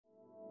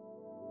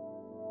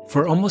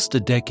For almost a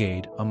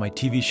decade on my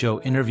TV show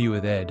Interview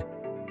with Ed,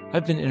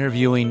 I've been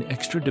interviewing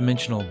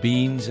extra-dimensional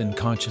beings and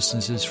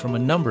consciousnesses from a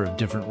number of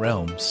different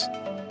realms.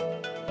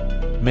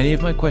 Many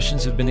of my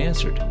questions have been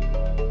answered,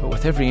 but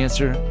with every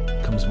answer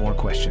comes more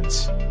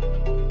questions.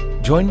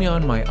 Join me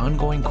on my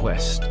ongoing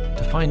quest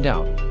to find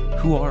out,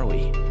 who are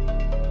we?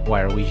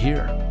 Why are we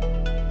here?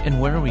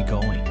 And where are we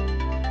going?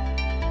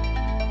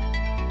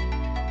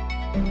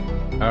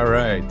 All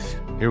right,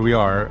 here we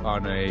are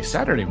on a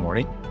Saturday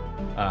morning.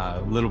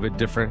 A little bit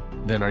different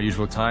than our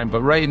usual time,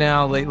 but right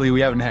now, lately, we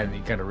haven't had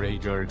any kind of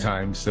regular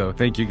time. So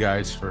thank you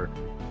guys for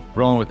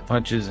rolling with the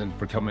punches and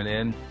for coming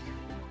in.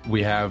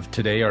 We have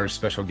today, our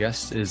special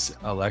guest is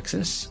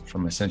Alexis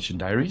from Ascension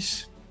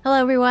Diaries. Hello,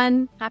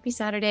 everyone. Happy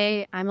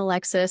Saturday. I'm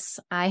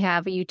Alexis. I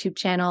have a YouTube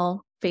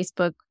channel,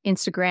 Facebook,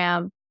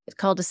 Instagram. It's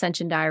called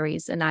Ascension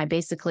Diaries, and I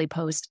basically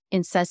post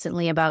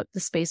incessantly about the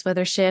space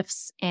weather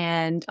shifts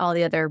and all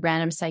the other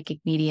random psychic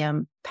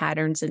medium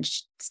patterns and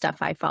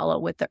stuff I follow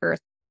with the Earth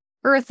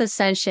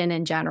ascension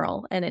in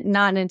general, and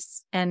not in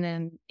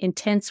an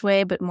intense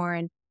way, but more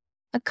in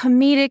a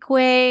comedic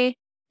way,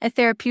 a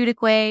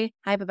therapeutic way.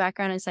 I have a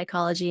background in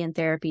psychology and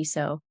therapy,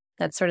 so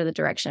that's sort of the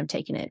direction I'm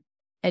taking it,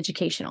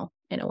 educational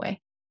in a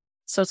way.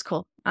 So it's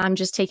cool. I'm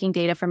just taking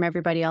data from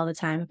everybody all the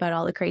time about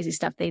all the crazy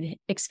stuff they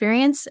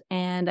experience,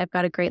 and I've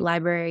got a great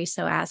library,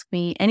 so ask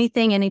me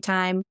anything,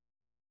 anytime.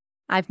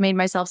 I've made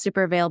myself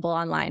super available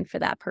online for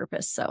that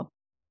purpose, so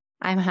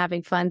I'm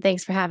having fun.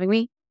 Thanks for having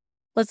me.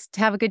 Let's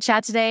have a good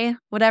chat today.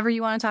 Whatever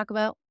you want to talk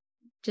about,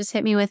 just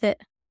hit me with it.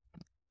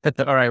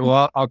 All right.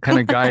 Well, I'll kind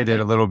of guide it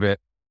a little bit,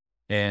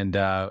 and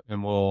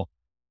we'll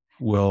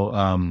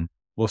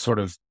sort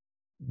of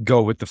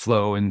go with the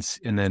flow and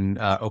then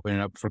open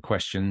it up for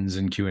questions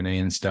and Q&A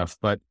and stuff.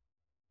 But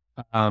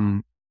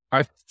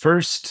I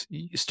first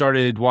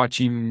started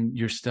watching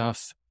your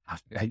stuff.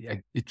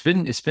 It's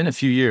been a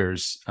few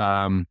years,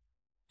 and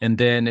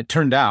then it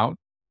turned out,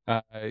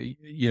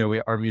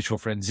 our mutual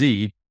friend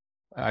Z.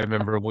 I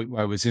remember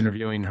I was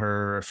interviewing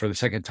her for the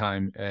second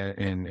time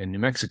in New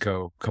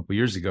Mexico a couple of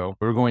years ago.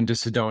 We were going to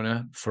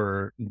Sedona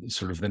for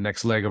sort of the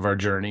next leg of our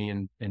journey.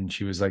 And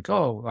she was like,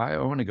 oh, I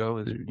want to go.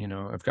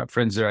 I've got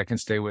friends there I can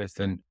stay with.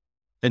 And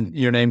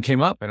your name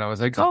came up and I was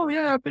like, oh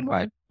yeah,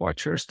 I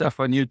watch her stuff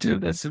on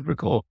YouTube. That's super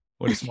cool.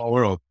 What a small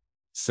world.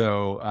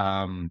 So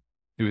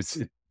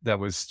that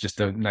was just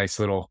a nice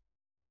little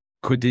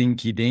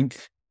quidinky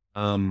dink.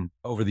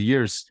 Over the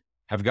years,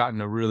 have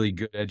gotten a really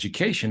good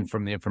education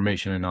from the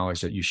information and knowledge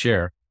that you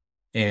share.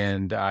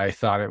 And I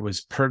thought it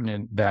was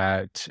pertinent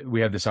that we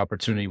have this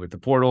opportunity with the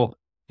portal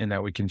and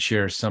that we can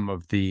share some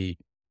of the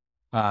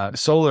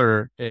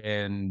solar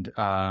and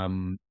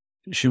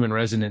Schumann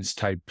resonance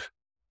type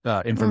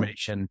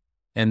information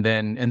and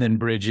then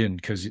bridge in,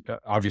 because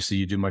obviously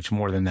you do much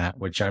more than that,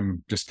 which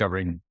I'm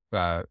discovering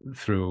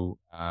through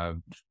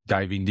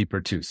diving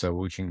deeper too. So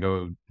we can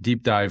go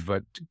deep dive,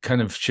 but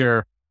kind of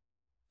share.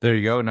 There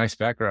you go. Nice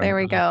background. There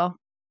we go.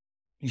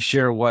 You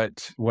share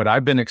what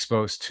I've been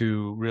exposed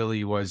to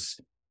really was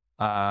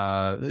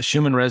the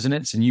Schumann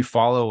resonance, and you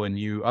follow and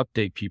you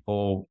update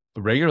people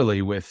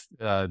regularly with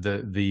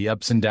the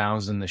ups and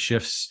downs and the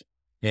shifts.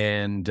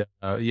 And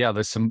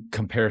let's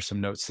compare some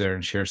notes there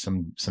and share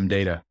some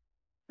data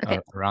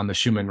around the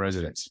Schumann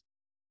resonance.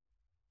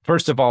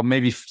 First of all,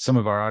 maybe some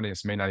of our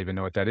audience may not even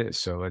know what that is.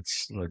 So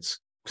let's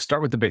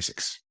start with the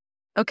basics.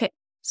 Okay.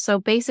 So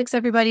basics,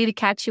 everybody, to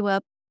catch you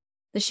up.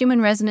 The Schumann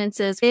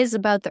resonances is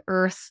about the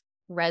Earth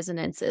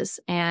resonances,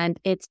 and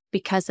it's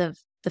because of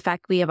the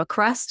fact we have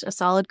a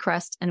solid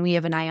crust, and we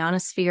have an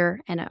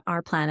ionosphere and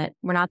our planet.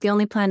 We're not the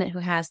only planet who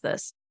has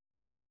this,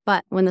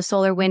 but when the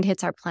solar wind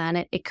hits our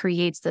planet, it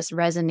creates this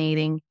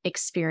resonating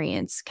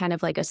experience, kind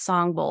of like a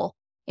song bowl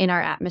in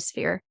our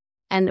atmosphere.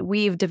 And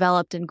we've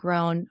developed and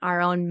grown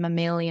our own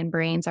mammalian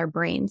brains, our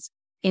brains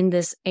in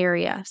this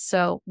area.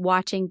 So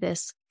watching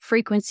this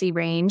frequency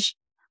range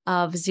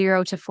of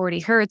 0 to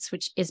 40 hertz,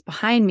 which is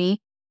behind me,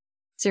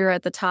 0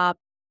 at the top,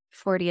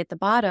 40 at the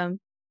bottom,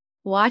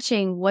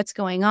 watching what's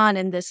going on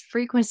in this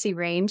frequency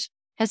range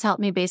has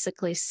helped me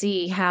basically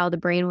see how the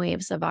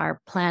brainwaves of our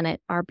planet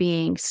are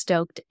being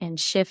stoked and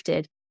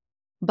shifted.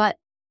 But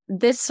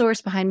this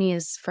source behind me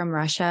is from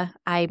Russia.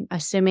 I'm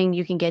assuming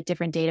you can get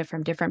different data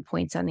from different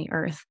points on the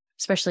Earth,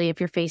 especially if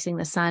you're facing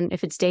the sun,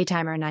 if it's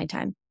daytime or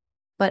nighttime.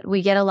 But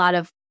we get a lot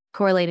of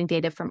correlating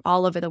data from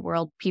all over the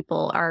world.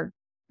 People are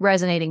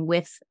resonating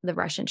with the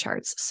Russian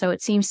charts. So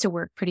it seems to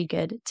work pretty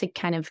good to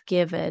kind of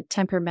give a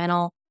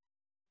temperamental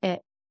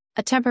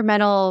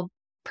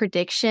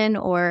prediction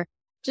or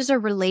just a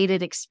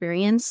related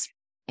experience.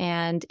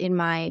 And in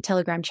my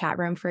Telegram chat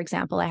room, for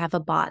example, I have a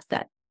bot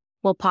that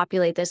will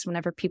populate this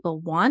whenever people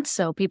want.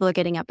 So people are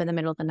getting up in the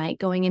middle of the night,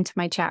 going into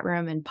my chat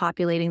room and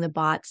populating the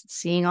bots,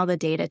 seeing all the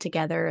data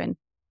together and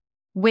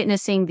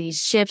witnessing these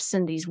shifts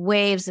and these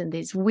waves and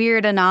these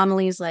weird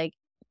anomalies like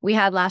we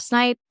had last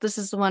night. This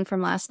is the one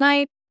from last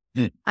night.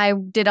 Mm. I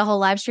did a whole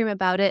live stream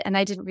about it, and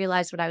I didn't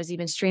realize what I was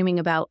even streaming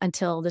about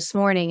until this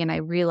morning. And I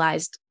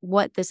realized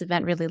what this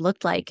event really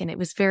looked like. And it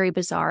was very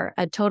bizarre,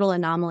 a total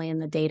anomaly in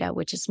the data,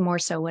 which is more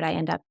so what I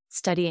end up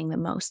studying the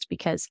most,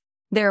 because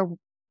they're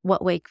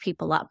what wake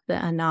people up,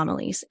 the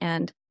anomalies.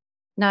 And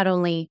not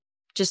only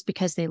just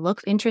because they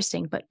look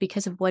interesting, but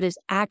because of what is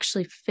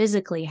actually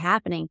physically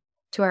happening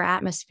to our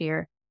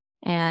atmosphere.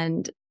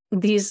 And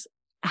these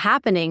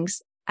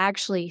happenings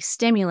actually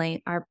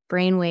stimulate our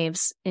brain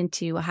waves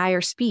into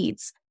higher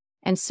speeds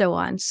and so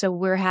on. So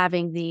we're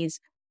having these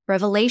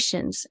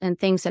revelations and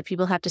things that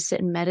people have to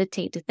sit and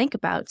meditate to think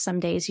about. Some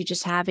days you're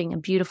just having a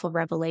beautiful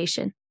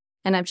revelation.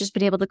 And I've just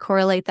been able to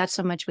correlate that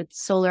so much with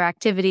solar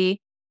activity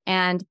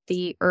and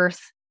the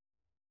earth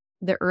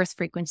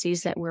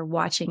frequencies that we're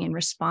watching in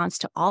response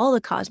to all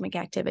the cosmic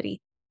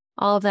activity.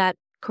 All of that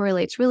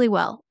correlates really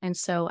well. And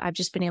so I've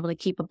just been able to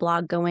keep a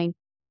blog going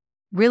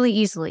really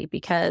easily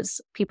because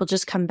people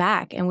just come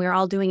back, and we're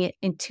all doing it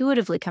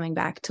intuitively, coming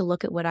back to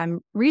look at what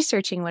I'm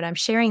researching, what I'm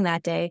sharing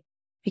that day,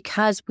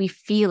 because we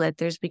feel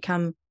it.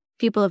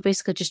 People have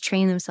basically just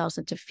trained themselves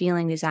into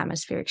feeling these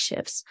atmospheric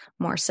shifts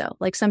more so.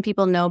 Like some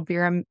people know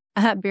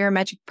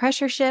barometric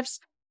pressure shifts.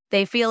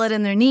 They feel it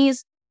in their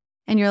knees.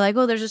 And you're like,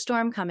 oh, there's a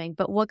storm coming.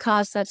 But what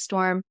caused that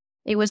storm?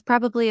 It was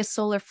probably a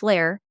solar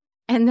flare.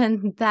 And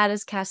then that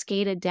is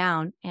cascaded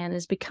down and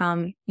has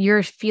become,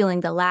 you're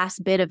feeling the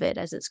last bit of it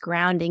as it's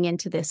grounding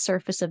into the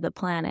surface of the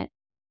planet.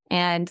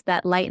 And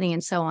that lightning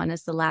and so on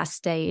is the last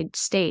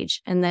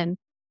stage. And then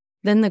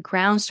the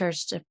ground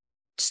starts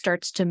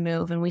to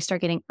move, and we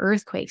start getting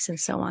earthquakes and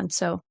so on.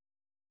 So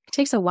it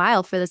takes a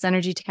while for this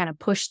energy to kind of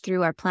push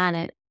through our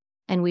planet,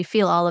 and we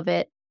feel all of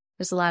it.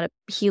 There's a lot of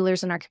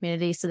healers in our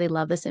community, so they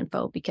love this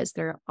info because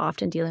they're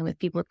often dealing with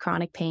people with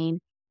chronic pain,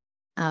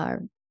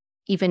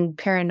 even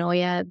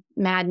paranoia,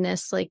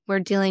 madness. Like we're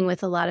dealing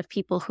with a lot of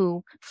people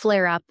who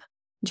flare up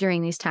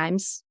during these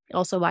times.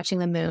 Also watching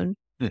the moon.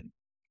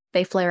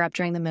 They flare up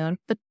during the moon,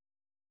 but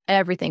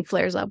everything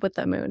flares up with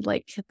the moon.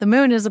 Like the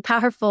moon is a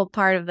powerful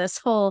part of this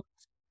whole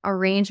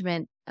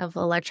arrangement of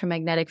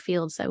electromagnetic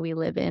fields that we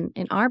live in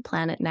our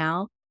planet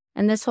now.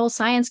 And this whole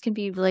science can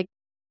be like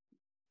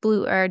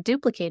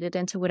duplicated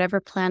into whatever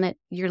planet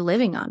you're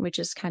living on, which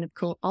is kind of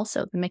cool.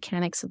 Also, the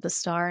mechanics of the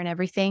star and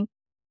everything,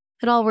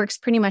 it all works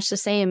pretty much the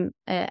same,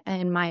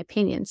 in my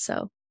opinion.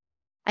 So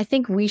I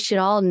think we should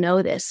all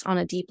know this on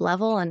a deep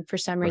level. And for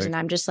some reason,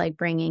 I'm just like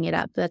bringing it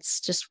up. That's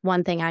just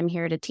one thing I'm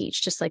here to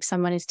teach. Just like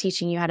someone is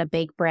teaching you how to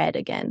bake bread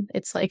again.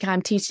 It's like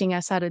I'm teaching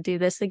us how to do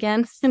this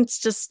again. It's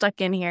just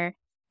stuck in here.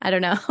 I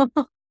don't know.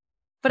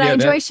 But I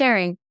enjoy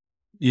sharing.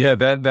 Yeah,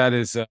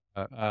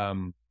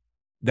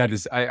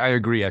 I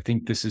agree. I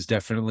think this is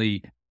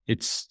definitely,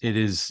 it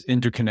is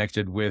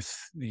interconnected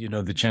with,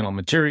 the channel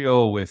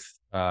material, with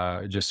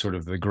just sort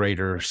of the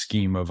greater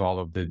scheme of all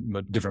of the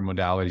different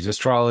modalities,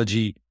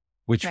 astrology,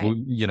 which Right.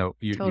 you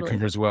Totally.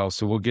 cover as well.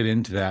 So we'll get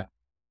into that.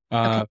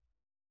 Okay.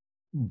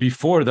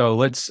 Before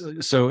though,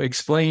 so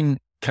explain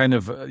kind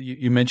of,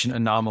 you mentioned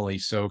anomaly.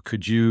 So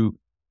could you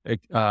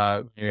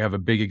have a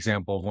big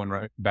example of one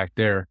right back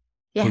there.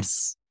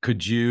 Yes.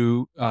 Could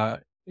you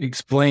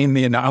explain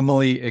the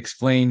anomaly,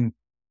 explain,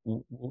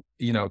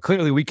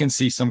 clearly we can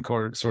see some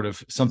sort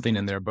of something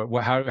in there, but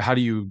how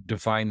do you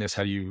define this?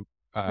 How do you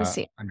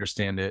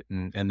understand it?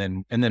 And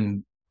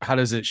then how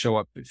does it show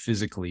up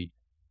physically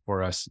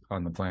for us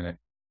on the planet?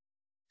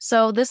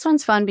 So this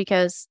one's fun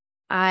because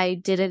I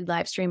did a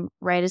live stream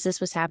right as this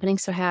was happening.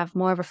 So I have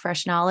more of a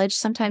fresh knowledge.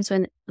 Sometimes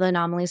when the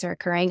anomalies are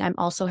occurring, I'm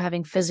also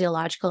having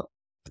physiological,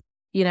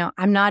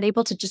 I'm not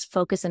able to just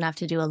focus enough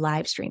to do a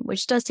live stream,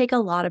 which does take a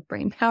lot of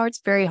brain power.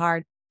 It's very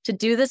hard to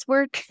do this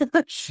work.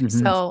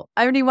 So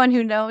anyone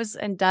who knows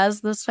and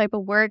does this type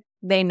of work,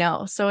 they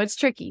know. So it's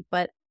tricky.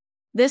 But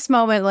this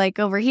moment, like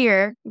over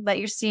here, that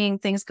you're seeing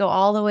things go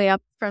all the way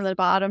up from the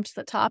bottom to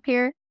the top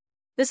here,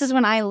 this is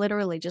when I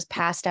literally just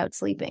passed out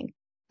sleeping.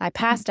 I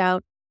passed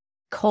out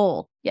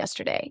cold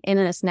yesterday in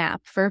a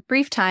nap for a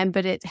brief time,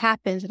 but it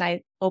happened. And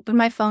I opened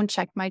my phone,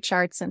 checked my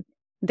charts, and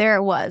there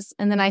it was.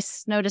 And then I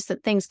noticed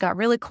that things got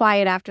really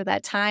quiet after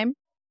that time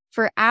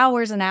for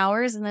hours and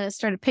hours. And then it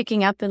started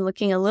picking up and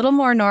looking a little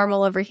more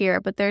normal over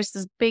here. But there's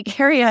this big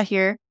area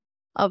here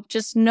of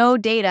just no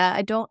data.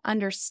 I don't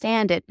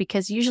understand it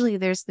because usually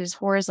there's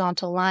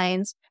horizontal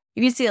lines.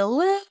 You can see a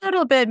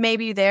little bit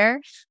maybe there,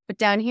 but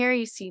down here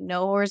you see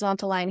no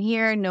horizontal line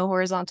here, no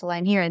horizontal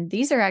line here. And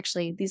these are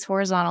actually, these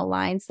horizontal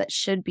lines that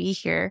should be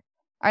here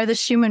are the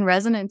Schumann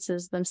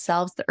resonances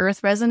themselves, the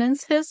earth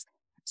resonances.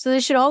 So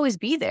they should always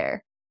be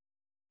there.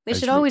 They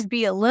should always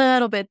be a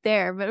little bit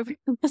there, but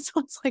this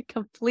one's like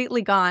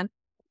completely gone.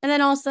 And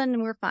then all of a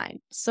sudden we're fine.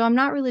 So I'm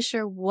not really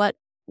sure what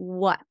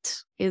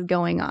is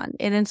going on.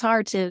 And it's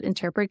hard to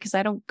interpret because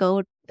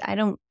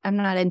I'm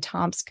not in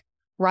Tomsk,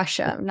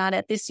 Russia. I'm not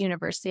at this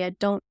university.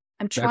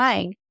 I'm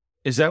trying.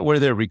 Is that where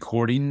they're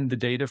recording the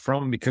data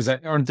from? Because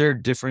aren't there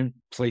different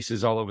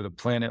places all over the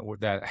planet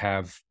that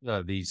have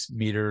these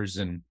meters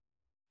and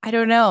I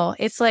don't know.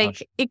 It's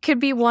like, it could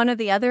be one or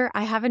the other.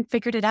 I haven't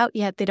figured it out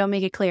yet. They don't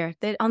make it clear.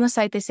 On the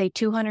site, they say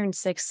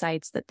 206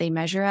 sites that they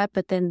measure at,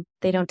 but then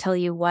they don't tell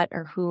you what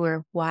or who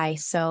or why.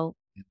 So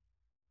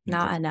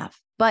not enough.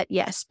 But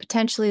yes,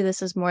 potentially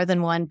this is more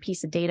than one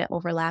piece of data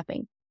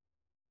overlapping,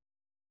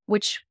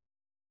 which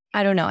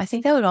I don't know. I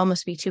think that would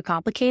almost be too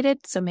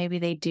complicated. So maybe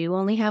they do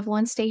only have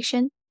one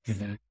station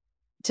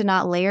to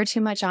not layer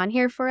too much on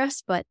here for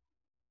us. But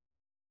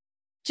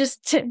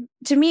just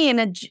to me,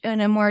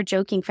 in a more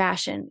joking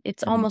fashion,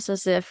 it's almost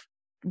as if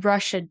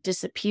Russia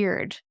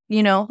disappeared,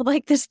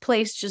 like this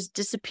place just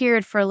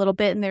disappeared for a little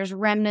bit, and there's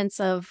remnants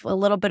of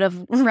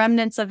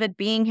it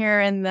being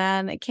here, and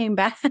then it came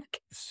back.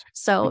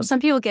 So some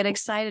people get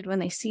excited when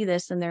they see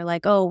this and they're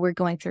like, oh, we're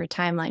going through a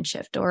timeline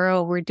shift, or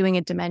oh, we're doing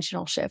a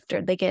dimensional shift,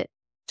 or they get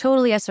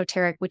totally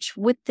esoteric, which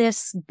with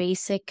this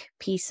basic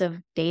piece of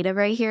data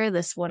right here,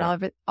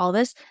 all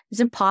this is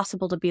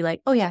impossible to be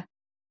like, oh yeah,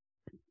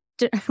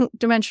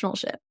 dimensional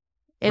shift.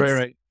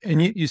 Right.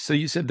 And you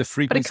said the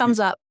frequency, but it comes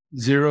up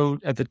 0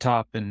 at the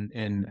top,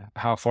 and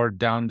how far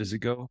down does it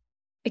go?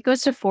 It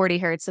goes to 40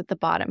 hertz at the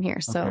bottom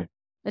here. So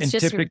it's and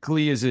just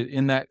typically, is it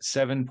in that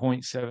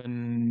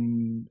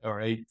 7.7 or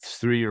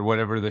 8.3 or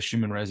whatever the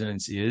Schumann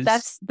resonance is?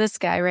 That's this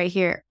guy right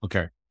here.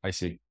 Okay, I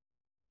see.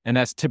 And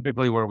that's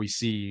typically where we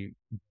see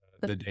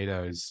the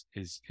data is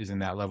in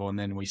that level, and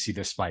then we see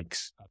the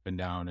spikes up and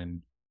down.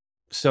 And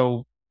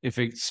so if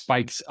it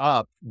spikes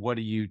up, what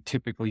do you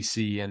typically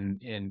see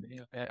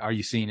are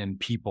you seeing in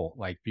people,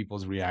 like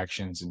people's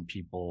reactions and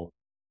people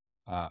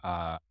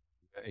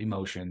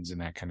emotions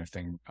and that kind of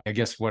thing? I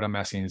guess what I'm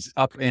asking is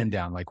up and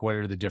down, like what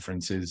are the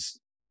differences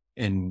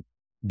in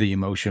the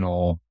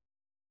emotional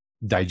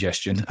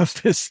digestion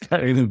of this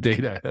kind of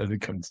data as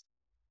it comes?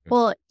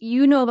 Well,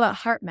 you know about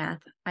heart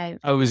math. I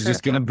was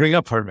just going to bring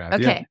up heart math.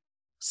 Okay. Yeah.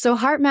 So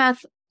heart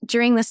math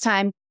during this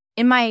time,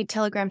 in my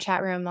Telegram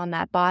chat room on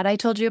that bot I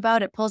told you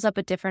about, it pulls up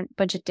a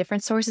bunch of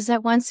different sources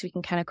at once. So we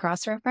can kind of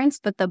cross-reference.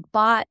 But the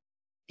bot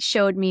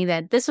showed me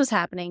that this was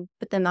happening.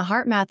 But then the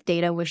heart math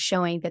data was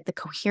showing that the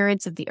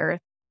coherence of the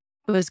Earth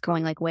was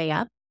going like way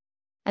up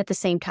at the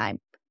same time.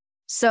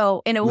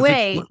 So in a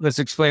way... Let's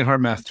explain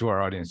heart math to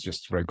our audience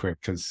just right quick,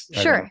 because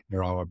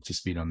they're all up to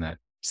speed on that.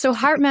 So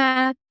heart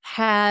math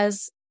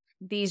has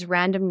these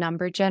random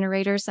number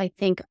generators, I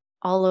think,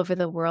 all over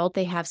the world.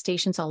 They have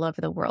stations all over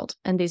the world.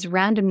 And these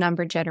random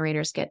number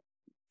generators get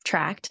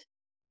tracked.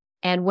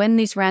 And when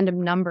these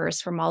random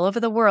numbers from all over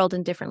the world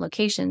in different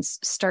locations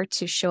start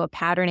to show a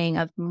patterning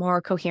of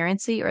more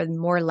coherency or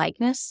more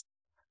likeness,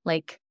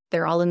 like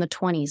they're all in the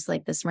 20s,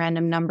 like this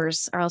random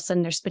numbers are all of a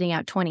sudden they're spitting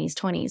out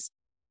 20s.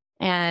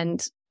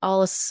 And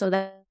so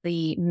that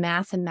the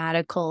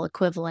mathematical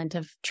equivalent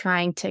of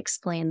trying to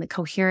explain the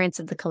coherence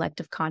of the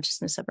collective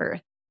consciousness of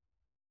Earth.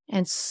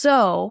 And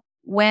so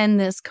when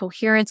this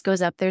coherence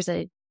goes up,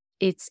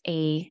 it's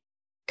a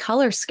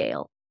color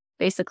scale.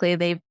 Basically,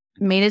 they've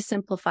made it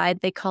simplified.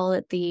 They call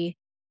it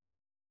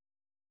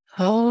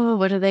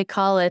what do they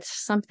call it?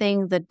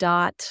 Something, the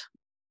dot.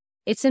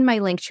 It's in my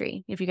link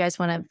tree if you guys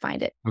want to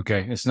find it.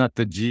 Okay. It's not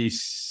the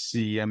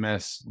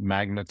GCMS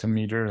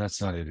magnetometer.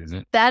 That's not it, is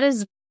it? That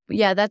is,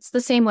 yeah, that's the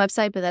same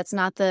website, but that's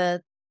not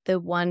the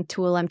one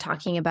tool I'm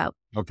talking about.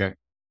 Okay.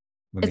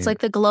 It's like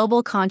the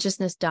global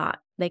consciousness dot,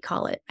 they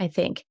call it, I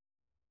think.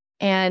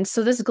 And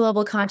so this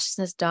global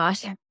consciousness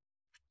dot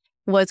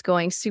was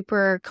going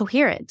super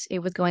coherent. It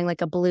was going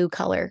like a blue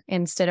color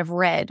instead of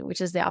red,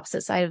 which is the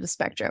opposite side of the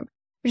spectrum,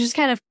 which is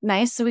kind of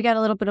nice. So we got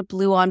a little bit of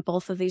blue on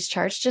both of these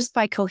charts just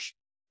by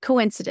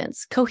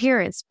coincidence,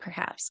 coherence,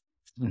 perhaps.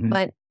 Mm-hmm.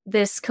 But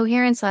this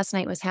coherence last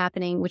night was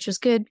happening, which was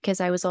good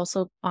because I was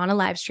also on a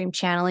live stream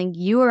channeling.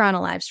 You were on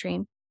a live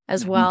stream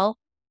as well.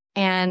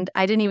 And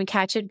I didn't even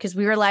catch it because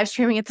we were live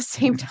streaming at the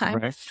same time.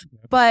 Right.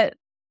 But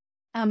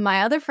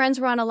my other friends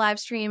were on a live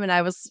stream and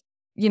I was,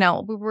 we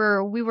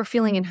were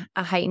feeling in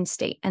a heightened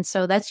state. And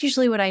so that's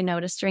usually what I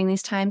notice during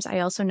these times. I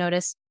also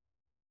notice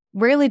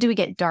rarely do we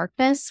get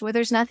darkness where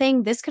there's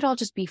nothing. This could all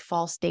just be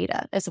false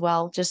data as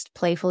well. Just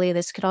playfully,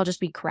 this could all just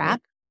be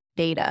crap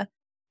data.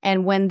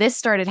 And when this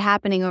started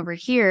happening over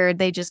here,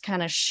 they just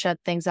kind of shut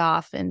things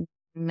off and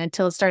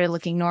until it started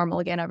looking normal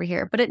again over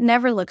here. But it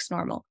never looks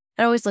normal.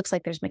 It always looks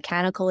like there's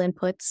mechanical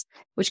inputs,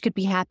 which could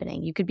be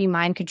happening. You could be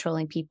mind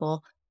controlling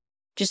people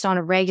just on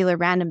a regular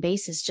random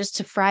basis, just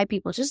to fry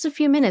people just a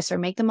few minutes or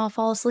make them all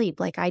fall asleep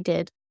like I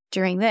did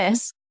during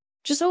this.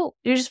 You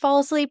just fall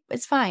asleep.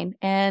 It's fine.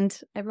 And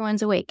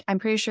everyone's awake. I'm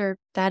pretty sure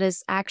that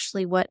is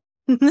actually what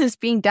is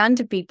being done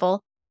to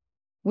people.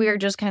 We're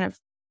just kind of,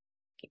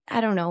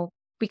 I don't know,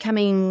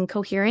 becoming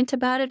coherent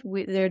about it.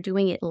 They're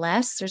doing it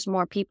less. There's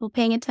more people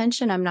paying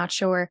attention. I'm not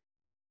sure.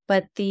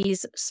 But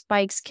these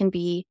spikes can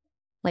be,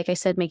 like I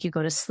said, make you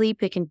go to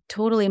sleep. It can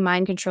totally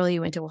mind control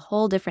you into a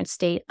whole different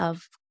state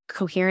of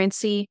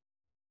coherency.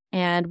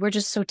 And we're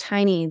just so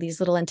tiny,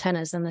 these little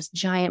antennas on this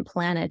giant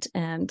planet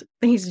and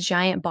these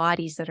giant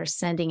bodies that are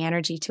sending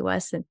energy to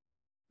us and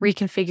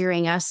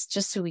reconfiguring us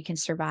just so we can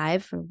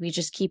survive. We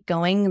just keep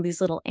going,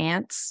 these little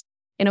ants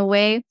in a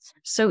way,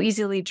 so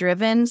easily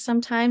driven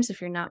sometimes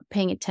if you're not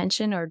paying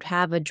attention or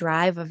have a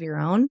drive of your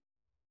own.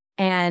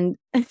 And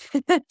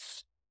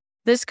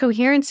this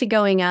coherency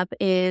going up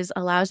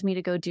allows me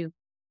to go do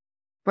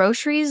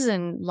groceries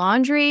and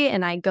laundry,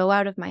 and I go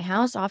out of my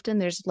house. Often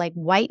there's like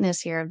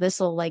whiteness here. This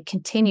will like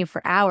continue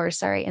for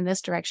hours, in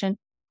this direction.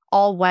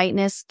 All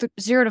whiteness,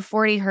 0 to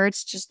 40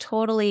 hertz, just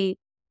totally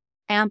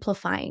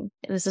amplifying.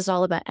 This is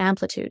all about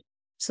amplitude.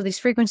 So these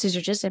frequencies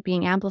are just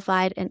being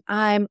amplified, and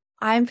I'm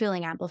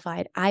feeling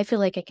amplified. I feel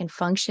like I can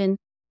function,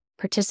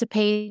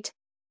 participate.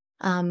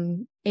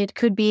 It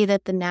could be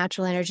that the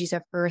natural energies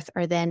of Earth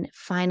are then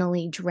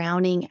finally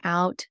drowning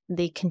out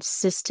the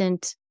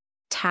consistent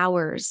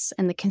towers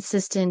and the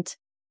consistent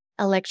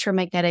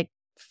electromagnetic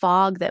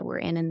fog that we're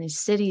in these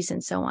cities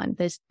and so on.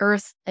 This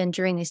Earth, and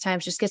during these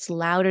times, just gets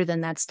louder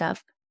than that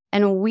stuff.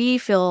 And we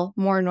feel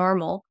more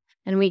normal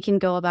and we can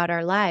go about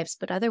our lives.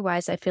 But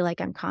otherwise, I feel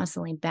like I'm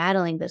constantly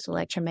battling this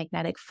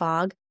electromagnetic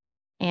fog.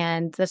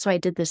 And that's why I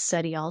did this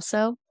study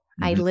also.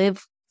 Mm-hmm.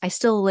 I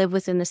still live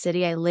within the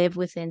city. I live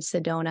within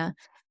Sedona.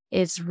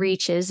 It's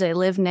reaches. I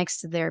live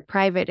next to their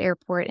private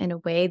airport in a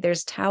way.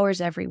 There's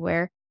towers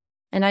everywhere.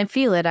 And I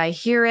feel it. I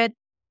hear it.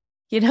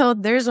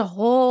 There's a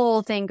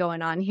whole thing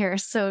going on here.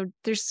 So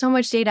there's so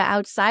much data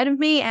outside of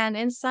me and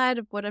inside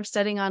of what I'm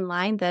studying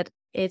online that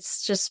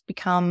it's just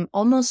become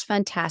almost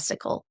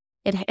fantastical.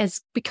 It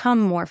has become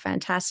more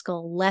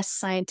fantastical, less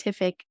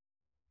scientific,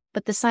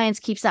 but the science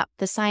keeps up.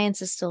 The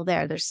science is still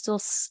there. There's still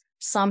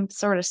some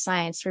sort of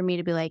science for me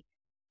to be like,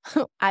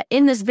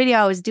 in this video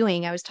I was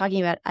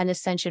talking about an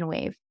ascension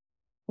wave,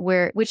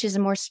 which is a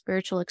more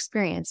spiritual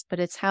experience, but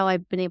it's how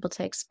I've been able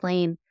to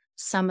explain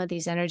some of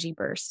these energy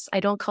bursts.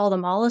 I don't call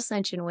them all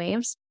ascension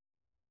waves,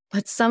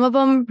 but some of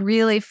them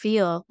really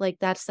feel like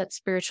that's that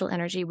spiritual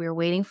energy we were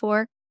waiting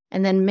for.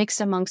 And then mixed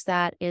amongst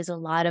that is a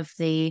lot of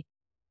the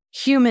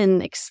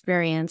human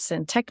experience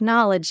and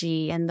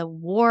technology and the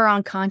war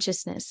on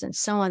consciousness and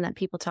so on that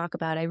people talk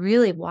about. I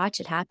really watch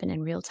it happen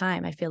in real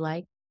time, I feel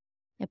like.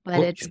 But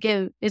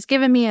it's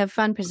given me a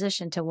fun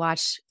position to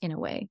watch in a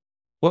way.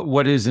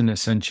 What is an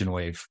ascension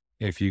wave?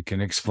 If you can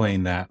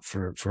explain that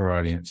for our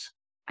audience.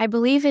 I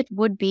believe it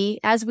would be,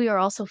 as we are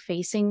also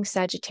facing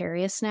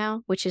Sagittarius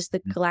now, which is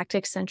the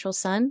galactic central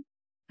sun.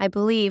 I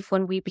believe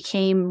when we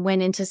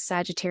went into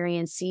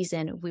Sagittarian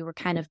season, we were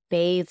kind of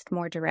bathed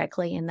more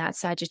directly in that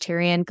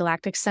Sagittarian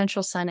galactic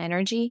central sun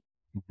energy.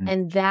 Mm-hmm.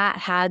 And that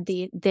had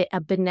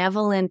a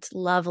benevolent,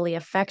 lovely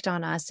effect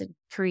on us. It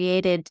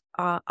created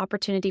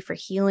opportunity for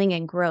healing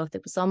and growth.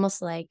 It's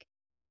almost like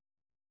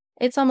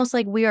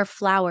we are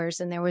flowers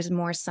and there was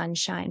more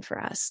sunshine for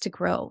us to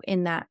grow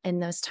in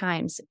those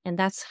times. And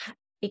that's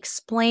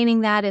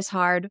explaining that is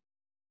hard.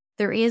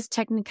 There is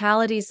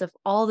technicalities of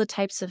all the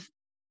types of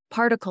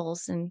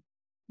particles and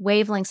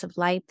wavelengths of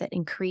light that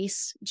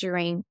increase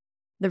during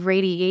the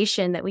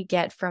radiation that we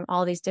get from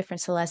all these different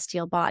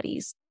celestial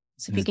bodies.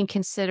 So if you can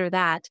consider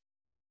that,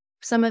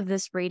 some of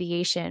this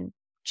radiation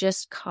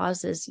just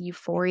causes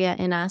euphoria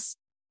in us.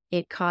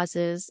 It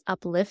causes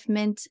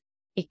upliftment.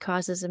 It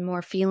causes a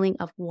more feeling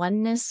of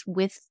oneness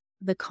with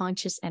the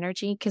conscious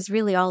energy, because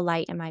really all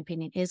light, in my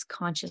opinion, is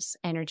conscious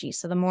energy.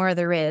 So the more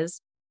there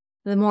is,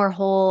 the more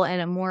whole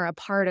and more a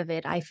part of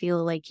it I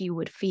feel like you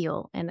would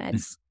feel. And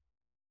that's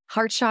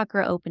heart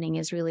chakra opening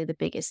is really the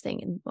biggest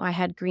thing. And I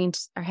had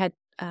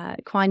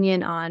Kuan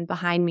Yin on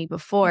behind me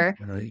before,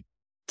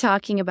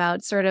 talking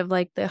about sort of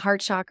like the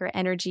heart chakra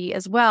energy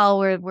as well,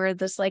 where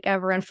this like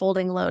ever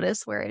unfolding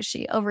lotus, where is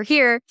she over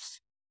here?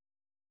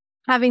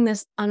 Having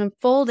this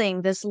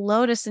unfolding, this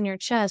lotus in your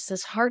chest,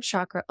 this heart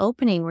chakra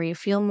opening where you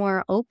feel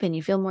more open,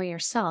 you feel more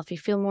yourself, you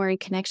feel more in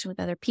connection with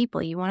other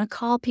people. You want to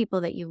call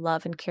people that you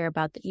love and care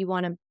about, that you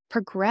want to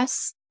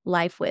progress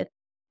life with.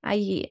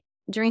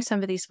 During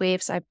some of these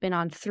waves, I've been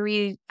on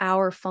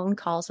 3-hour phone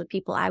calls with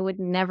people I would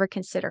never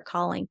consider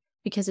calling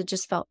because it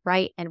just felt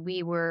right. And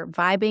we were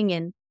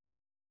vibing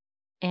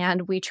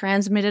and we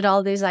transmitted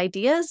all these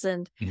ideas,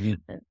 and the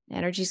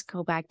energies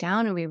go back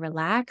down and we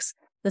relax.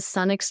 The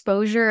sun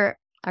exposure,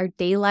 our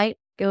daylight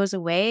goes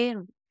away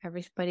and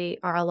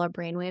all our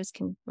brainwaves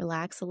can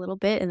relax a little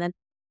bit. And then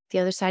the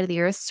other side of the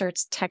earth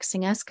starts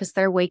texting us because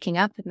they're waking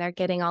up and they're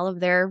getting all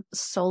of their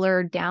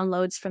solar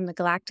downloads from the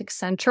galactic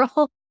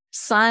central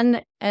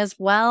sun as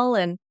well.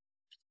 And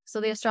so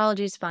the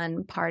astrology is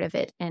fun part of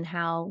it, and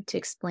how to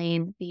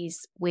explain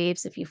these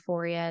waves of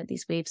euphoria,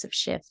 these waves of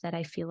shift that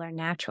I feel are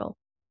natural.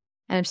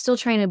 And I'm still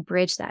trying to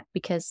bridge that,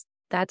 because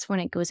that's when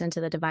it goes into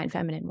the divine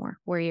feminine more,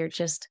 where you're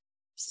just,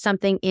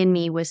 something in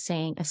me was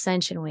saying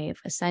ascension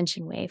wave.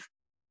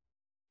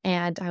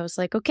 And I was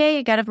like, okay,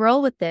 you got to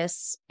roll with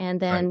this. And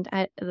then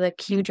the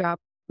Q drop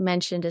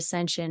mentioned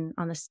ascension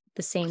on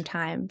the same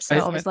time. So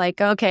I was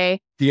like,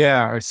 okay.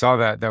 Yeah, I saw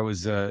that. That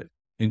was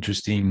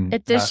interesting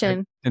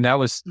addition. And that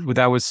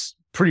was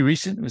pretty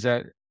recent. Was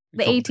that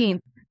the 18th?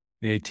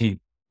 The 18th.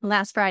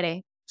 Last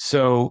Friday.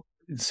 So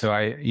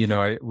we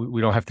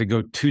don't have to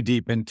go too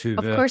deep into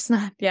of course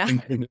not. Yeah.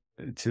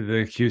 To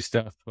the Q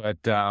stuff,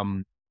 but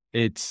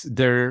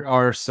there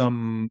are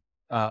some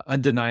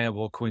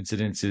undeniable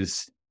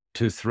coincidences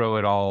to throw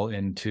it all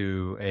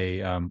into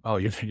a oh,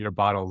 your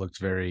bottle looks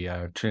very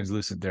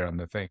translucent there on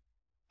the thing.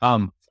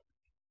 Um,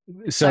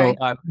 so Sorry.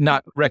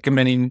 not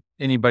recommending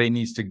anybody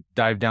needs to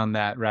dive down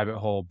that rabbit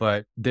hole,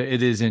 but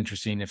it is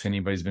interesting if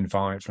anybody's been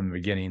following it from the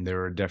beginning.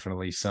 There are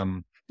definitely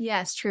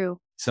Yes, true.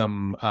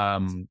 some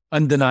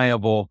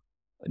undeniable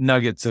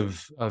nuggets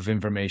of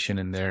information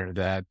in there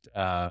that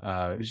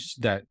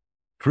that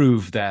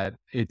prove that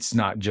it's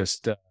not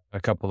just a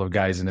couple of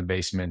guys in the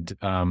basement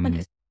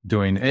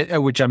doing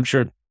it, which I'm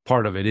sure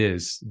part of it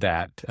is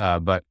that.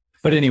 But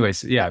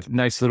anyways, yeah,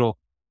 nice little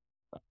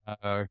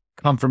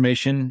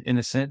confirmation in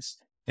a sense.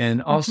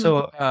 And Mhm.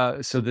 also,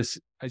 so this,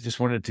 I just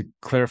wanted to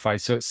clarify.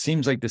 So it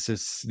seems like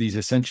these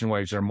ascension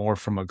waves are more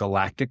from a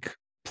galactic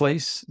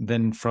place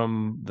than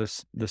from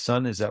the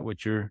sun. Is that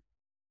what you're?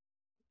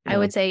 I Uh,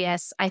 would say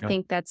yes. I yeah.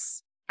 think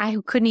I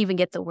couldn't even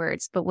get the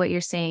words, but what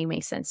you're saying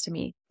makes sense to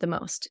me the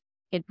most.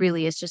 It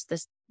really is just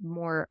this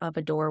more of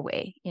a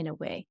doorway in a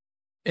way.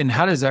 And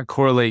how does that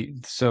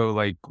correlate? So,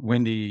 like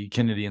Wendy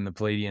Kennedy and the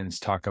Palladians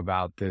talk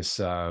about this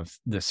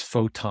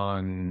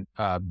photon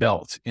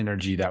belt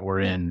energy that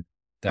we're in,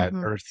 that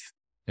Hmm. Earth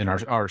and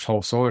our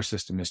whole solar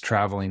system is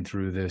traveling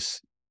through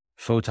this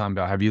photon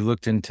belt. Have you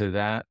looked into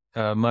that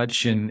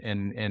much?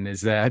 And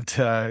is that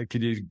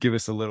could you give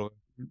us a little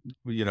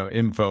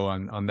info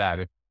on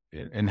that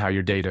and how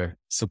your data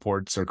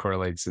supports or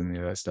correlates and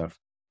that stuff?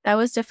 That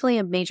was definitely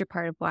a major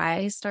part of why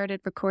I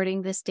started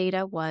recording this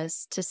data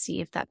was to see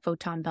if that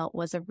photon belt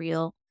was a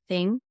real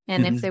thing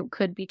and if Hmm. it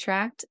could be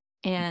tracked.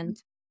 And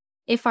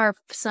if our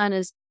sun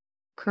is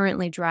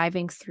currently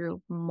driving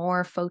through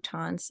more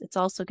photons, it's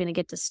also going to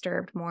get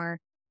disturbed more.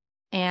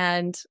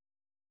 And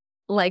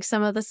like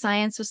some of the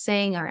science was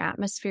saying, our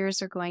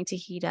atmospheres are going to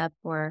heat up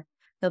or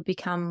they'll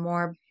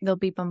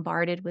be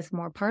bombarded with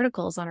more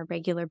particles on a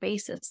regular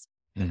basis.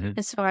 Hmm.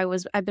 And so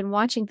I've been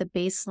watching the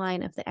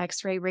baseline of the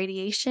X-ray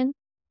radiation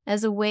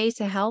as a way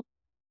to help.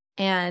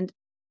 And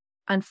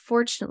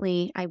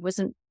unfortunately, I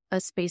wasn't a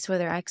space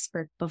weather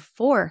expert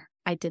before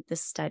I did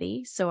this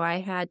study. So I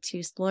had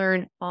to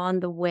learn on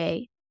the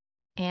way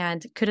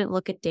and couldn't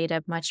look at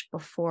data much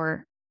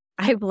before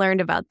I've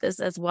learned about this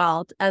as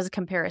well as a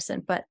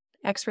comparison. But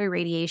X-ray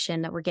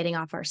radiation that we're getting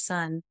off our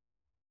sun,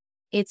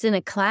 it's in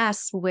a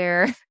class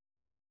where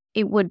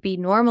it would be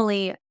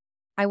normally,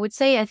 I would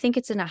say, I think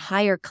it's in a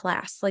higher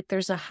class. Like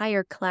there's a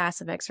higher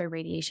class of X ray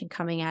radiation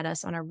coming at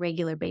us on a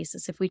regular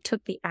basis. If we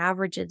took the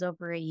averages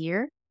over a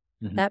year,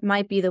 Hmm. that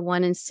might be the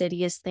one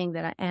insidious thing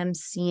that I am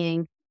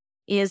seeing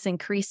is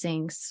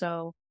increasing.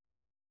 So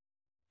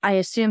I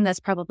assume that's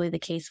probably the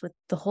case with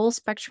the whole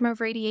spectrum of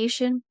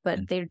radiation,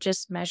 but they're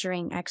just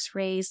measuring X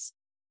rays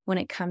when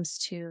it comes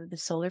to the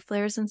solar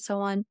flares and so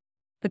on.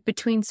 But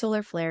between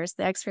solar flares,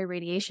 the X ray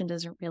radiation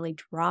doesn't really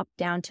drop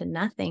down to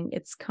nothing.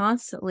 It's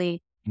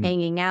constantly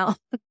hanging out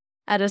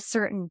at a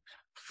certain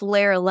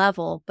flare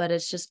level, but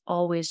it's just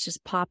always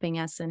just popping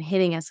us and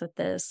hitting us with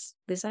this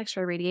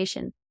X-ray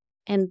radiation.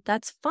 And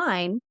that's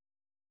fine.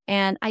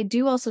 And I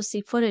do also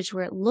see footage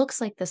where it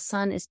looks like the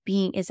sun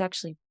is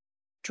actually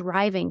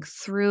driving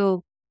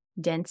through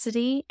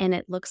density and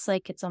it looks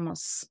like it's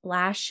almost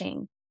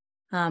splashing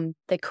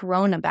the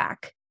corona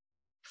back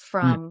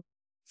from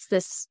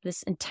this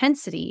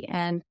intensity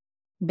and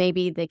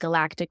maybe the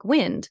galactic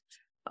wind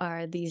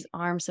are these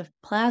arms of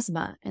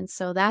plasma. And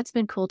so that's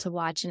been cool to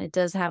watch. And it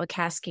does have a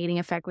cascading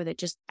effect where it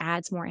just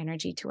adds more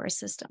energy to our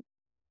system.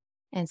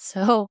 And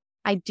so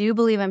I do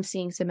believe I'm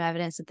seeing some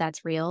evidence that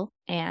that's real.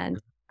 And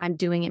I'm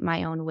doing it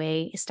my own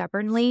way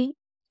stubbornly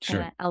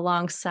Sure.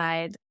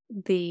 alongside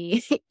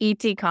the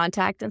ET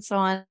contact and so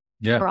on.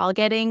 Yeah. We're all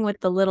getting with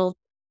the little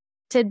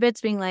tidbits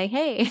being like,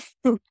 hey,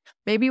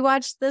 maybe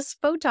watch this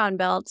photon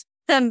belt.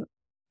 And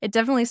it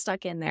definitely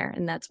stuck in there.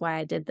 And that's why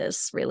I did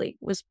this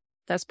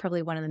that's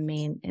probably one of the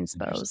main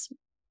Interesting. inspos.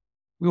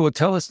 We will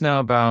tell us now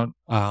about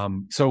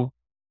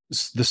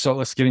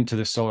let's get into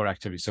the solar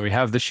activity. So we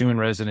have the Schumann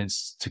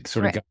resonance to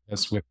sort of Right. guide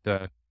us with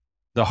the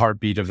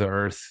heartbeat of the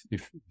Earth,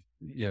 if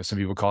some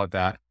people call it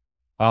that.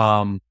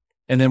 And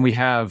then we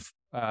have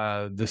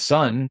the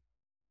sun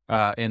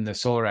and the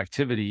solar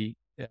activity,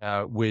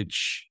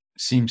 which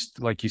seems,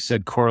 like you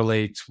said,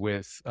 correlates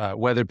with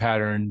weather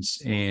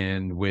patterns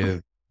and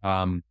with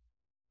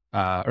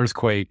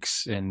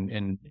earthquakes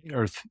and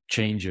earth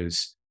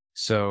changes.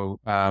 So,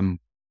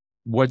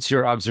 what's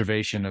your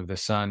observation of the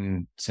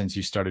sun since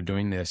you started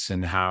doing this,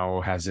 and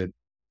how has it?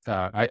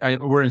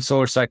 We're in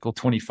solar cycle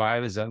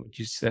 25. Is that what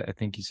you said? I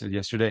think you said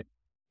yesterday.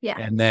 Yeah.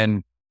 And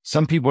then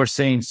some people are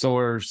saying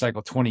solar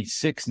cycle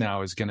 26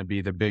 now is going to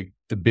be the big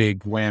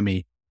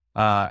whammy,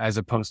 as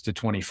opposed to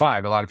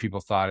 25. A lot of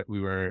people thought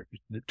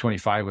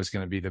 25 was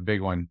going to be the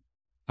big one.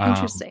 Um,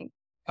 Interesting.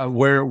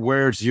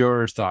 where's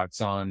your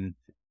thoughts on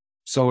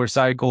solar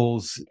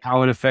cycles,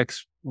 how it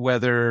affects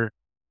weather,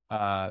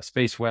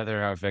 space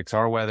weather, how it affects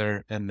our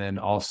weather, and then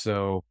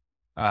also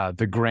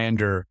the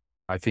grander.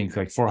 I think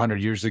like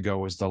 400 years ago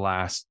was the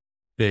last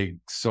big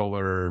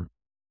solar.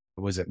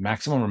 Was it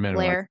maximum or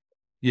minimum? Blair.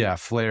 Yeah,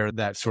 flare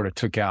that sort of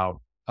took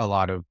out a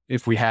lot of.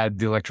 If we had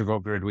the electrical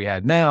grid we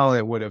had now,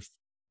 it would have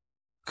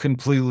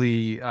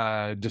completely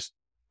just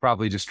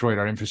probably destroyed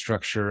our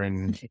infrastructure.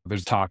 And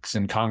there's talks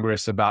in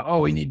Congress about, oh,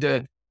 we need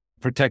to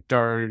protect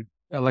our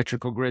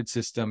electrical grid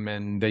system,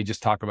 and they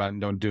just talk about it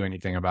and don't do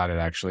anything about it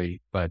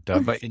actually. But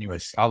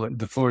anyways,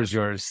 the floor is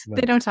yours.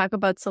 They don't talk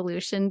about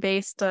solution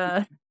based.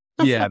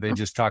 Yeah, they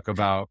just talk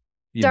about,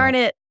 Darn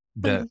it.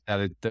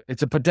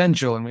 it's a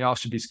potential and we all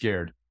should be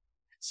scared.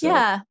 So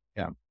Yeah.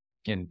 yeah.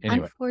 Anyway.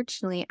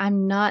 Unfortunately,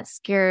 I'm not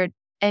scared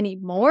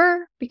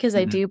anymore because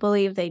I Mhm. do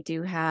believe they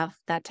do have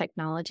that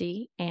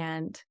technology.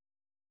 And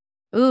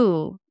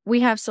we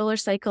have solar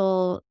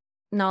cycle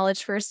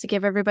knowledge first to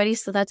give everybody.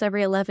 So that's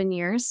every 11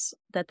 years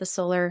that the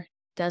solar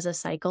does a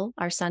cycle.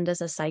 Our sun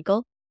does a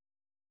cycle.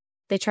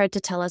 They tried to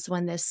tell us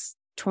when this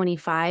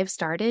 25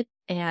 started,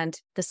 and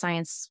the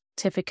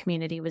scientific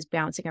community was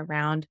bouncing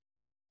around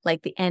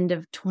like the end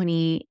of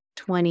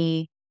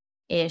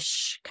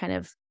 2020-ish, kind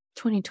of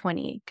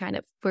 2020, kind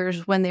of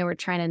was when they were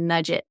trying to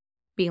nudge it,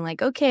 being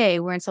like, okay,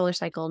 we're in solar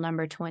cycle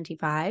number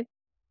 25.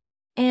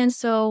 And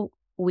so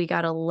we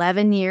got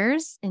 11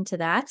 years into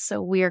that.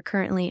 So we are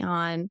currently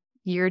on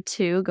year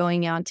 2,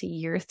 going on to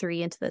year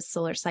 3 into the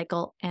solar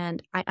cycle.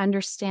 And I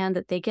understand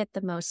that they get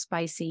the most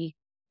spicy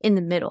in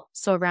the middle.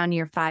 So around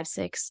year 5,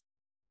 6,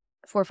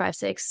 4, 5,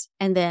 6,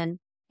 and then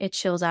it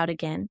chills out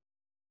again.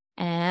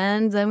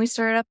 And then we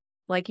start up,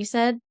 like you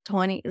said,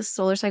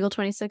 solar cycle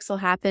 26 will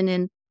happen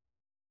in,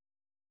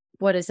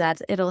 what is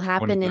that? It'll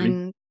happen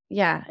 2030?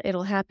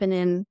 it'll happen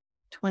in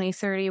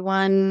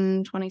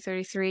 2031,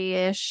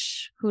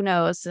 2033-ish. Who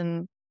knows?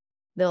 And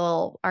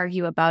they'll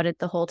argue about it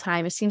the whole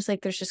time. It seems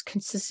like there's just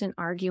consistent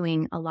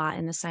arguing a lot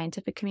in the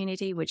scientific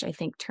community, which I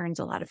think turns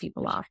a lot of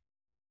people off.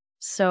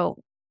 So,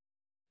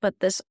 but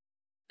this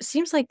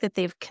seems like that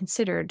they've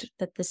considered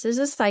that this is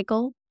a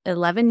cycle,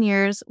 11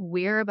 years.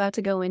 We're about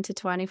to go into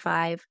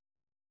 25,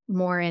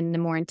 more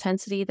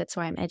intensity. That's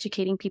why I'm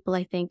educating people,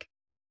 I think.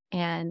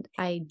 And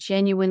I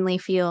genuinely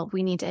feel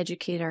we need to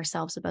educate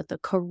ourselves about the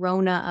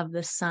corona of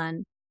the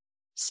sun.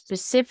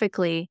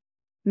 Specifically,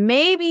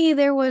 maybe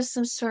there was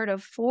some sort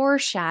of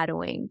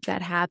foreshadowing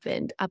that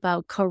happened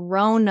about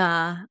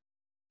corona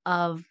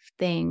of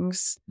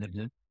things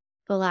Mm-hmm.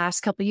 the last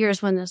couple of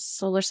years when the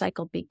solar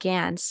cycle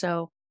began.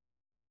 So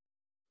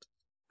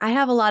I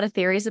have a lot of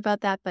theories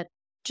about that, but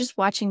just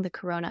watching the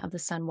corona of the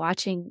sun,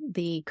 watching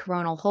the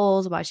coronal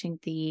holes, watching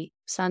the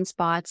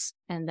sunspots,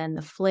 and then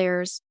the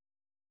flares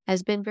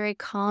has been very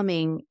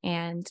calming,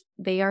 and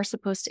they are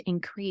supposed to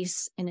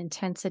increase in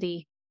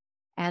intensity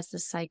as the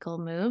cycle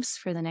moves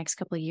for the next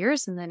couple of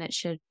years, and then it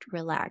should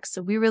relax.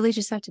 So we really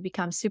just have to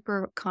become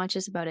super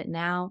conscious about it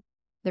now.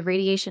 The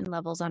radiation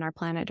levels on our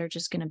planet are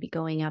just going to be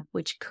going up,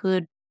 which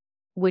could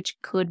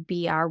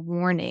be our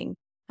warning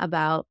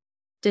about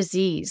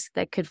disease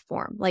that could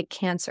form, like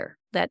cancer,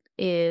 that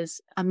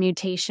is a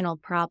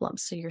mutational problem.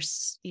 So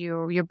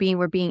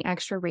we're being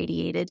extra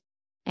radiated,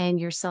 and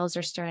your cells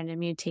are starting to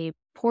mutate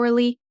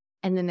poorly,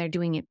 and then they're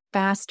doing it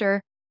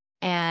faster.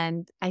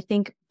 And I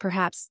think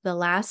perhaps the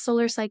last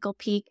solar cycle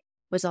peak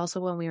was also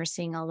when we were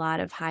seeing a lot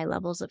of high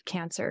levels of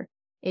cancer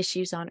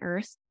issues on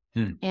Earth.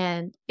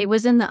 And it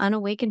was in the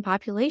unawakened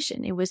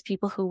population. It was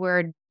people who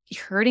were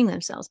hurting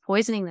themselves,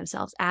 poisoning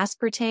themselves.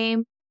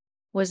 Aspartame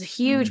was a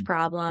huge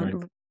problem.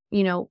 Right.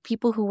 You know,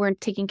 people who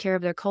weren't taking care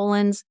of their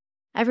colons.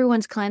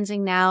 Everyone's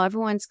cleansing now.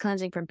 Everyone's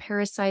cleansing from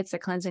parasites. They're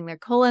cleansing their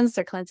colons.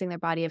 They're cleansing their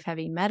body of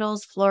heavy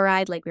metals,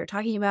 fluoride, like we were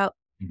talking about.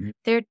 Mm-hmm.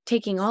 They're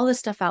taking all this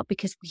stuff out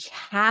because we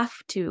have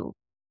to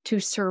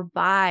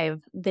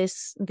survive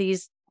these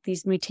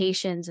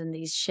mutations and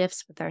these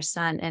shifts with our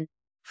sun. And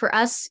for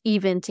us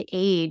even to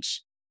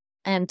age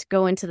and to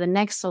go into the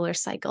next solar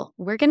cycle,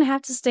 we're going to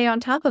have to stay on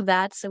top of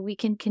that so we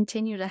can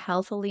continue to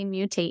healthily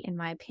mutate, in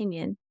my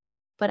opinion.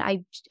 But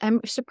I'm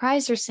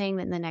surprised they're saying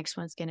that the next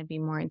one's going to be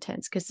more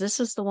intense, because this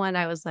is the one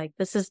I was like,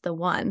 this is the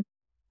one.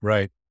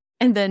 Right.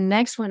 And the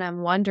next one, I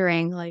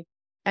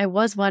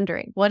was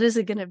wondering, what is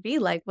it going to be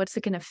like? What's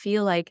it going to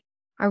feel like?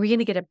 Are we going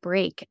to get a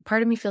break?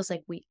 Part of me feels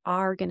like we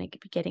are going to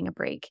be getting a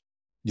break.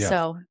 Yeah.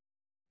 So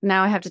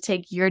now I have to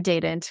take your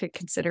data into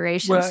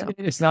consideration. Well,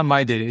 it's not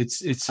my data.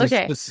 It's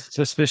okay. a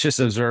suspicious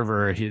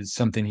observer. He's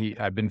something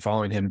I've been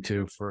following him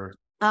to for.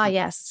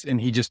 Yes.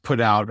 And he just put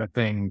out a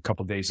thing a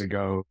couple of days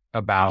ago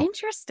about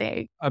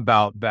interesting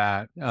about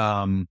that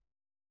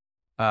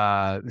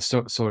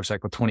solar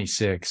cycle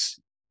 26,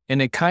 and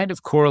it kind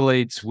of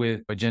correlates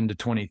with Agenda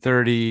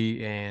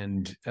 2030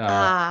 and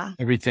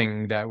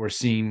everything that we're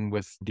seeing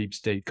with deep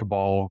state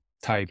cabal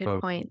type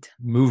of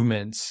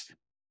movements.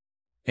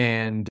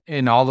 And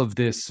in all of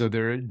this, so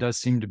there does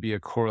seem to be a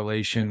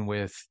correlation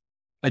with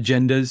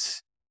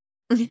agendas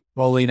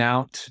rolling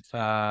out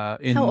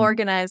in how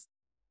organized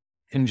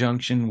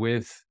conjunction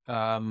with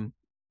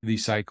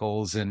these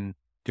cycles and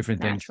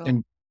different Natural.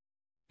 things.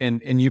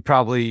 And you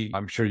probably,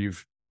 I'm sure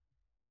you've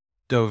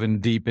dove in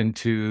deep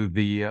into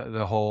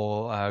the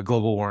whole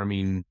global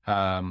warming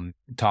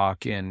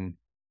talk and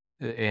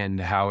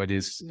how it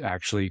is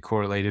actually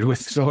correlated with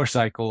solar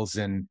cycles,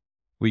 and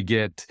we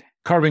get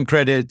carbon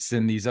credits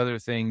and these other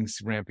things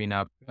ramping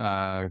up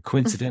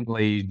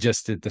coincidentally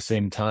just at the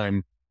same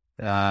time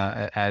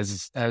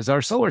as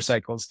our solar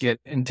cycles get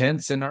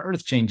intense and our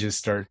Earth changes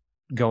start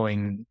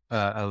going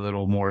a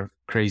little more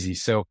crazy.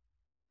 So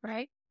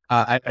Right.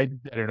 I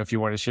don't know if you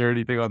want to share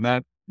anything on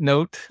that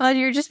note. Well,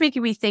 you're just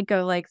making me think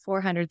of like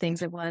 400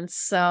 things at once.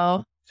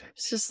 So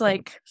it's just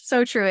like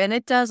so true. And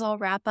it does all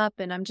wrap up.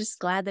 And I'm just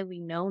glad that we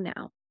know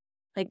now.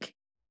 Like,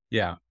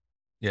 Yeah.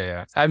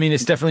 Yeah. I mean,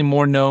 it's definitely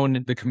more known.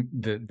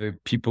 The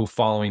people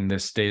following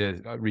this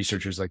data,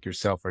 researchers like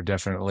yourself, are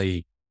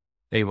definitely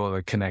able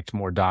to connect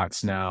more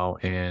dots now.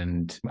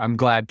 And I'm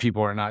glad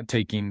people are not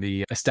taking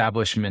the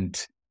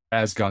establishment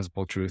as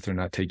gospel truth. They're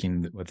not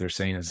taking what they're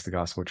saying as the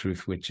gospel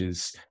truth, which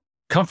is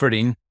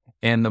comforting.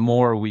 And the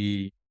more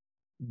we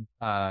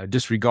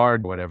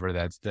disregard whatever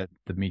that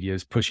the media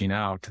is pushing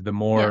out, the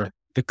more, yeah,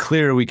 the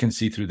clearer we can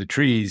see through the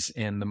trees,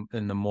 and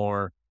the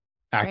more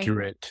right.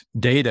 accurate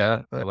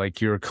data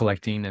like you're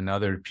collecting and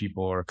other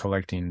people are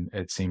collecting,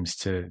 it seems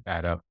to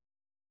add up.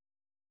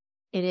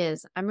 It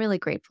is. I'm really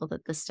grateful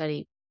that the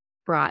study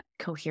brought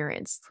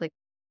coherence. Like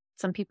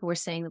some people were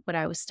saying that what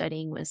I was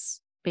studying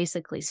was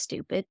basically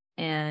stupid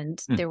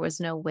and Hmm. there was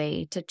no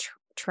way to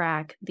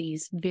track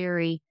these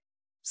very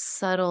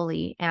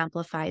subtly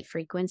amplified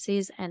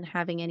frequencies and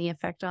having any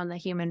effect on the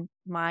human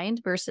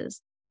mind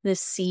versus the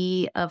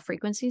sea of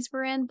frequencies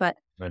we're in. But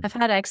But I've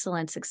had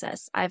excellent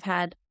success. I've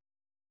had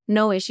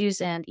no issues.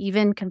 And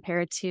even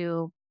compared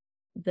to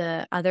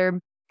the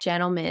other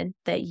gentleman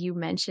that you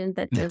mentioned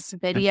that does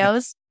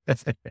videos,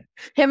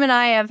 him and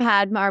I have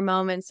had our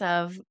moments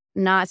of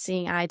not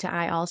seeing eye to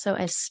eye also,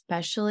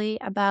 especially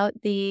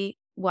about the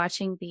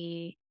watching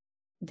the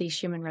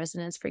Schumann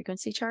resonance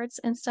frequency charts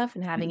and stuff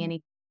and having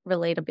any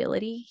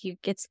relatability.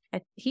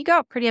 He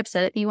got pretty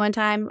upset at me one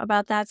time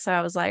about that. So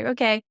I was like,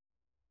 okay,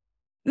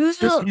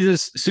 he's a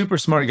super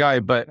smart guy,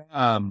 but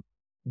it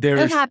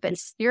there's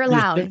happens. You're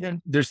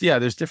allowed.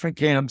 there's different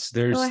camps.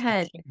 Go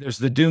ahead. There's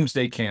the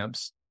doomsday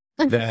camps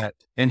that,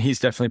 and he's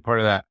definitely part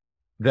of that,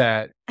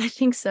 that I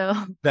think so.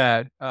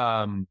 that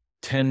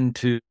tend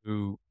to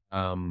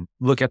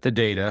look at the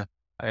data,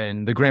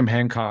 and the Graham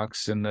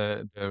Hancocks and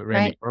the Randy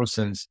Right.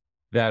 Carlsons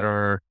that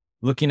are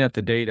looking at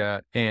the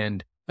data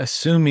and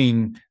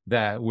assuming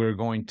that we're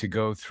going to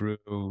go through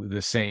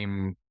the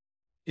same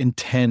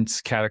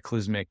intense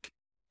cataclysmic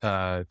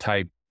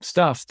type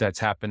stuff that's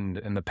happened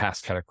in the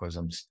past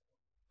cataclysms.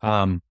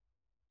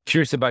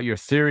 Curious about your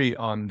theory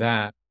on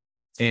that.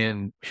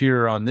 And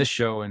here on this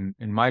show, and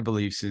my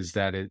beliefs is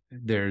that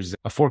there's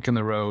a fork in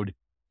the road,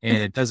 and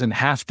it doesn't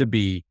have to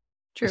be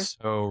True.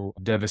 so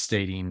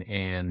devastating,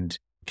 and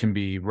can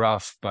be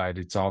rough, but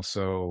it's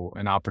also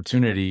an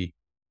opportunity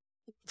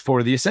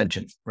for the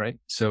ascension, right?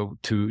 So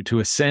to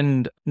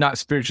ascend, not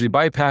spiritually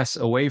bypass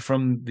away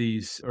from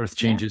these earth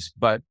changes,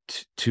 but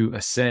to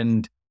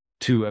ascend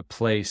to a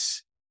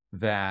place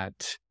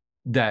that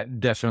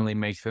definitely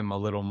makes them a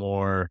little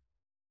more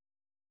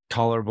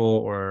tolerable,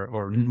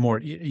 or more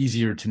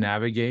easier to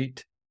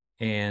navigate.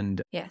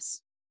 And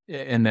Yes.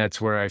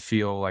 that's where I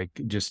feel like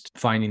just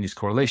finding these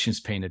correlations,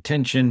 paying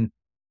attention,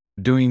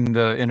 doing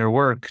the inner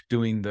work,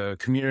 doing the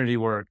community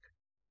work,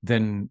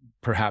 then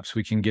perhaps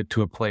we can get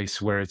to a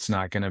place where it's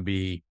not going to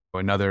be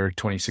another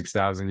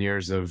 26,000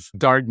 years of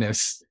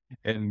darkness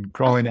and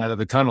crawling out of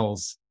the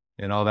tunnels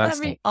and all that That'd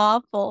stuff. be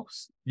awful.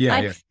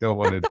 Yeah.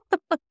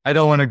 I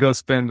don't want to go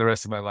spend the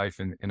rest of my life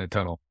in a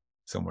tunnel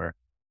somewhere.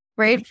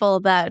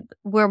 Grateful that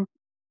we're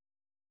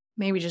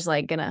maybe just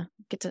like gonna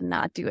get to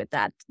not do it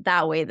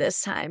that way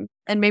this time.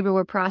 And maybe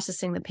we're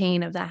processing the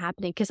pain of that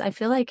happening. Because I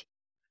feel like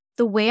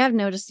the way I've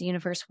noticed the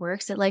universe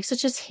works, it likes to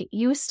just hit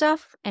you with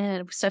stuff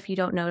and stuff you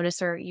don't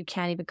notice or you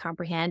can't even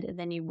comprehend, and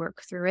then you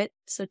work through it.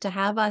 So to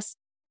have us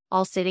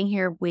all sitting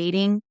here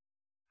waiting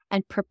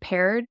and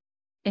prepared,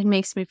 it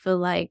makes me feel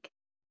like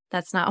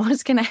that's not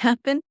what's gonna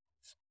happen.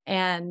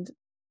 And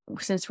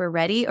since we're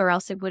ready, or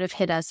else it would have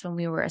hit us when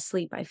we were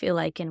asleep, I feel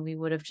like, and we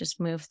would have just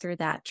moved through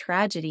that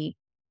tragedy.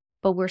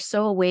 But we're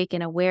so awake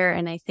and aware.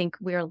 And I think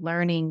we're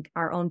learning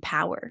our own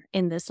power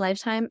in this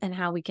lifetime and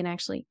how we can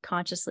actually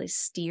consciously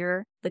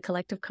steer the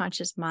collective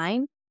conscious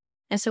mind.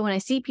 And so when I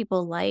see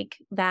people like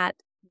that,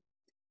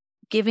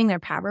 giving their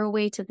power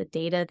away to the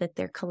data that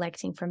they're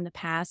collecting from the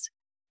past,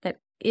 that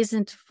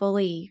isn't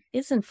fully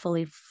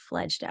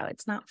fledged out.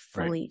 It's not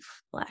fully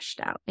fleshed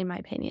out, in my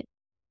opinion.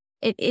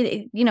 It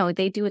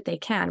they do what they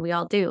can. We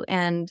all do.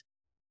 And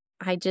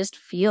I just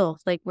feel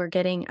like we're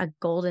getting a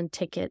golden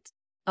ticket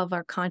of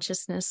our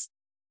consciousness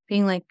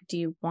being like, do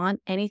you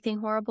want anything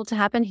horrible to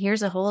happen?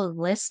 Here's a whole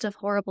list of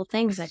horrible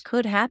things that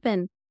could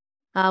happen.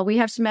 We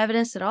have some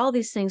evidence that all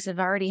these things have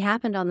already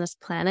happened on this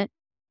planet.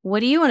 What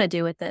do you want to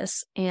do with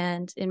this?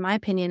 And in my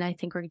opinion, I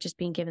think we're just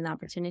being given the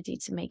opportunity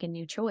to make a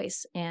new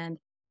choice and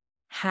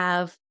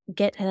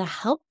get the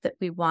help that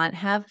we want,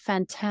 have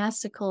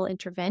fantastical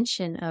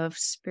intervention of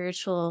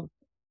spiritual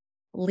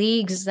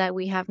leagues that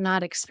we have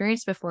not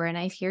experienced before. And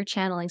I hear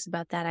channelings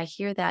about that. I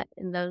hear that.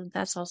 And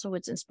that's also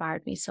what's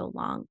inspired me so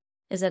long,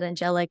 is that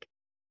angelic,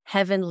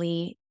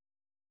 heavenly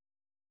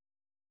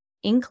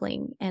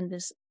inkling and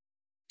this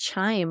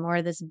chime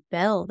or this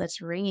bell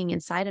that's ringing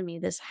inside of me,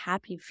 this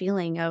happy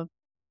feeling of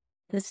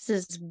this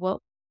is what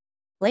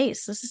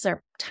place. This is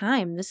our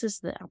time. This is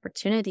the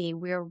opportunity.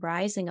 We're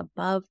rising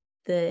above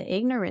the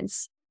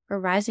ignorance. We're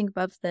rising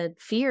above the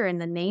fear and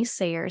the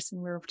naysayers,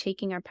 and we're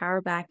taking our power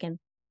back and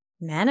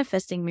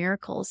manifesting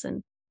miracles.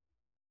 And,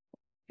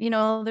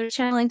 there's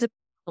channelings of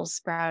people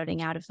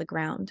sprouting out of the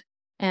ground.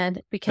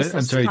 And because I'm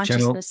this sorry,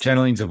 consciousness,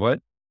 channelings of what?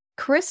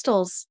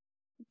 crystals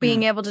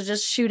being able to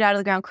just shoot out of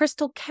the ground,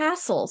 crystal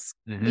castles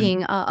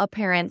being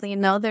apparent.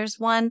 There's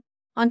one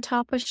on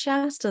top of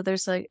Shasta.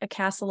 There's a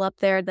castle up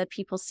there that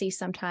people see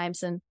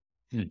sometimes, and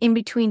in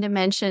between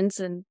dimensions.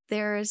 And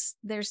there's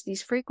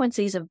these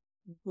frequencies of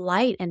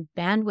light and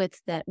bandwidth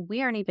that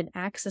we aren't even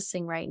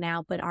accessing right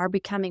now, but are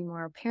becoming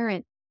more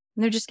apparent.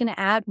 And they're just going to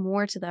add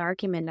more to the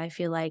argument, I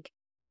feel like,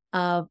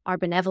 of our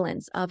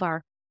benevolence, of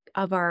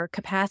our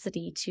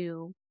capacity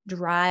to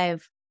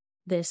drive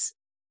this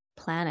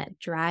planet,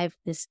 drive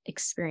this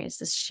experience,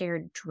 this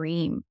shared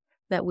dream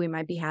that we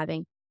might be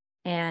having.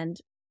 And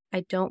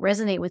I don't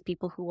resonate with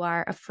people who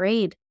are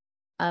afraid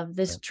of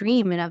this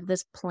dream and of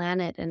this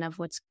planet and of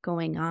what's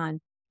going on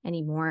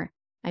anymore.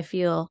 I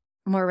feel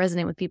more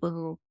resonant with people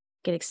who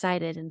get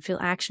excited and feel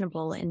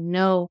actionable and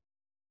know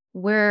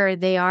where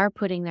they are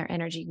putting their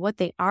energy, what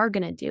they are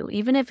going to do,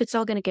 even if it's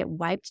all going to get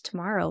wiped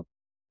tomorrow.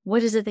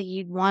 What is it that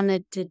you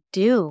wanted to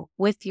do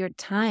with your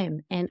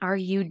time? And are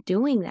you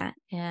doing that?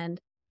 And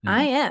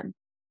I am.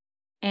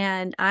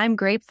 And I'm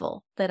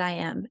grateful that I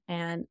am.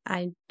 And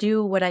I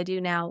do what I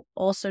do now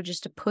also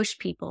just to push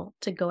people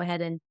to go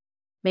ahead and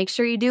make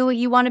sure you do what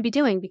you want to be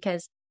doing,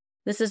 because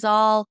this is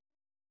all,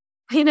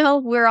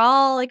 we're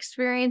all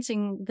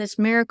experiencing this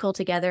miracle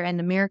together, and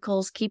the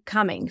miracles keep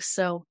coming.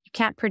 So you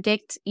can't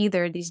predict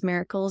either of these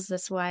miracles.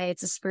 That's why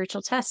it's a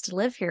spiritual test to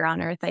live here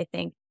on earth, I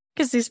think,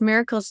 because these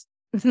miracles,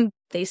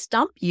 they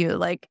stump you.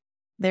 Like,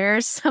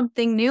 there's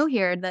something new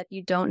here that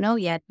you don't know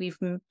yet. We've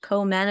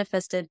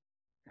co-manifested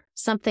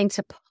something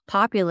to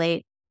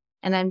populate.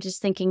 And I'm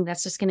just thinking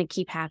that's just going to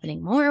keep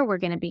happening more. We're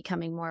going to be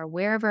becoming more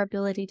aware of our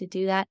ability to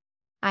do that,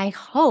 I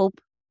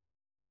hope.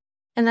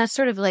 And that's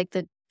sort of like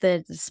the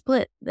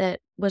split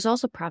that was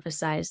also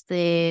prophesized,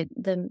 the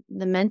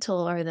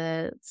mental or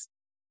the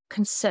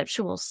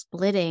conceptual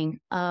splitting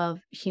of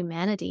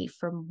humanity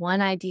from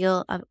one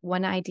idea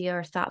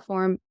or thought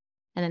form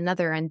and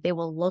another, and they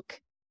will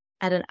look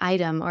at an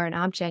item or an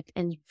object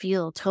and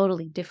feel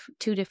totally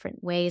two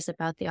different ways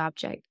about the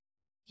object.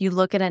 You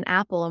look at an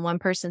apple and one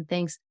person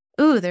thinks,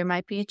 ooh, there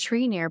might be a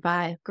tree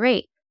nearby.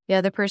 Great. The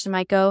other person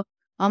might go,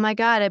 oh my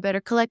God, I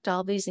better collect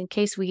all these in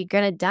case we're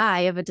going to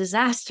die of a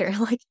disaster.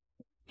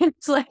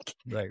 It's like,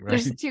 right.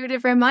 There's two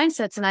different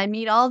mindsets, and I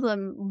meet all of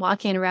them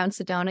walking around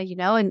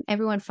Sedona, and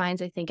everyone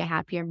finds, I think, a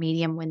happier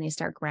medium when they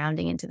start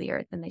grounding into the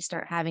earth and they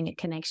start having a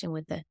connection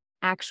with the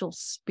actual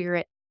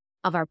spirit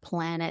of our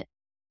planet,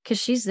 because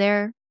she's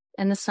there.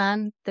 And the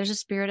sun, there's a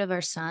spirit of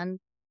our sun.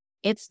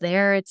 It's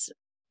there. It's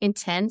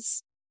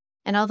intense.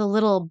 And all the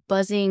little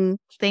buzzing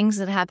things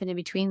that happen in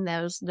between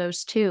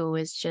those two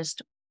is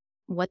just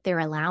what they're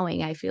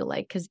allowing, I feel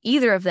like, because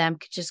either of them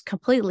could just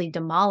completely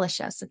demolish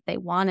us if they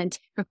wanted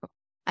to,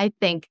 I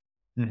think,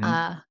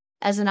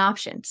 as an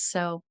option.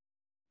 So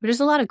there's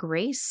a lot of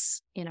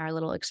grace in our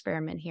little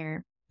experiment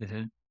here.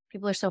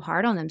 People are so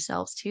hard on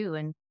themselves too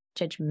and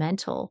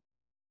judgmental.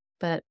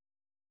 But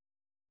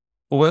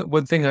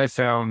one thing I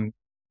found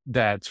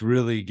that's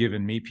really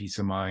given me peace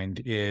of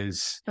mind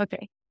is,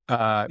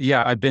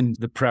 I've been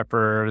the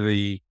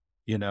prepper,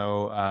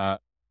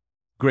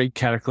 great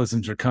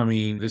cataclysms are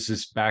coming. This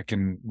is back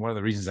in one of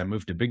the reasons I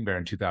moved to Big Bear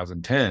in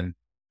 2010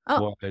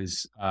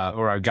 was,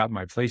 or I got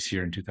my place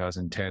here in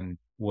 2010,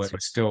 was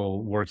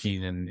still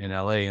working in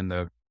LA in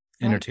the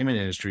entertainment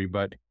industry.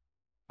 But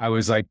I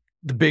was like,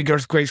 the big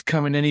earthquake's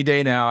coming any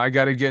day now. I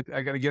gotta get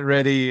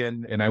ready.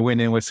 And I went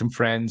in with some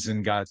friends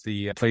and got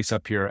the place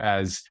up here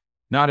as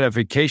not a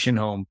vacation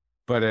home,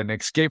 but an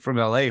escape from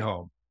LA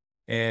home.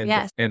 And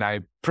I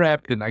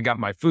prepped and I got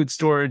my food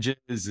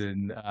storages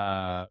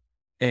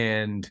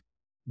and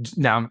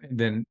now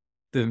then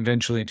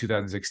eventually in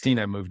 2016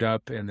 I moved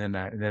up, and then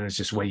it's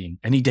just waiting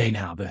any day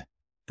now.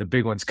 The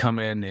big one's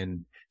coming,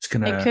 and it's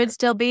gonna. It could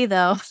still be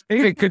though.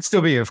 It could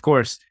still be, of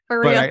course.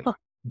 For real.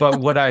 But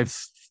what I've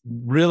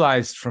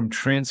realized from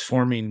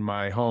transforming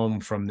my home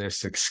from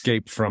this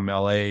escape from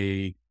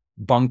LA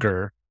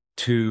bunker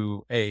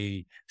to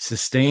a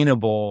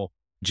sustainable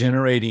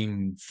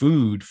generating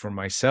food for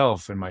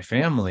myself and my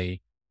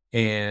family.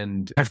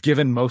 And I've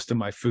given most of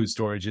my food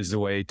storages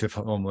away to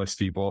homeless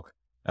people.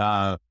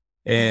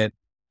 And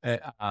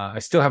I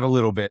still have a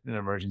little bit in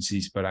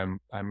emergencies, but I'm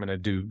going to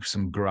do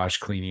some garage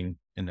cleaning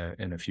in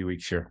a few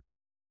weeks here,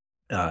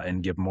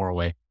 and give more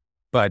away.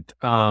 But,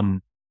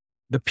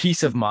 the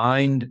peace of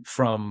mind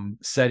from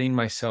setting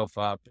myself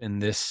up in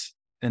this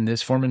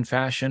form and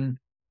fashion,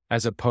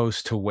 as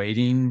opposed to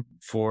waiting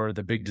for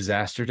the big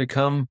disaster to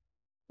come,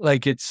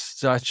 like it's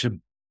such a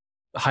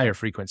higher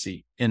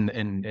frequency and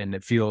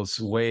it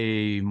feels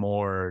way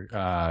more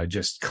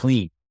just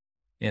clean,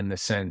 in the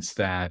sense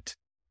that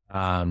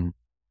I'm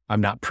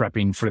not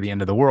prepping for the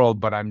end of the world,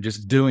 but I'm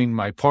just doing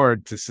my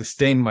part to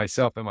sustain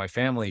myself and my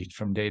family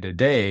from day to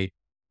day.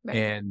 Right.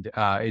 And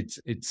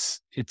it's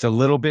a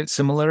little bit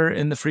similar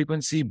in the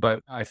frequency,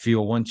 but I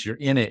feel once you're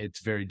in it, it's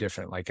very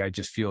different. Like I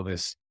just feel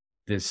this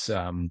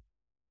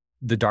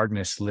the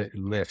darkness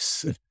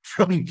lifts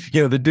from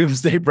the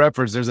doomsday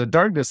preppers. There's a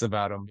darkness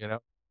about them,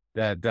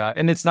 that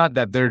and it's not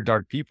that they're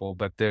dark people,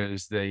 but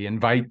they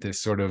invite this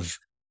sort of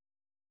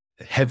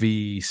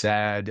heavy,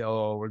 sad,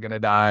 oh, we're gonna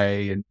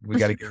die and we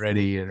got to get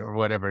ready, or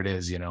whatever it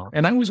is.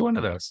 And I was one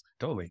of those,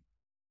 totally.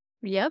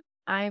 Yep.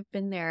 I've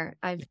been there.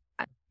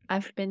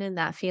 I've been in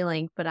that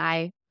feeling, but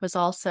I was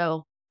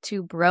also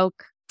too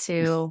broke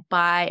to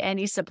buy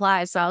any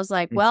supplies. So I was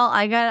like, well,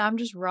 I'm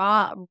just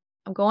raw.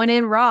 I'm going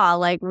in raw.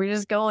 Like we're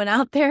just going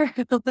out there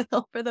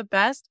for the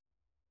best.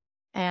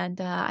 And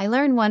I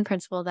learned one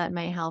principle that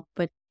may help,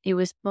 but it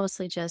was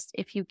mostly just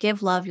if you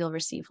give love, you'll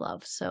receive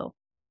love. So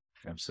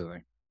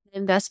Absolutely. the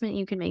investment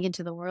you can make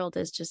into the world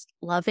is just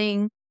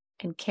loving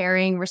and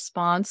caring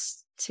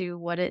response to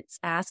what it's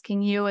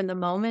asking you in the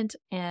moment,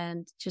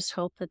 and just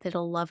hope that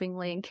it'll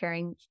lovingly and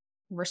caring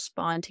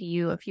respond to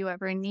you if you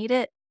ever need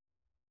it.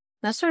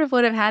 That's sort of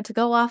what I've had to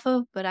go off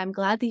of, but I'm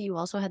glad that you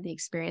also had the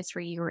experience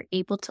where you were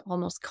able to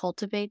almost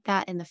cultivate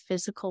that in the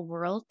physical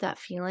world, that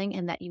feeling,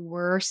 and that you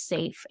were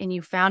safe and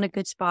you found a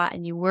good spot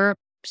and you were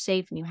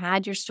safe and you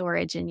had your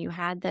storage and you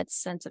had that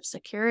sense of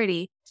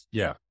security,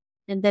 Yeah.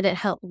 and that it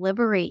helped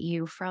liberate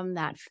you from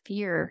that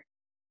fear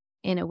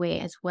in a way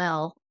as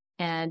well.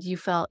 And you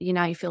felt, you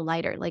feel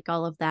lighter, like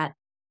all of that.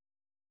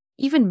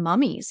 Even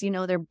mummies,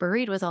 they're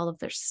buried with all of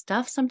their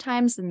stuff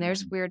sometimes, and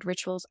there's weird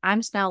rituals.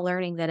 I'm now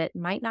learning that it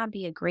might not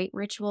be a great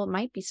ritual. It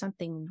might be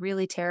something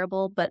really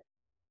terrible, but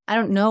I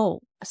don't know.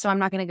 So I'm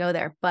not going to go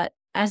there. But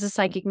as a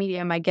psychic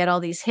medium, I get all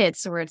these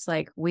hits where it's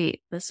like,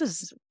 wait, this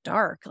is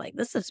dark. Like,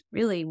 this is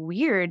really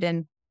weird.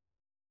 And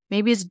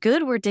maybe it's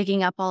good we're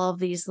digging up all of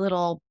these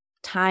little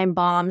time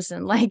bombs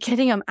and like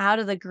getting them out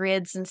of the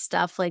grids and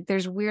stuff. Like,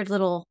 there's weird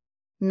little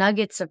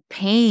nuggets of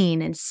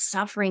pain and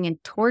suffering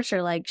and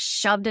torture like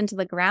shoved into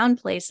the ground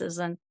places.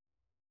 And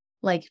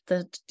like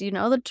the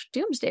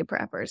doomsday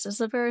preppers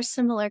is a very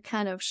similar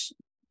kind of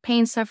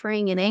pain,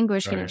 suffering, and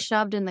anguish getting Right.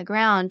 shoved in the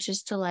ground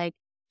just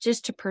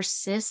to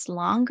persist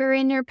longer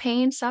in your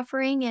pain,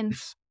 suffering. And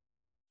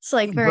it's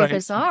like very Right.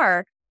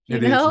 bizarre, you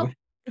It is. know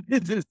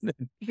It is.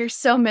 you're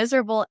so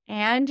miserable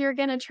and you're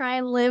gonna try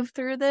and live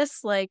through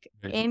this like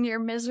Right. in your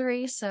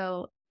misery.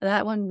 So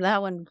that one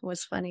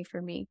was funny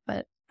for me,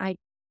 but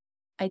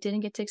I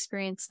didn't get to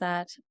experience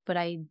that, but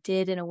I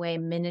did in a way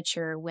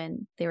miniature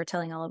when they were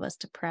telling all of us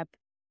to prep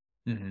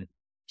Mhm.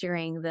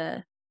 during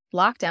the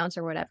lockdowns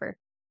or whatever.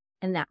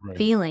 And that Right.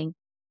 feeling,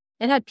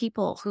 it had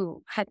people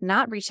who had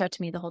not reached out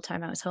to me the whole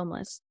time I was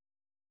homeless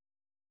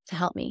to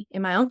help me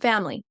in my own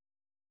family.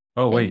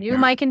 Oh, They wait. knew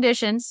my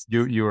conditions.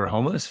 You were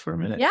homeless for a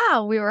minute?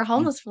 Yeah, we were Oh,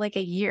 homeless for like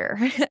a year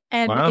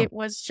and wow. it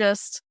was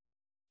just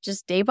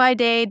day by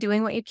day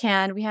doing what you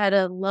can. We had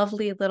a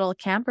lovely little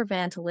camper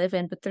van to live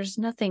in, but there's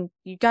nothing,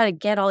 you got to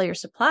get all your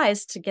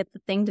supplies to get the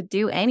thing to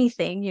do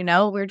anything,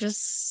 we're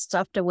just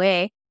stuffed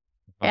away.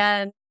 Wow.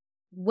 And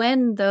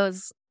when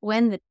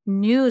the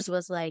news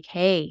was like,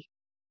 hey,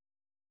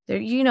 there,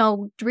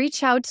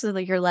 reach out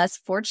to your less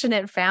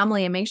fortunate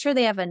family and make sure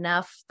they have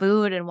enough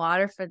food and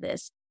water for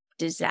this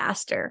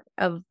disaster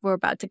of we're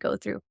about to go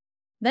through.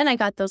 Then I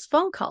got those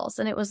phone calls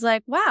and it was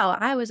like, wow,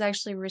 I was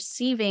actually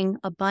receiving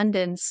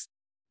abundance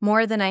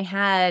more than I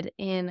had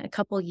in a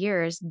couple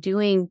years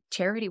doing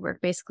charity work.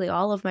 Basically,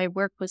 all of my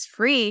work was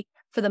free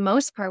for the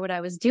most part, what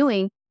I was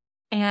doing.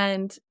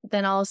 And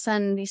then all of a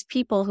sudden, these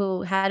people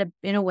who had,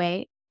 in a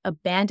way,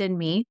 abandoned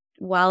me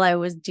while I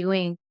was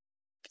doing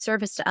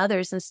service to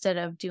others instead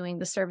of doing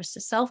the service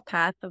to self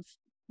path of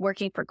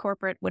working for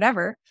corporate,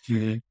 whatever,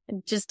 Mhm.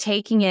 and just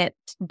taking it,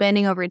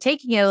 bending over and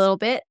taking it a little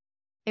bit.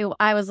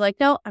 I was like,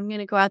 no, I'm going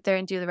to go out there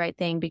and do the right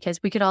thing because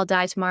we could all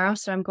die tomorrow.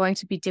 So I'm going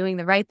to be doing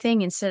the right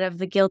thing instead of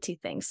the guilty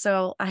thing.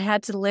 So I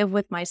had to live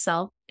with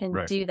myself and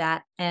Right. do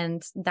that.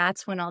 And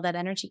that's when all that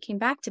energy came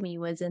back to me,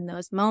 was in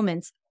those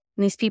moments.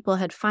 And these people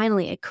had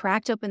finally, it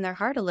cracked open their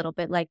heart a little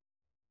bit like,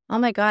 oh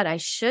my God, I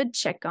should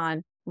check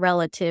on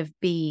relative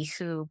B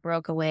who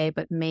broke away,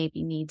 but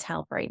maybe needs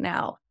help right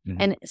now. Mhm.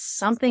 And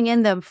something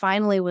in them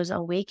finally was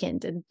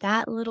awakened. And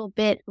that little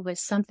bit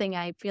was something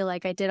I feel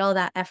like I did all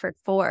that effort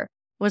for,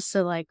 was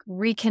to like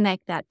reconnect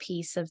that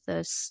piece of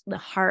the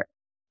heart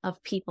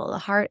of people, the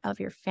heart of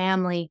your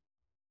family,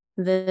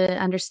 the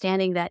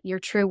understanding that your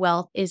true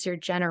wealth is your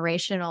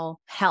generational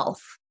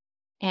health.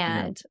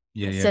 Yeah. And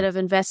Yeah, yeah. instead of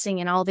investing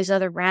in all these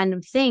other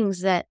random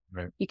things that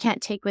Right. you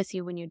can't take with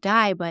you when you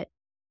die, but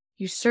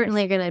you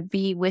certainly are going to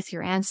be with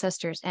your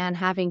ancestors and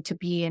having to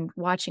be and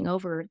watching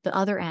over the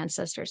other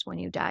ancestors when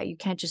you die. You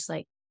can't just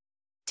like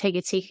take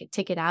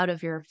it out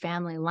of your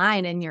family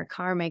line and your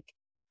karmic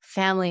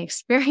family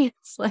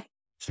experience. Like,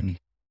 Mhm.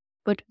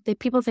 but the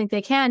people think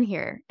they can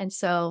here. And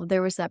so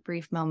there was that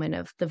brief moment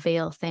of the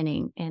veil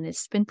thinning, and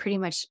it's been pretty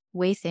much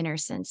way thinner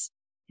since.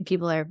 And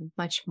people are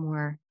much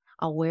more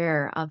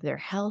aware of their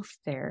health,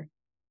 their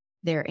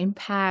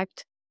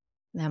impact,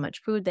 how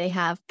much food they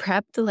have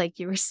prepped, like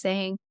you were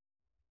saying.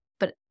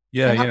 But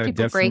Yeah, It helped yeah,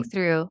 people break definitely.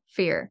 through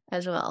fear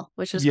as well,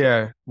 which was cool.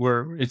 Yeah,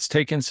 it's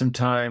taken some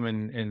time,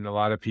 and a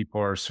lot of people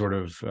are sort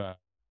of,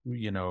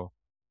 you know,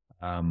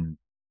 um,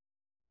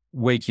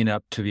 waking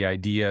up to the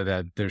idea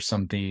that there's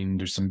some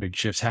big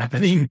shifts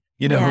happening,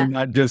 Yeah,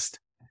 not just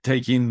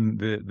taking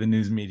the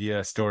news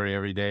media story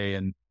every day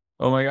and,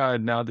 oh my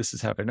God, now this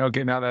is happening.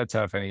 Okay, now that's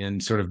happening,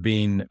 and sort of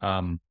being a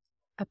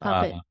uh,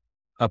 puppet.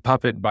 a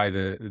puppet by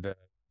the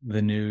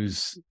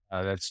news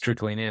that's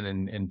trickling in,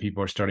 and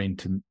people are starting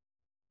to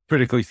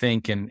critically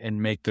think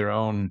and make their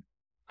own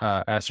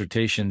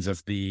assertions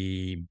of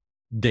the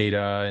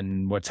data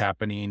and what's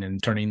happening,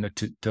 and turning the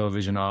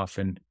television off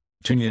and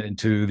tuning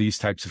into these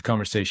types of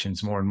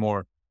conversations more and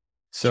more.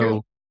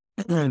 True.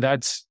 So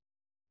that's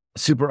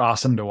super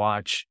awesome to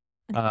watch.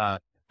 I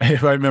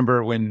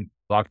remember when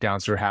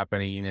lockdowns were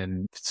happening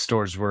and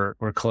stores were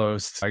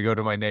closed. I go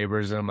to my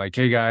neighbors and I'm like,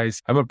 "Hey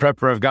guys, I'm a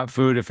prepper. I've got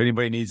food if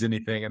anybody needs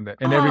anything." And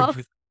Oh,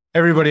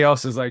 everybody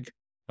else is like,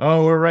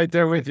 "Oh, we're right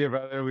there with you,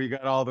 brother. We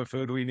got all the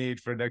food we need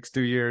for the next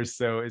 2 years."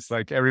 So it's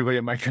like everybody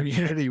in my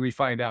community, we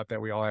find out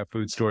that we all have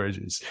food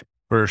storages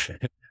for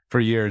for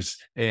years,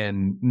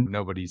 and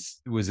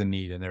nobody's was in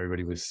need, and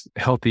everybody was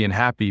healthy and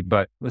happy.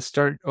 But let's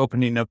start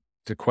opening up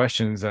to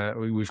questions.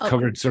 We've okay.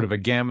 covered sort of a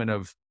gamut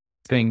of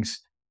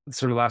things.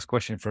 Sort of last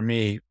question for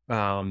me,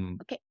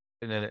 Okay.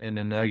 and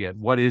a nugget.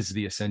 What is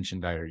the Ascension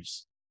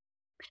Diaries?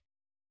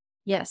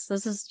 Yes,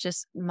 this is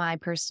just my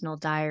personal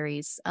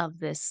diaries of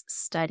this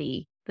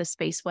study, the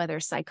space weather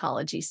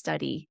psychology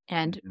study,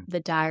 and Mhm. the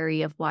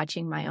diary of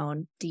watching my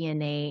own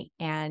DNA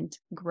and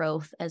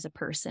growth as a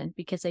person,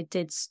 because I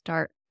did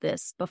start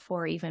this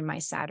before even my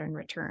Saturn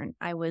return.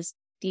 I was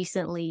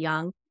decently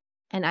young,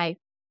 and I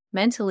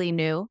mentally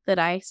knew that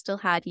I still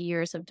had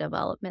years of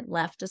development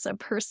left as a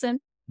person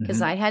because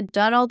Mhm. I had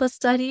done all the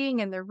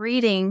studying and the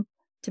reading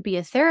to be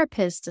a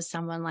therapist to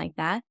someone like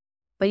that.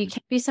 But you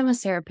can't be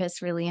someone's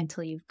therapist really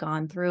until you've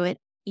gone through it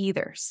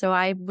either. So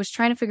I was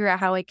trying to figure out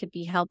how I could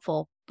be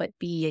helpful, but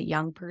be a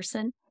young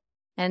person.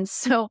 And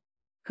so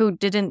who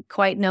didn't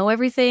quite know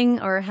everything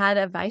or had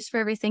advice for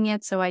everything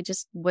yet. So I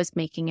just was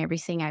making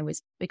everything I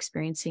was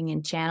experiencing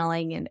and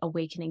channeling and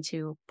awakening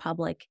to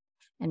public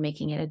and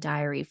making it a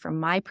diary from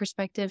my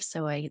perspective.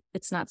 So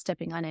it's not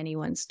stepping on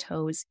anyone's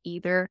toes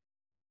either.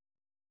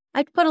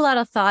 I put a lot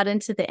of thought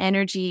into the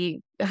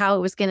energy, how it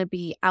was going to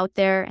be out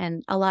there.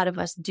 And a lot of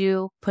us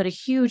do put a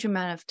huge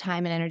amount of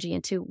time and energy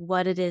into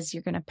what it is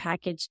you're going to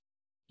package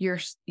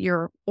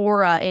your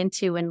aura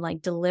into and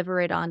like deliver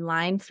it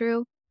online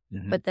through.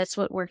 Mhm. But that's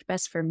what worked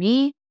best for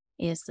me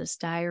is this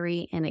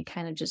diary. And it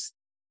kind of just,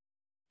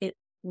 it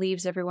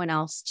leaves everyone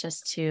else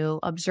just to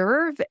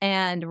observe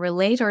and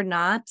relate or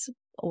not,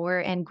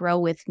 and grow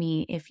with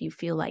me if you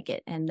feel like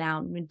it. And now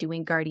I'm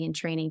doing guardian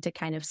training to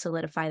kind of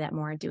solidify that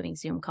more, doing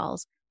Zoom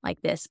calls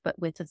like this, but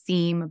with a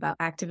theme about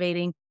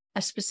activating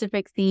a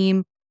specific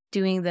theme,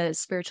 doing the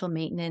spiritual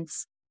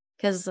maintenance.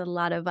 Because a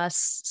lot of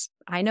us,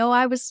 I know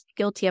I was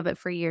guilty of it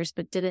for years,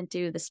 but didn't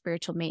do the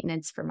spiritual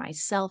maintenance for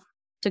myself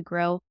to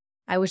grow.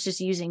 I was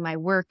just using my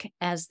work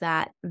as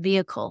that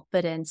vehicle,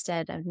 but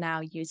instead of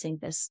now using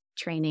this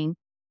training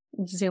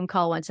Zoom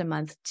call once a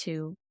month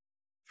to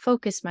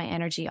focus my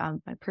energy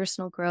on my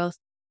personal growth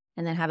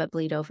and then have it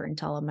bleed over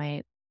into all of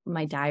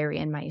my diary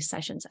and my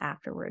sessions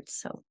afterwards.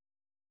 So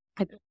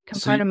I'm So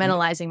you,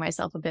 compartmentalizing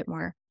myself a bit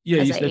more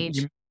yeah, as you I said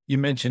age. you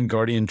mentioned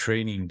guardian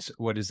trainings.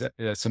 What is that?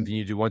 That's something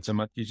you do once a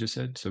month, you just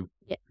said. So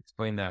Yeah.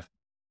 explain that.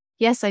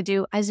 Yes, I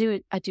do. I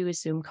do a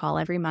Zoom call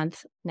every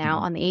month now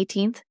Mhm. on the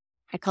 18th.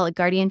 I call it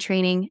guardian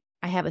training.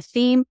 I have a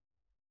theme.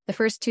 The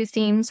first two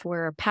themes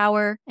were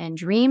power and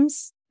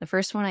dreams. The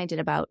first one I did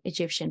about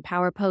Egyptian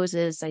power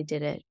poses. I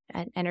did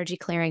an energy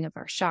clearing of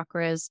our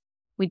chakras.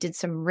 We did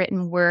some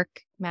written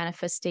work,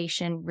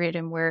 manifestation,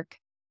 written work.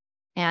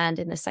 And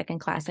in the second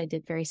class, I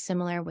did very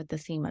similar with the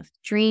theme of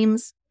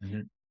dreams.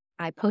 Mhm.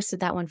 I posted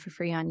that one for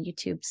free on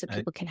YouTube so I,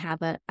 people can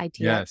have an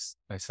idea. yes,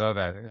 I saw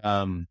that.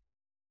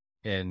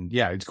 And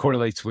yeah, it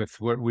correlates with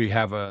what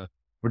we're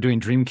doing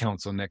Dream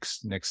Council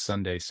next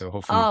Sunday. So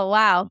hopefully Oh,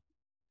 wow.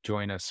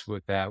 join us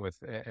with that with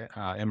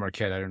Em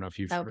Marquette. I don't know if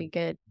you've That would be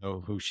good.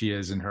 know who she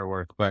is and her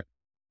work, but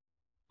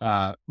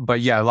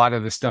yeah, a lot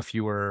of the stuff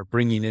you were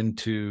bringing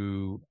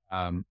into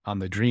on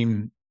the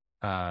Dream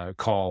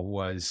call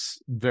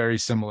was very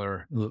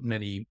similar.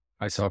 Many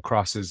I saw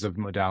crosses of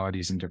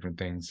modalities and different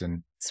things,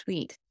 and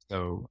Sweet.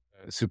 so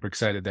super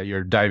excited that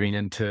you're diving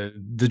into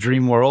the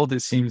dream world.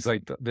 It seems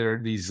like there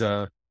these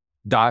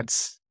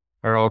dots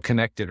are all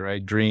connected,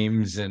 right?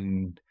 Dreams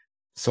and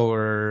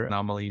solar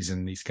anomalies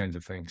and these kinds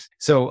of things.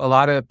 So a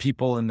lot of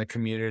people in the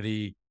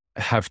community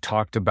have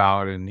talked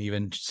about, and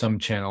even some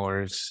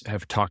channelers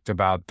have talked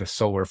about the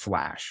solar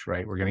flash,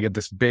 right? We're going to get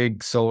this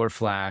big solar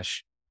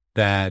flash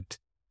that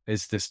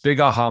is this big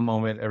aha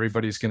moment.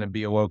 Everybody's going to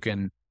be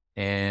awoken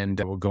and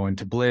we'll go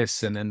into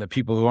bliss. And then the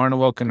people who aren't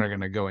awoken are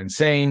going to go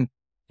insane,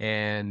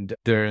 and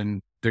they're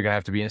gonna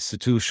have to be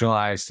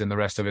institutionalized, and the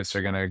rest of us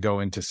are gonna go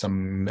into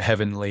some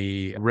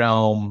heavenly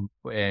realm.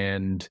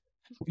 And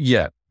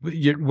yeah,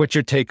 what's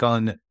your take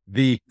on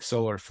the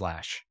solar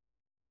flash?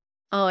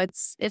 Oh,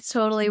 it's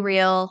totally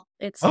real.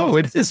 Oh,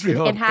 it is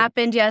real. It Okay.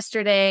 happened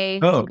yesterday.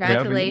 Oh, yeah.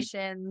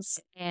 Congratulations.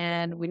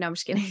 And we know I'm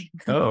just kidding.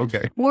 Oh,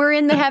 okay. We're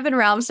in the heaven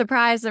realm.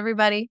 Surprise,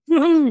 everybody.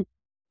 Woo,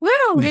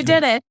 we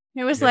did it.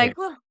 It was Yeah. like,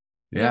 whew.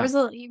 There Yeah. was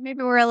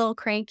maybe we're a little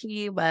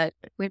cranky, but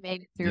we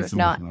made it through. Need If some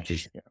more not,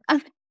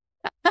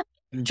 coffee.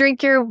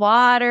 drink your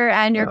water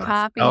and your Oh,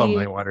 my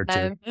coffee. water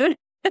too.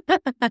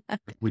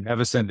 We have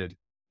ascended.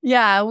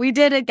 Yeah, we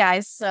did it,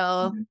 guys.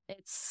 So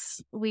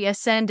we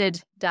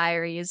ascended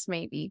Diaries,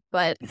 maybe,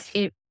 but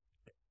it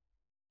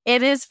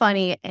is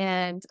funny.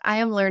 And I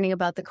am learning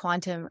about the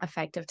quantum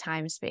effect of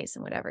time, space,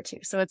 and whatever too.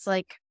 So it's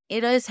like,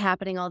 it is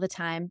happening all the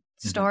time.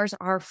 Stars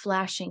are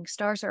flashing,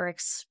 stars are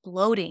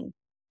exploding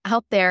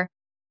out there.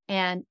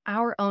 And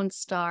our own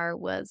star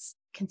was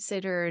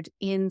considered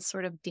in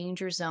sort of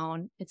danger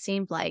zone. It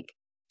seemed like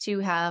to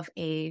have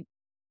a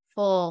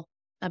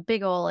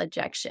big old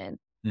ejection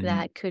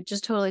that could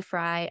just totally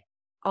fry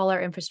all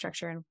our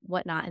infrastructure and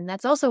whatnot. And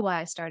that's also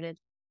why I started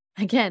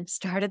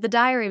the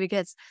diary,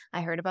 because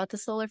I heard about the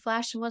solar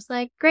flash and was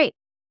like, great,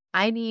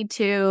 I need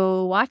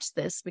to watch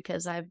this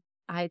because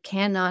I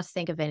cannot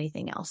think of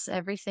anything else.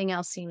 Everything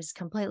else seems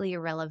completely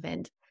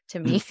irrelevant to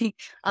me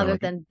other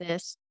than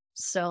this.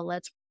 So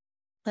let's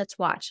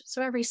watch.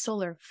 So every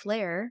solar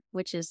flare,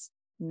 which is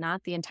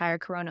not the entire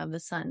corona of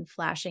the sun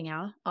flashing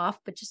off,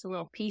 but just a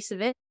little piece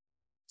of it.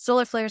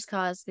 Solar flares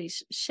cause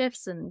these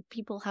shifts and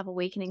people have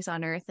awakenings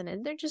on Earth,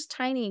 and they're just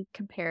tiny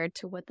compared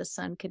to what the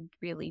sun could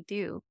really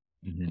do.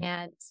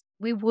 And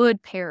we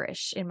would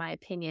perish, in my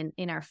opinion,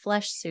 in our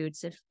flesh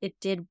suits if it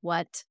did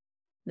what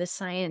the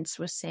science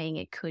was saying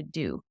it could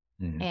do.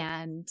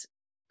 And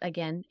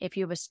again, if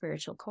you have a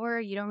spiritual core,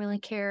 you don't really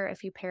care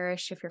if you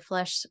perish, if your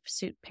flesh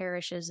suit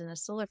perishes in a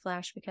solar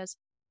flash, because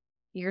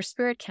your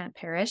spirit can't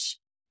perish.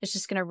 It's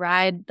just going to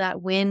ride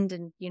that wind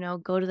and,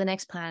 go to the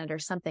next planet or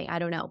something. I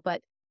don't know.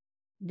 But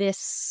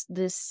this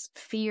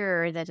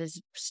fear that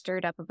is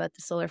stirred up about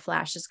the solar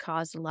flash has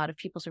caused a lot of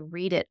people to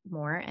read it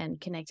more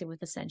and connect it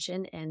with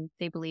Ascension, and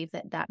they believe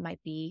that might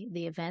be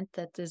the event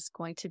that is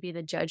going to be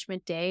the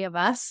judgment day of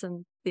us,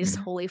 and these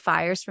holy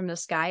fires from the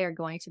sky are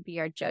going to be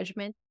our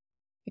judgment.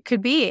 It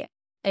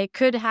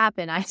could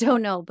happen. I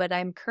don't know, but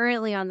I'm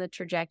currently on the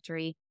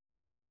trajectory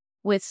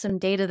with some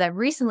data that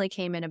recently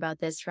came in about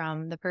this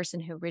from the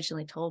person who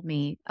originally told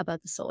me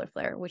about the solar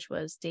flare, which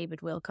was David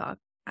Wilcock.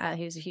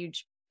 He was a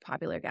huge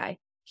popular guy.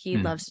 He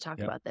loves to talk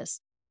about this.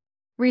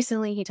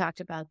 Recently, he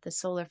talked about the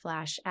solar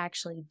flash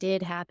actually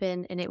did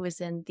happen, and it was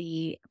in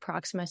the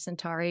Proxima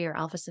Centauri or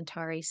Alpha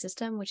Centauri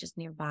system, which is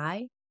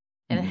nearby.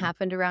 And it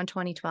happened around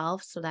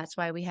 2012. So that's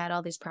why we had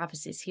all these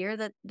prophecies here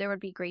that there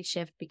would be a great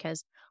shift,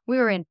 because we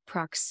were in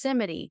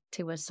proximity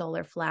to a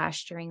solar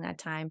flash during that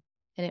time,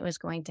 and it was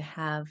going to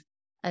have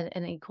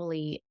an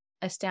equally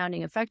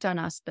astounding effect on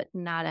us, but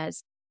not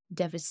as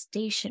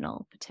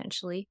devastational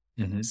potentially.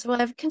 So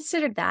I've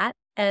considered that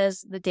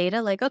as the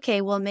data, like,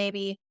 okay, well,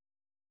 maybe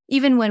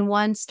even when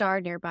one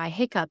star nearby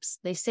hiccups,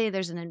 they say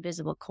there's an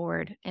invisible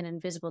cord, an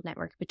invisible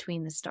network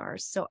between the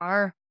stars. So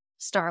our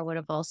star would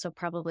have also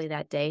probably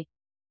that day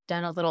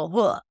done a little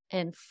whoa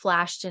and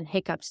flashed and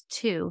hiccups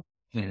too.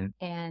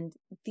 And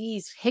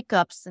these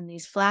hiccups and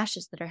these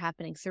flashes that are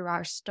happening through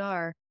our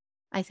star,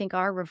 I think,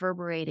 are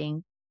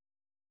reverberating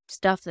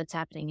stuff that's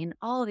happening in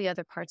all the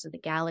other parts of the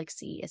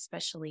galaxy,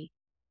 especially.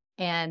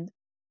 And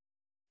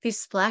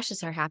these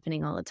flashes are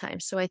happening all the time.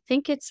 So I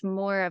think it's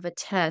more of a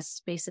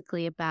test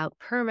basically about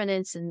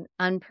permanence and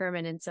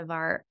unpermanence of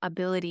our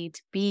ability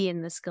to be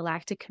in this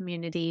galactic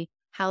community,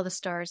 how the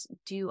stars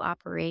do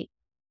operate.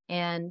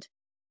 And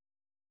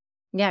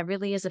yeah, it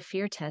really is a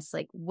fear test.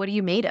 Like, what are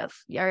you made of?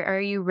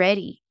 Are you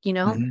ready?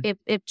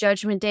 If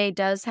Judgment Day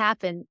does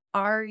happen,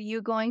 are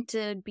you going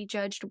to be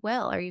judged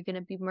well? Are you going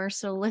to be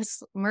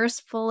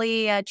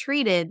mercifully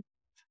treated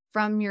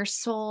from your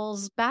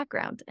soul's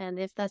background? And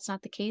if that's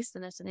not the case,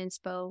 then it's an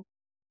inspo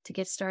to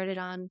get started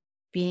on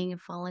being a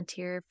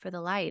volunteer for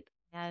the light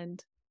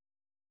and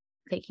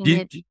taking Do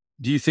it.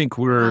 you think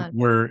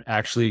we're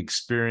actually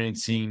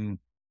experiencing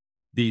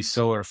these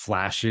solar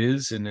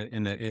flashes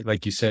in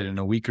like you said, in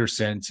a weaker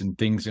sense and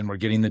things, and we're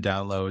getting the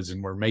downloads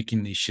and we're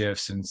making these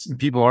shifts and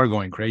people are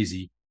going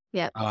crazy?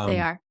 Yep, they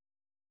are.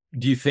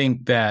 Do you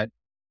think that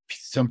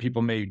some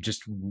people may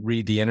just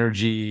read the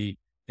energy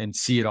and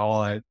see it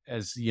all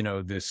as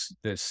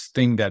this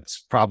thing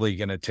that's probably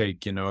going to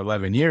take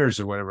 11 years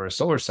or whatever, a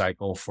solar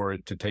cycle for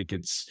it to take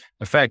its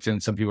effect,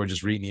 and some people are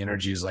just reading the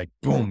energy as like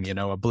boom,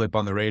 a blip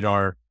on the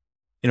radar?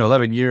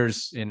 11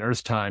 years in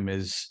Earth time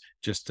is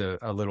just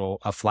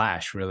a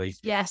flash, really.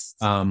 Yes,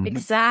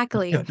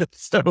 exactly.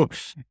 So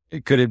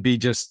could it be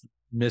just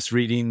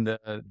misreading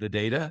the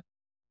data?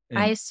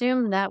 I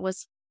assume that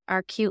was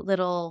our cute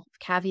little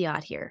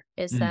caveat here,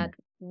 is that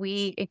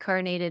we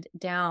incarnated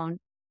down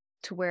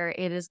to where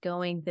it is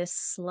going this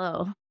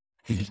slow.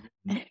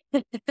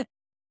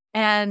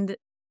 And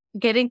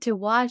getting to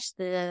watch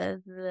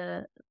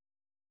the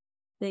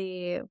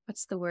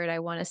what's the word I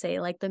want to say,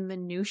 like the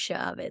minutia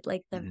of it,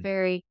 like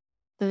the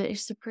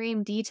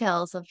supreme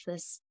details of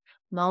this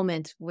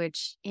moment,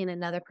 which in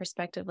another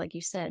perspective, like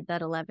you said,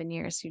 that 11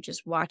 years, you're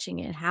just watching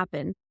it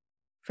happen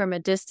from a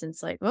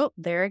distance, like, oh,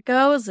 there it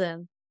goes.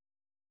 And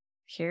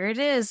here it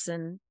is.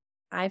 And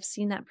I've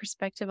seen that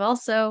perspective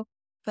also,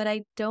 but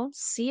I don't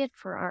see it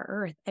for our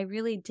Earth. I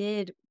really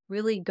did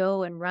really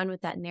go and run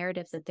with that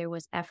narrative that there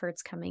was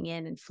efforts coming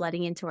in and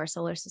flooding into our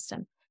solar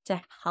system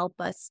to help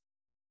us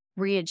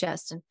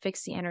readjust and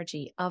fix the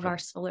energy of our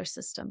solar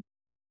system.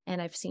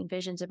 And I've seen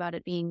visions about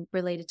it being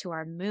related to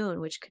our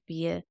moon, which could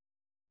be a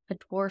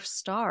dwarf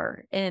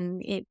star.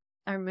 And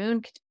our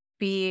moon could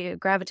be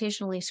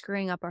gravitationally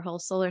screwing up our whole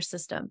solar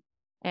system.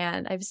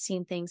 And I've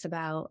seen things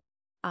about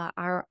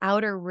our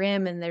outer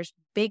rim, and there's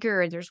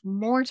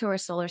more to our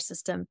solar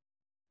system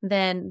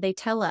than they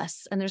tell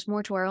us. And there's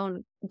more to our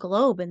own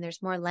globe, and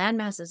there's more land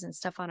masses and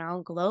stuff on our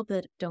own globe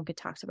that don't get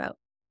talked about.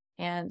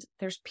 And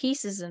there's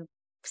pieces and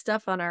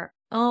stuff on our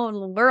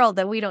own world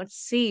that we don't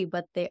see,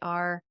 but they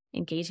are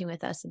engaging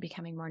with us and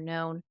becoming more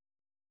known.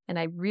 And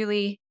I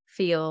really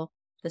feel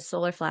the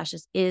solar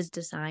flashes is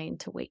designed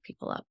to wake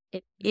people up.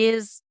 It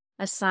is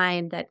a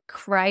sign that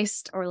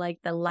Christ, or like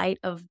the light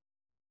of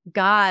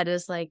God,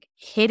 is like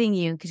hitting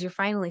you, because you're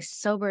finally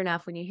sober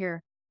enough when you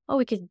hear,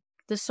 oh,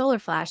 the solar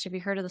flash. Have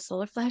you heard of the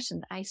solar flash?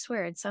 And I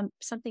swear, it's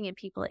something in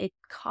people, it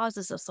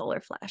causes a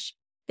solar flash.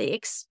 They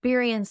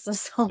experience the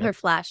solar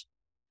flash,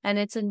 and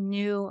it's a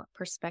new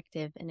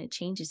perspective, and it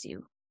changes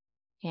you.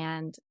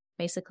 And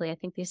basically, I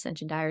think the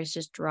Ascension Diaries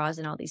just draws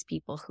in all these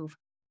people who've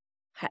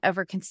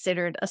ever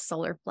considered a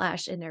solar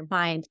flash in their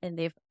mind, and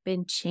they've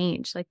been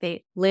changed. Like,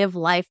 they live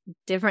life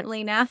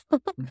differently now.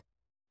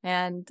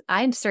 And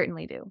I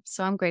certainly do.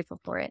 So I'm grateful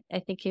for it. I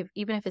think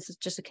even if it's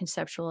just a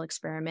conceptual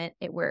experiment,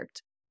 it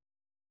worked.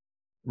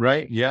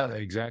 Right. Yeah,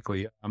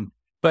 exactly.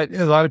 But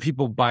a lot of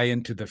people buy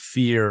into the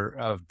fear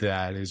of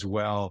that as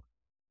well.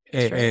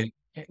 And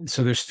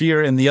so there's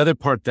fear. And the other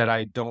part that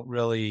I don't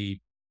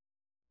really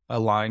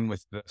align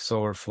with the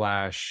solar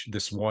flash,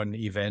 this one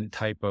event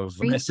type of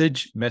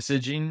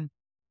messaging.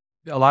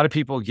 A lot of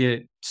people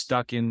get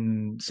stuck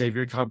in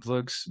savior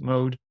complex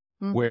mode,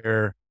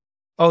 where,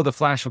 oh, the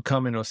flash will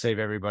come and it'll save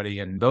everybody,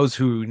 and those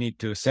who need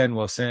to ascend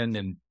will ascend,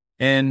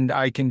 and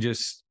I can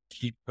just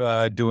keep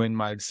doing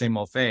my same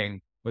old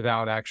thing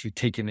without actually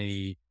taking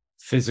any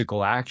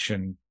physical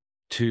action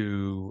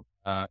to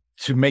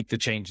make the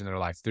change in their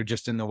life. They're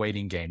just in the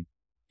waiting game,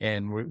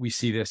 and we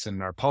see this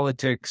in our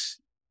politics.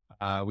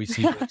 We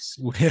see this.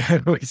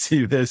 We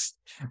see this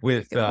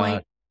with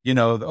the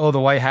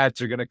white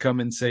hats are going to come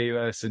and save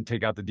us and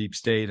take out the deep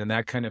state and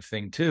that kind of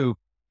thing too.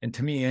 And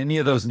to me, any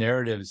of those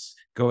narratives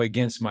go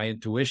against my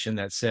intuition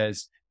that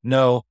says,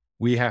 no,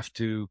 we have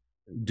to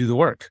do the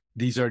work.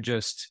 These are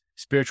just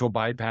spiritual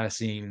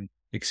bypassing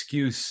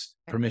excuse,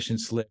 permission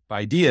slip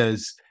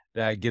ideas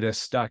that get us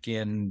stuck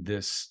in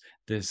this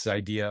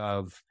idea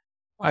of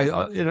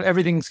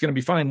everything's going to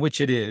be fine, which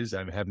it is.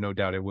 I have no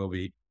doubt it will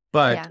be,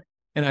 but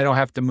and I don't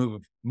have to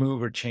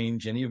move or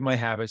change any of my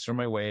habits or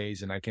my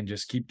ways, and I can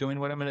just keep doing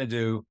what I'm going to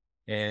do,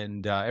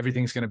 and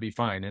everything's going to be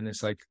fine. And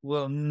it's like,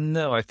 well,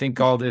 no, I think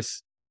all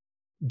this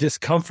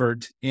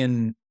discomfort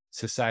in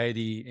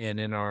society and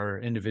in our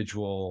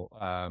individual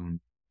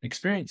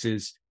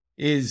experiences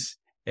is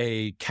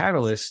a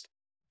catalyst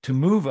to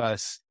move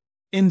us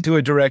into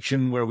a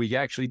direction where we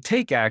actually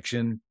take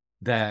action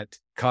that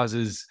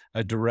causes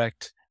a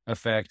direct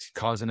effect,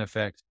 cause and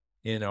effect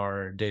in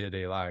our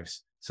day-to-day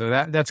lives. So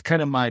that's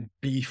kind of my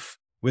beef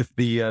with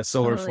the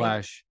solar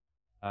flash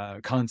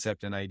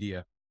concept and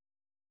idea.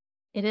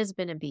 It has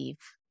been a beef,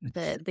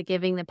 the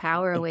giving the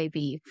power away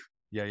beef.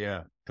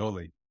 Yeah,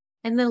 totally.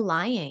 And the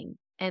lying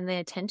and the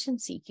attention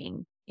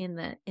seeking in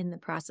the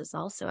process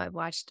also. I've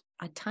watched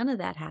a ton of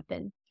that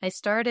happen. I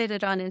started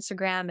it on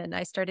Instagram, and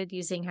I started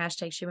using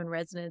hashtag human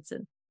resonance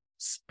and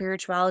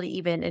spirituality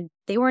even, and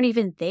they weren't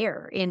even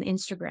there in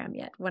Instagram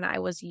yet when I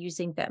was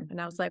using them.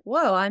 And I was like,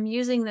 whoa, I'm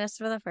using this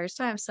for the first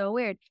time. So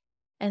weird.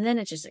 And then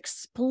it just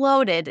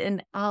exploded,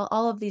 and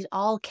all of these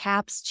all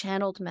caps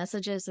channeled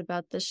messages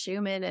about the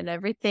Schumann and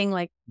everything,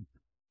 like,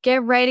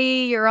 get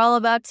ready, you're all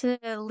about to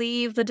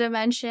leave the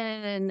dimension,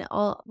 and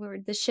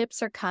the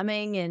ships are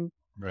coming, and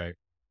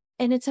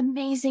it's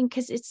amazing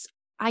because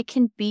I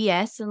can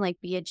BS and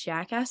like be a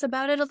jackass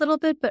about it a little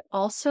bit, but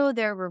also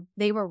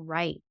they were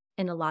right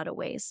in a lot of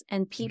ways,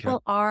 and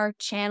people are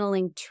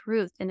channeling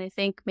truth. And I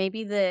think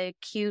maybe the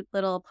cute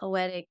little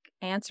poetic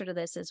answer to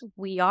this is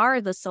we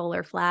are the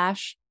solar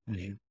flash.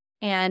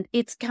 And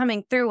it's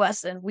coming through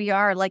us, and we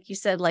are, like you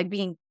said, like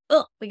being,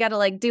 we got to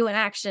like do an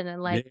action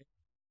and like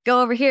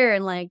go over here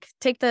and like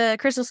take the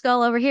crystal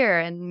skull over here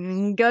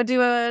and go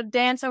do a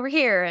dance over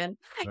here, and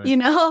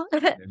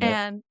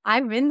and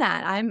I'm in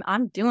that.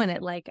 I'm doing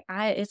it. Like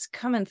it's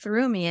coming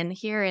through me, and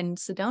here in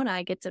Sedona,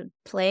 I get to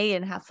play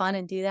and have fun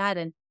and do that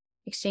and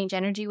exchange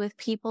energy with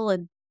people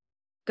and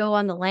go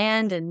on the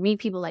land and meet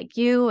people like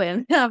you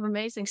and have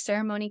amazing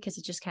ceremony, because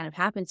it just kind of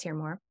happens here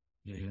more.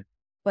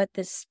 But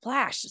this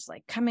splash is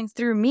like coming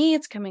through me,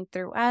 it's coming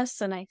through us.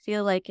 And I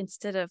feel like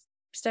instead of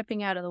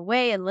stepping out of the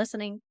way and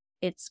listening,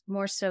 it's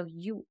more so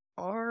you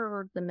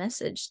are the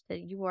message,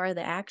 that you are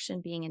the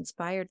action being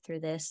inspired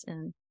through this.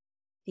 And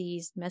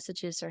these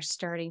messages are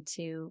starting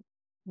to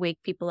wake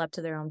people up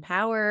to their own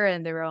power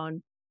and their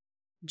own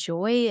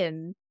joy,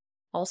 and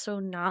also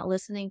not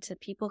listening to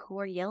people who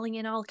are yelling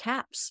in all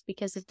caps.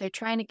 Because if they're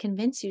trying to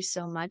convince you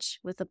so much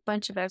with a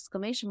bunch of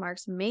exclamation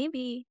marks,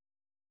 maybe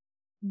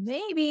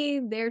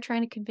they're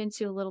trying to convince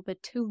you a little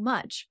bit too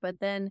much, but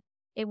then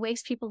it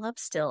wakes people up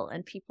still,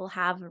 and people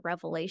have a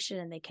revelation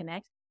and they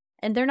connect.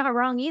 And they're not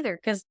wrong either,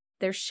 because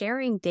they're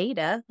sharing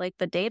data. Like,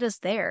 the data's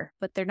there,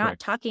 but they're not Right.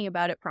 talking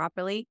about it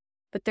properly,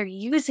 but they're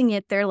using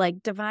it. They're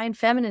like divine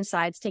feminine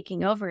sides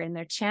taking over, and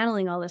they're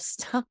channeling all this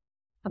stuff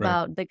Right.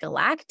 about the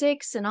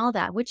galactics and all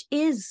that, which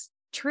is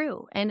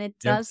true. And it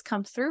Yep. does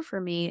come through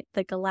for me,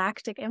 the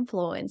galactic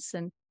influence.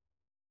 And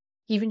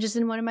even just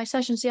in one of my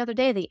sessions the other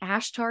day, the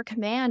Ashtar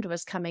command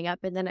was coming up,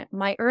 and then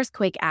my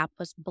earthquake app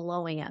was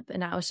blowing up.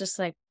 And I was just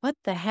like, what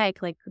the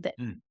heck? Like,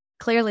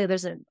 clearly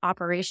there's an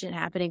operation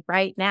happening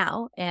right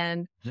now,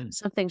 and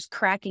something's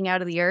cracking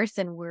out of the earth,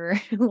 and we're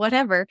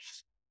whatever,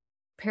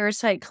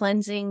 parasite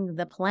cleansing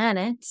the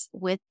planet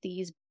with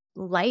these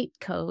light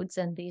codes,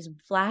 and these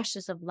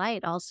flashes of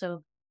light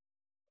also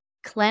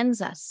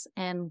cleanse us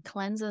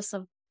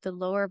of the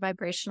lower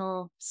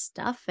vibrational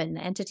stuff and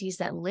entities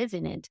that live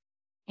in it.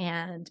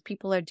 And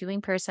people are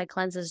doing parasite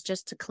cleanses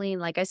just to clean,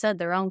 like I said,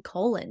 their own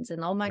colons.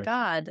 And oh my Right.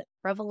 God,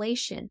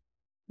 revelation.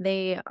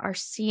 They are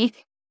seeing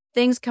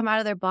things come out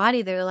of their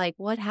body. They're like,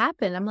 what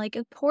happened? I'm like,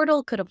 a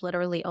portal could have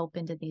literally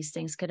opened and these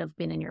things could have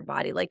been in your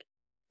body. Like,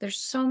 there's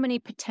so many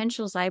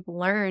potentials I've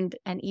learned.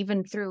 And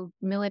even through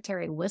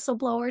military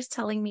whistleblowers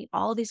telling me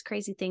all these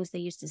crazy things they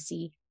used to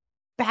see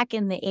back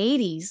in the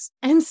 80s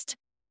and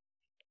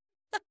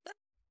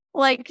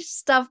like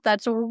stuff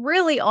that's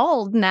really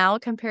old now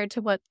compared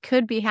to what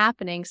could be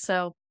happening.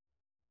 So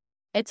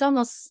it's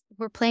almost,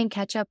 we're playing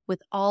catch up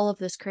with all of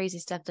this crazy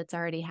stuff that's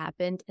already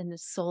happened, and the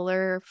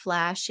solar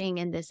flashing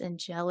and this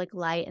angelic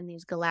light and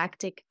these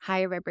galactic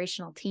higher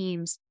vibrational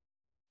teams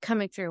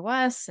coming through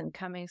us and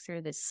coming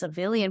through the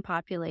civilian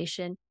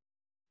population.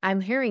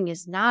 I'm hearing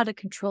is not a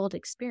controlled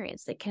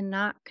experience. They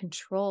cannot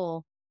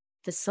control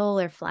the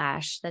solar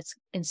flash that's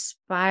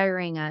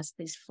inspiring us,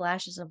 these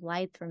flashes of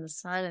light from the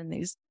sun and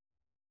these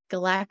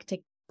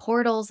galactic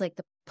portals. Like,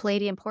 the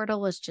Palladian portal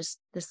was just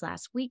this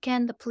last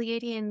weekend. The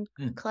Pleiadian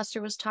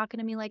cluster was talking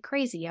to me like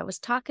crazy. I was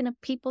talking to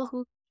people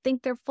who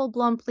think they're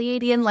full-blown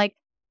Pleiadian, like,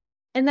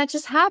 and that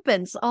just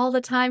happens all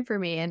the time for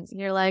me. And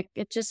you're like,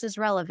 it just is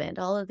relevant.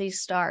 All of these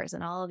stars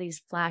and all of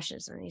these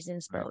flashes and these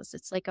inspos.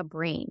 It's like a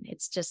brain.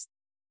 It's just,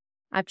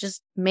 I've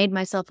just made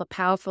myself a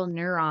powerful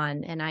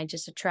neuron, and I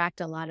just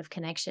attract a lot of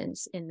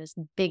connections in this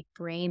big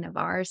brain of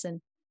ours,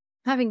 and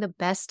having the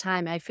best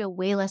time. I feel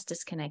way less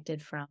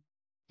disconnected from.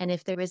 And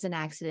if there is an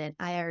accident,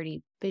 I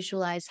already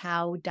visualize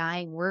how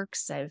dying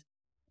works.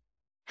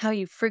 How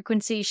you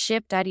frequency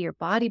shift out of your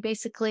body,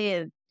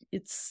 basically.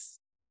 It's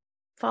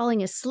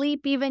falling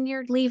asleep, even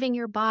you're leaving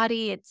your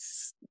body.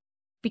 It's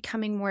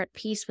becoming more at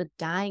peace with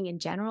dying in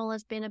general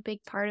has been a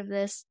big part of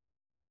this.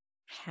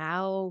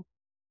 How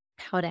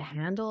to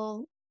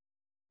handle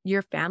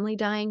your family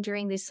dying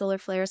during these solar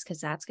flares,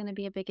 because that's going to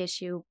be a big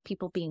issue.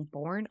 People being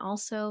born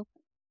also.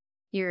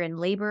 You're in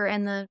labor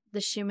and the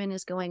Schumann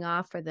is going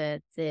off, or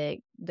the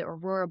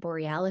aurora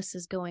borealis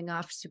is going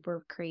off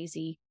super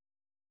crazy.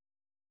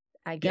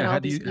 I get all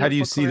these How do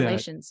you beautiful see that?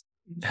 correlations.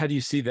 How do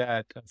you see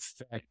that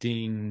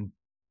affecting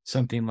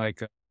something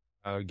like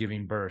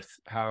giving birth?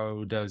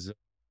 How does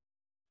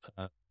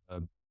a,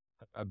 a,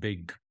 a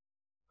big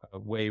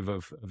wave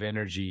of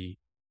energy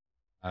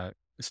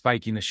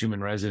spiking the Schumann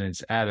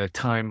resonance at a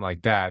time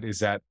like that? Is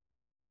that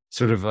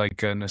sort of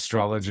like an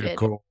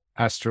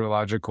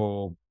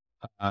astrological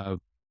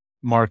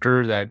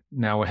marker that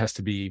now has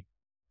to be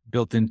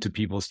built into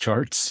people's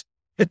charts?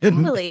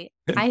 Totally.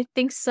 I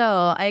think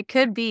so. I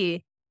could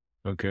be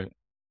Okay.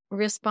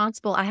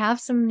 responsible. I have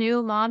some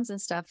new moms and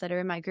stuff that are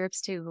in my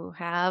groups too, who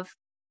have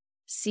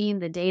seen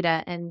the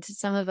data, and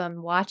some of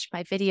them watch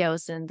my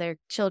videos and their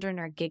children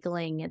are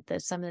giggling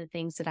at some of the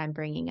things that I'm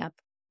bringing up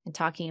and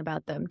talking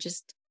about them.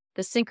 Just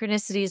the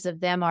synchronicities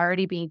of them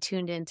already being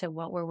tuned into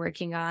what we're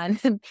working on.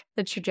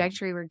 The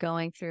trajectory we're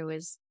going through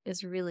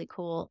is really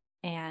cool.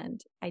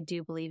 And I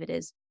do believe it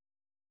is.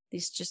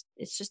 It's just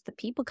the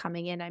people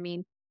coming in. I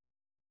mean,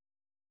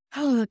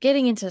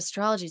 getting into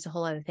astrology is a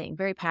whole other thing.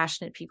 Very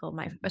passionate people,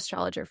 my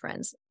astrologer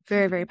friends,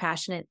 very, very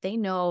passionate. They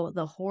know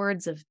the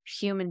hordes of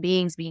human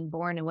beings being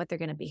born and what they're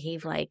going to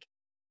behave like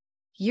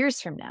years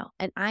from now.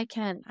 And I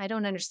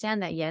don't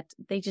understand that yet.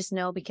 They just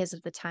know because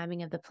of the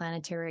timing of the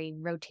planetary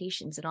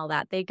rotations and all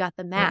that. They got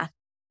the Right. math,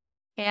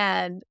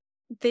 and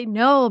they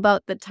know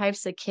about the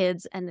types of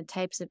kids and the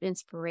types of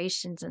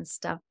inspirations and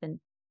stuff,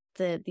 and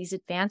these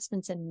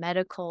advancements in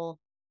medical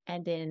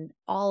and in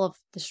all of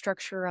the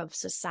structure of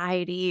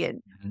society,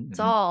 and it's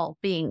all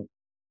being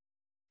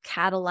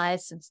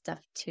catalyzed and stuff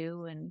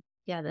too. And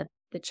yeah,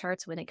 the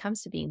charts, when it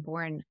comes to being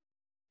born,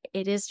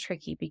 it is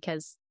tricky,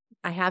 because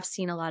I have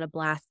seen a lot of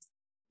blasts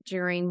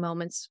during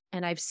moments,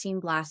 and I've seen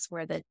blasts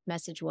where the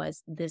message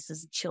was, this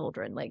is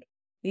children. Like,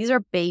 these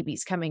are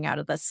babies coming out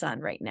of the sun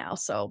right now.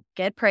 So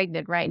get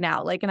pregnant right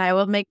now. Like, and I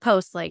will make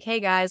posts like, hey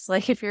guys,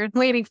 like if you're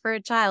waiting for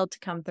a child to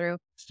come through,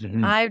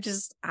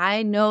 Mhm.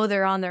 I know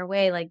they're on their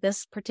way. Like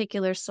this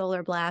particular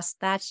solar blast,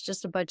 that's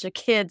just a bunch of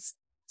kids.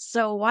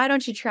 So why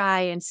don't you try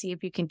and see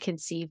if you can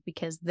conceive,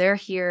 because they're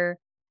here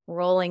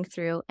rolling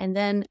through. And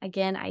then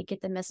again, I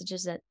get the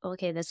messages that,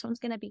 okay, this one's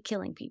going to be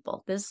killing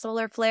people. This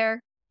solar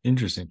flare,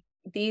 Interesting.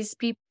 these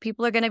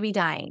people are going to be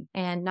dying,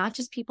 and not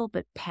just people,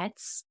 but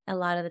pets a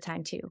lot of the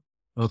time too.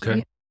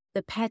 Okay.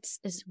 The pets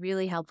is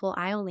really helpful.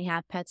 I only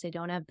have pets. I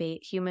don't have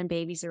human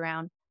babies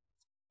around.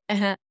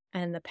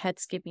 And the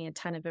pets give me a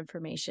ton of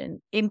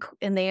information. And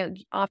they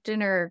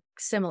often are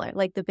similar,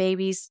 like the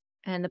babies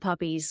and the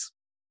puppies.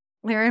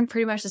 They're in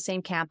pretty much the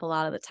same camp a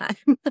lot of the time.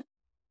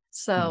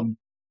 So,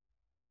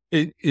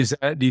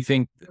 Mhm. Do you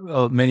think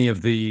many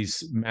of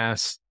these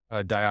mass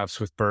die-offs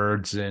with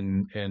birds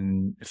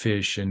and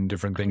fish and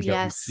different oh, things that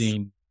we've yes,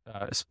 seen,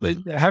 I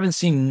haven't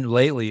seen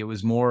lately, it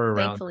was more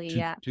around thankfully,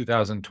 yeah.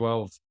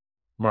 2012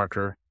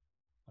 marker.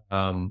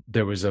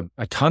 There was a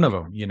ton of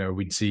them.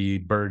 We'd see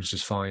birds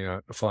just falling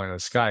out of the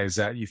sky. Is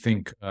that, you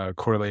think,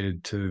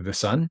 correlated to the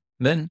sun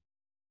then?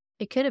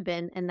 It could have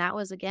been. And that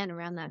was again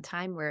around that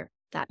time where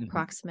that Mhm.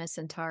 Proxima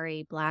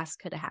Centauri blast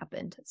could have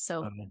happened.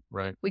 So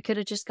Right. we could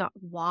have just got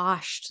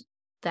washed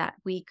that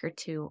week or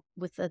two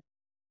with the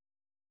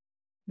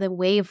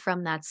wave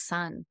from that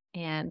sun,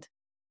 and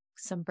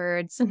some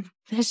birds and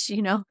fish,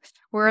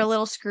 were a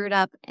little screwed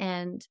up.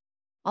 And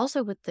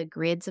also with the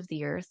grids of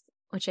the earth,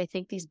 which I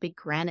think these big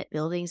granite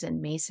buildings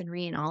and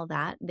masonry and all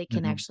that, they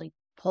can Mhm. actually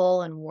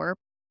pull and warp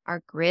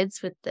our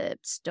grids with the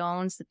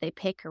stones that they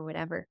pick or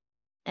whatever.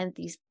 And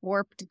these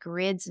warped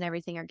grids and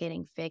everything are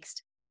getting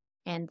fixed.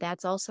 And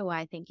that's also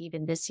why I think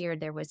even this year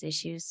there was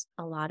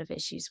a lot of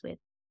issues with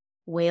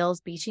whales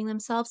beaching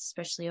themselves,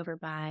 especially over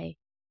by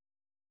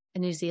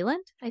New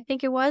Zealand, I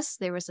think it was.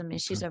 There were some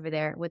issues Okay. over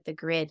there with the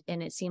grid,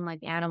 and it seemed like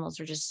the animals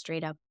were just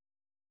straight up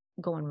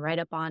going right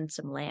up on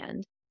some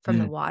land from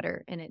the Mm.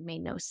 water, and it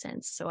made no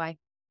sense. So I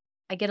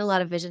get a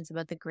lot of visions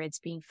about the grids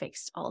being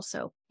fixed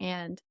also,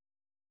 and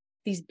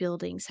these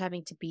buildings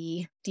having to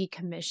be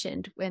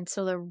decommissioned, and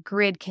so the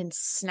grid can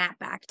snap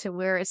back to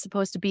where it's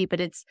supposed to be.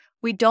 But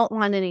we don't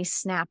want any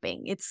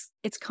snapping. It's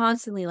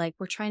constantly like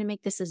we're trying to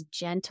make this as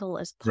gentle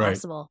as Right.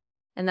 possible,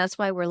 and that's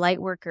why we're light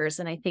workers.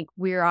 And I think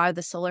we are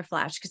the solar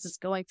flash, because it's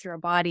going through our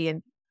body,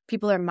 and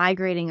people are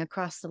migrating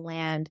across the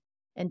land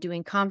and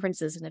doing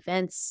conferences and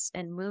events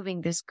and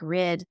moving this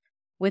grid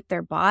with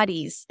their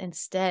bodies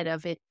instead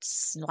of it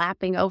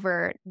slapping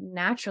over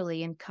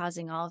naturally and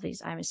causing all of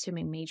these, I'm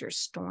assuming, major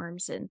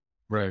storms and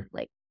Right.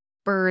 like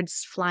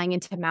birds flying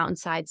into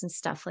mountainsides and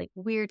stuff, like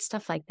weird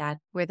stuff like that,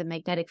 where the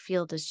magnetic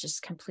field is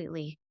just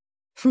completely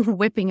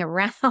whipping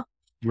around.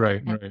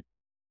 Right. And Right.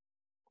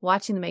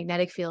 watching the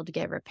magnetic field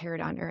get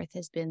repaired on Earth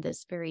has been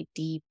this very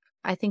deep,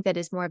 I think that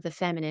is more of the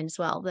feminine as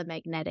well, the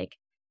magnetic.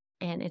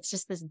 And it's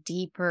just this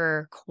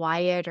deeper,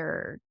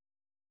 quieter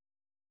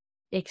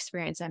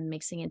experience I'm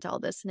mixing into all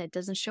this. And it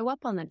doesn't show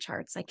up on the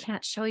charts. I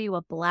can't show you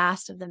a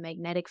blast of the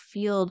magnetic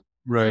field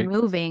Right.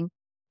 moving,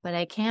 but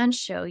I can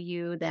show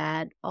you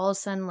that all of a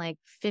sudden, like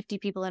 50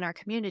 people in our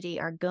community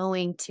are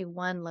going to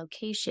one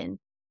location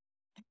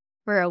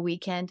for a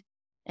weekend.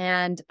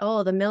 And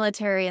oh, the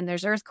military, and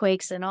there's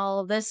earthquakes, and all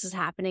of this is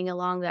happening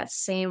along that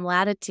same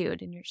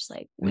latitude. And you're just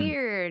like, Mm.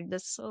 weird.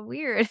 That's so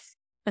weird.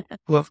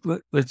 Well,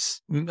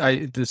 there's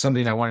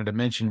something I wanted to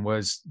mention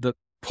was the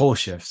pole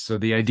shift. So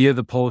the idea of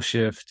the pole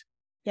shift,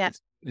 Yeah.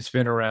 it's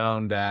been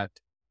around that,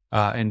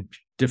 and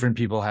different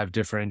people have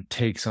different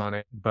takes on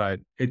it,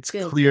 but it's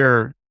Good.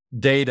 clear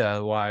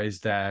data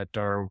wise that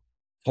our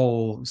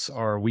poles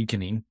are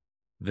weakening.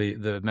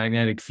 The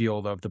magnetic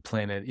field of the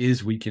planet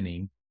is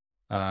weakening.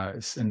 And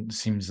it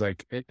seems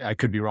like I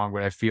could be wrong,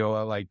 but I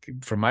feel like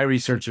from my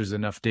research, there's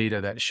enough data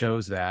that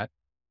shows that.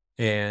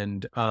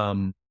 And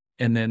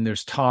and then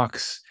there's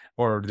talks,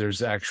 or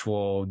there's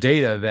actual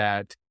data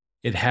that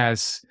it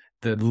has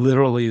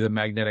literally the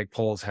magnetic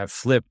poles have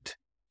flipped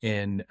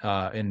in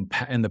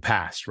the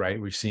past,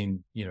 right? We've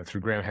seen,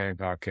 through Graham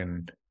Hancock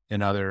and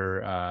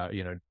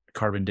other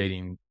carbon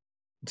dating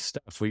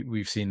stuff.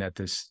 We've seen that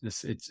this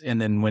it's,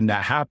 and then when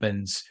that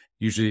happens,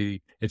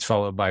 usually it's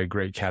followed by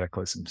great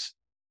cataclysms.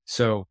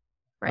 So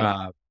Right.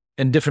 uh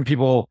and different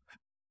people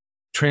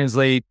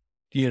translate,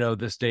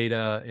 this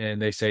data, and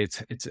they say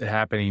it's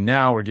happening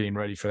now, we're getting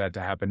ready for that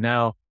to happen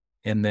now.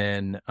 And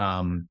then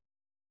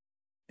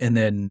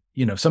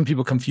some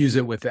people confuse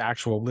it with the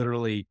actual,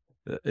 literally,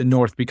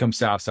 north becomes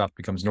south, south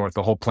becomes north,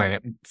 the whole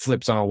planet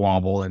flips on a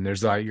wobble, and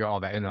there's like all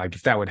that. And like,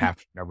 if that would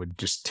happen, I would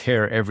just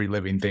tear every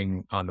living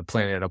thing on the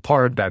planet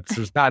apart. That's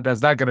not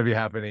going to be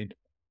happening.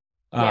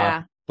 uh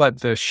Yeah.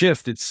 but the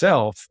shift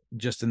itself,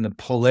 just in the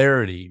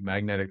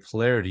magnetic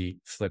polarity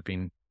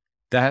flipping,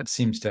 that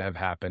seems to have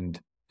happened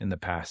in the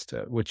past.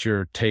 What's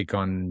your take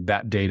on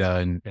that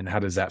data, and how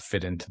does that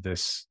fit into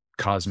this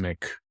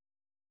cosmic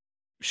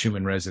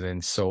Schumann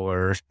resonance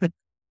solar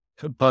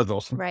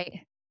puzzle?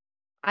 Right.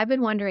 I've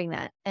been wondering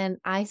that. And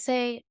I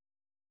say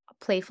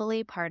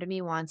playfully, part of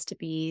me wants to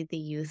be the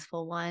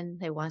youthful one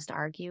that wants to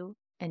argue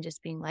and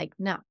just being like,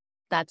 no,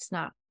 that's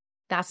not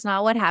that's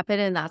not what happened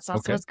and that's not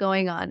Okay. what's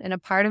going on. And a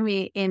part of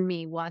me in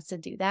me wants to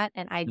do that.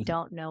 And I Mhm.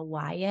 don't know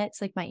why yet.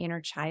 It's like my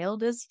inner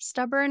child is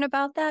stubborn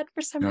about that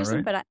for some All reason,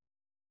 right. but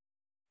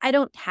I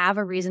don't have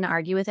a reason to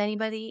argue with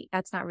anybody.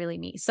 That's not really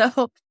me.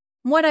 So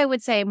what I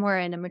would say more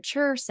in a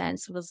mature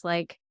sense was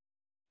like,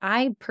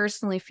 I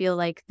personally feel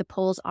like the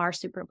polls are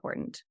super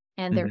important.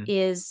 And Hmm.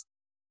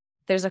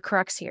 there's a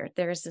crux here.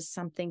 There's this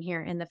something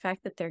here. And the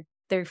fact that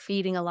they're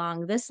feeding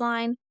along this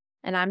line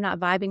and I'm not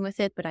vibing with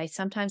it, but I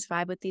sometimes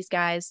vibe with these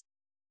guys,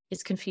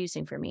 is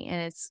confusing for me.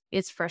 And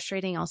it's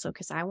frustrating also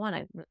because I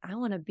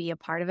wanna be a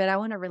part of it. I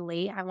wanna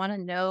relate. I wanna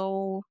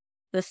know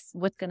this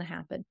what's gonna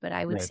happen. But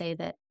I would Right. say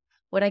that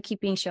what I keep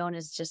being shown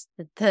is just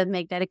that the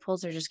magnetic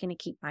poles are just gonna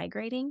keep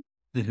migrating.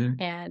 Hmm.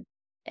 And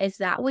is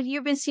that what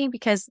you've been seeing?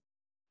 Because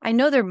I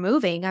know they're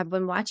moving. I've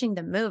been watching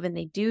them move and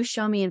they do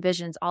show me in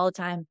visions all the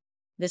time.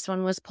 This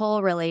one was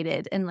pole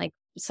related. And like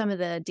some of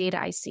the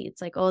data I see,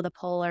 it's like, oh, the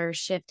polar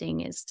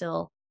shifting is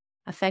still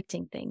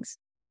affecting things.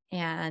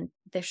 And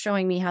they're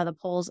showing me how the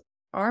poles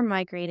are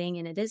migrating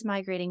and it is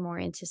migrating more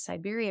into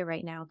Siberia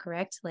right now,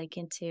 correct? Like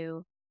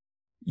into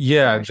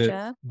Yeah.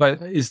 Russia.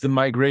 But is the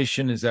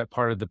migration, is that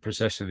part of the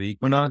process of the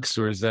equinox,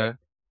 or is that,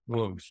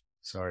 whoa,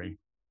 sorry.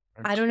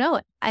 I don't know.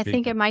 I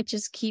think Big- it might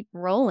just keep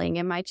rolling.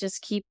 It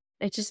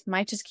just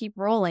might just keep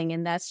rolling.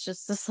 And that's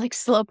just this like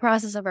slow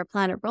process of our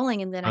planet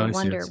rolling. And then Oh, I I see. I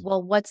wonder, see.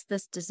 well, what's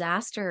this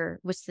disaster?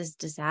 What's this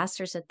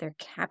disasters that they're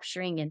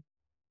capturing? And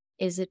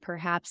is it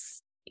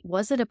perhaps,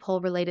 was it a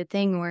pole related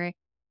thing or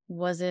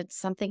was it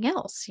something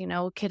else? You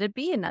know, could it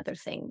be another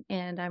thing?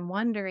 And I'm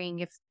wondering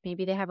if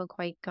maybe they haven't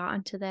quite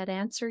gotten to that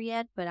answer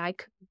yet, but I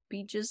could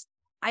be just,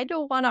 I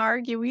don't want to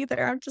argue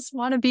either. I just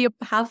want to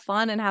have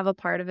fun and have a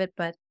part of it.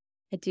 But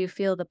I do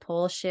feel the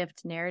pole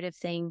shift narrative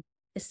thing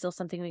is still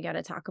something we got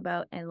to talk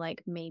about and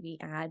like maybe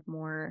add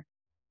more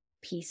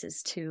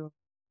pieces to,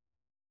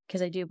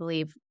 because I do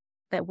believe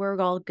that we're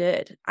all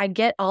good. I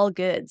get all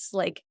goods,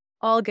 like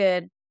all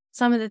good.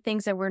 Some of the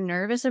things that we're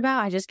nervous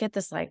about, I just get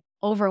this like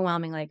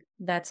overwhelming, like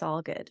that's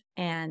all good.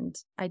 And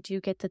I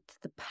do get that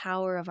the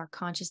power of our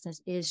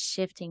consciousness is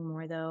shifting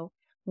more though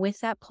with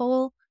that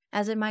pole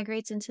as it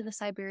migrates into the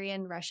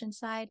Siberian Russian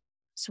side.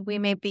 So we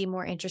may be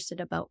more interested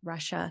about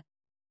Russia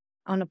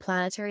on a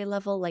planetary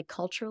level, like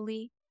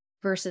culturally,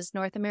 versus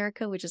North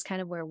America, which is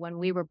kind of where when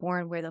we were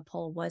born, where the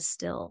pole was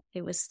still,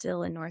 it was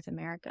still in North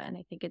America. And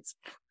I think it's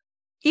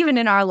even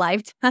in our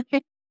lifetime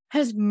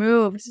has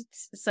moved.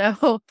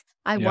 So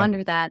I Yeah.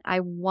 wonder that. I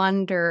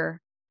wonder,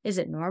 is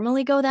it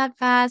normally go that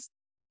fast?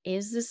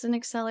 Is this an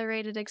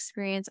accelerated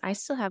experience? I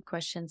still have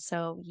questions.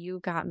 So you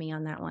got me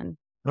on that one.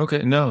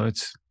 Okay. No,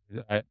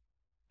 I,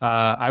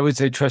 I would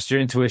say trust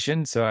your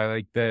intuition. So I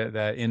like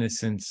that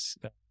innocence.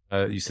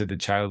 You said the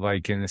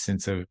childlike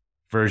innocence of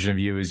version of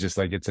you is just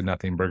like, it's a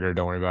nothing burger.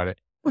 Don't worry about it.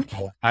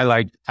 I I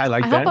like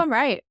hope that. I'm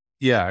right.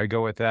 Yeah, I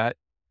go with that.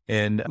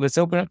 And let's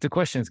open up to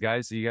questions,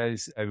 guys. You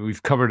guys,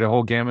 we've covered a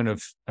whole gamut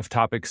of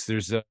topics.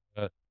 There's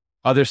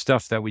other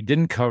stuff that we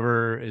didn't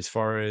cover as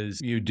far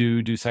as you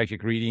do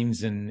psychic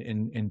readings and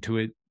into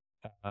it.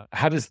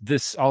 How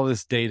does all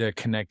this data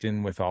connect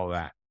in with all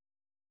that?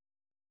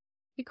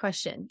 Good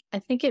question. I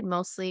think it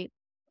mostly,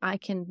 I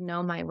can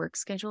know my work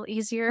schedule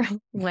easier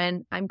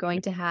when I'm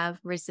going to have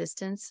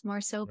resistance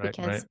more so Right, right.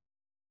 because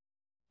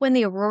when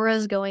the aurora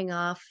is going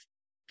off,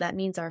 that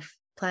means our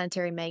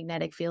planetary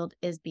magnetic field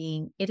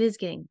it is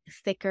getting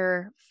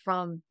thicker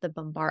from the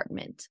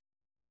bombardment.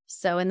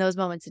 So in those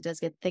moments, it does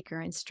get thicker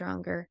and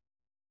stronger.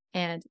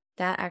 And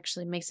that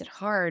actually makes it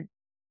hard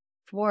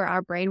for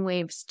our brain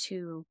waves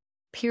to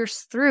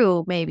pierce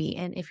through, maybe.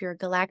 And if you're a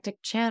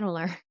galactic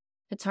channeler,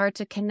 it's hard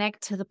to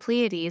connect to the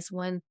Pleiades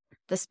when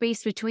the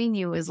space between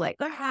you is like,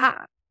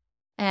 "Ah,"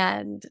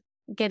 and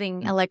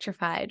getting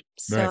electrified.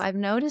 So Right. I've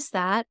noticed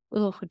that.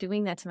 Oh,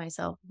 doing that to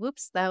myself.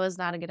 Whoops, that was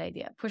not a good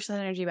idea. Push that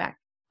energy back.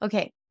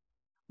 Okay.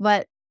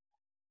 But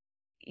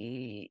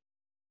eh,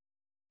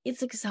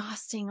 it's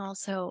exhausting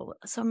also.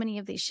 So many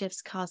of these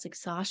shifts cause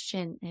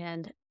exhaustion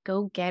and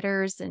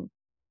go-getters and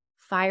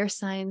fire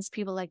signs,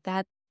 people like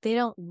that, they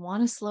don't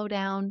want to slow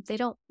down. They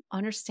don't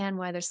understand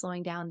why they're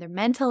slowing down. They're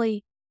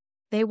mentally,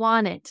 they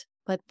want it,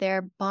 but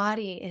their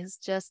body is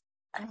just,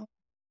 "Ugh."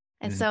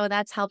 And Mhm. so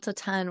that's helped a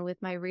ton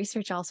with my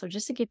research also,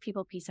 just to give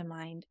people peace of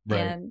mind.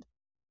 Right. And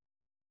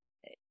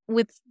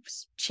with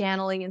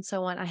channeling and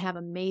so on, I have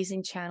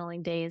amazing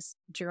channeling days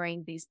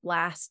during these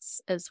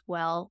blasts as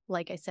well.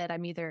 Like I said,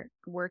 I'm either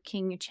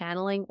working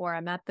channeling or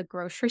I'm at the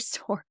grocery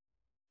store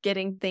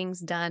getting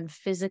things done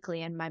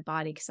physically in my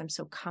body because I'm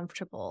so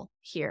comfortable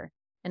here.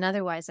 And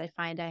otherwise, I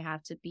find I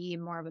have to be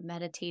more of a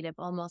meditative,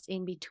 almost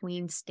in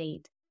between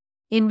state,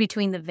 in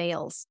between the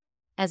veils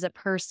as a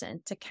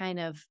person to kind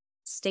of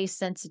stay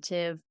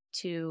sensitive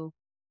to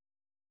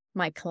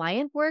my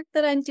client work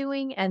that I'm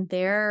doing and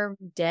their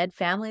dead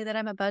family that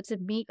I'm about to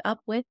meet up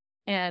with.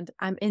 And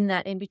I'm in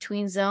that in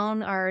between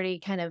zone, already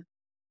kind of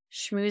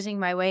schmoozing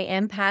my way,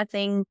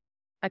 empathing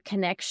a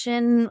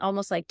connection,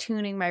 almost like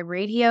tuning my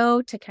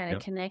radio to kind of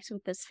Yep. connect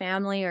with this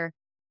family or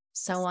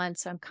so on.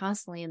 So I'm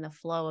constantly in the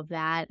flow of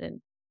that.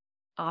 And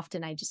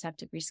often I just have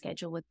to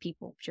reschedule with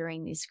people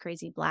during these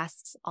crazy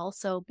blasts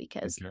also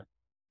because Okay.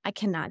 I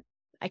cannot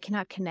I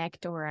cannot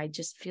connect, or I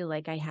just feel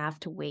like I have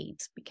to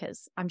wait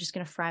because I'm just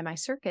going to fry my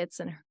circuits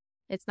and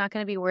it's not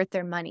going to be worth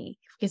their money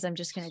because I'm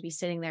just going to be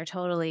sitting there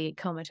totally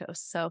comatose.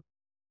 So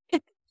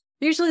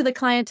usually the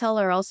clientele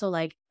are also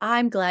like,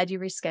 I'm glad you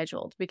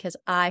rescheduled because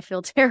I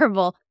feel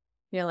terrible.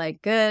 You're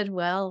like, good.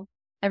 Well,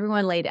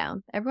 everyone lay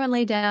down. Everyone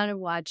lay down and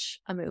watch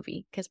a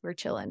movie because we're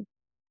chilling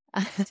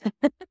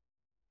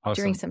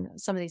during Awesome.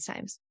 some of these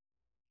times.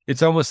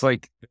 It's almost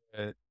like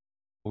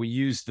we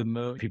use the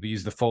moon. People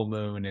use the full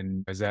moon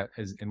and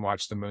and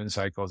watch the moon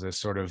cycles as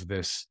sort of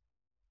this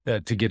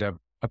to get a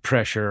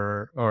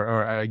pressure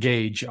or a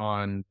gauge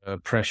on the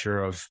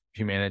pressure of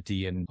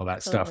humanity and all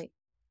that stuff. Totally.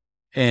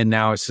 And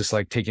now it's just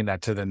like taking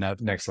that to the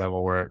next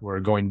level where we're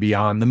going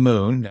beyond the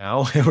moon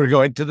now. We're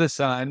going to the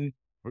sun.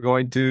 We're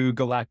going to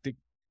galactic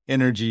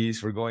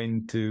energies. We're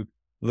going to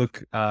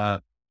look,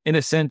 in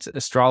a sense,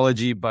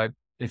 astrology, but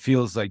it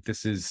feels like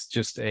this is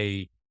just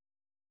a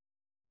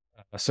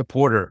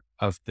supporter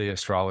of the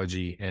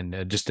astrology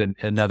and just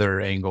another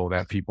angle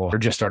that people are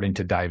just starting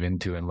to dive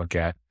into and look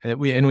at. And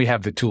we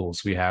have the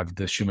tools. We have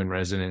the Schumann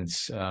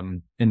resonance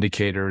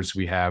indicators.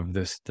 We have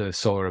the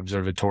solar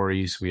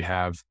observatories. We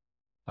have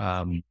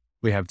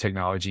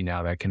technology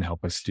now that can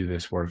help us do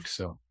this work.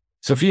 So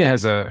Sophia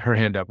has her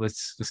hand up.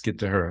 Let's get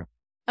to her.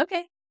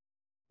 Okay.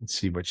 Let's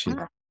see what she.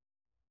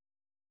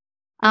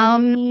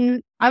 I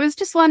was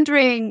just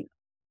wondering,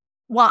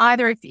 well,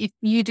 either if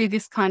you do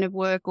this kind of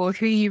work or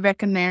who you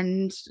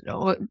recommend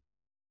or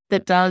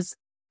that does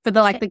for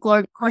the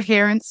global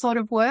coherence sort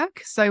of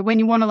work. So when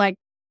you want to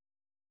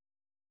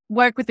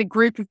work with a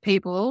group of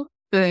people,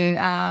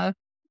 I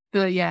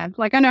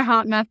know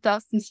Heart Math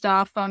does some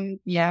stuff.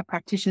 I'm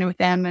practitioner with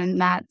them and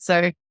that. So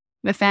I'm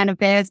a fan of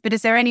theirs. But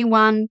is there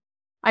anyone?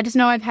 I just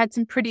know I've had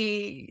some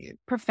pretty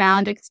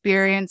profound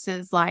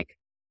experiences like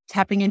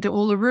tapping into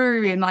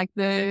Uluru and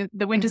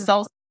the winter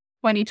solstice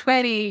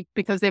 2020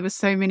 because there were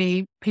so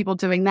many people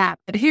doing that.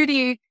 But who do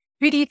you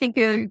think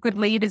are good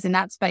leaders in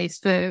that space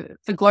for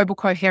global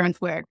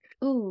coherence work?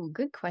 Ooh,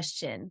 good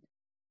question.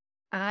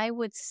 I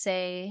would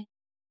say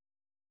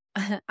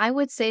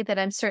that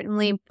I'm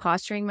certainly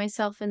posturing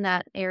myself in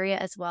that area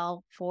as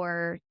well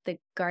for the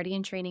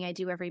Guardian training I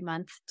do every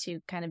month to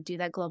kind of do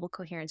that global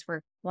coherence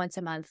work once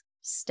a month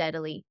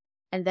steadily.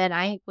 And then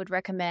I would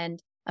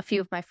recommend a few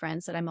of my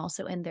friends that I'm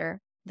also in their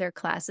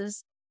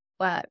classes.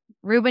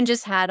 Ruben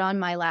just had on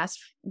my last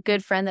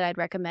good friend that I'd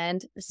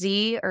recommend,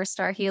 Z or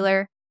Star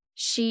Healer.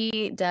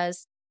 She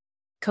does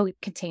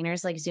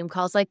containers like Zoom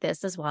calls like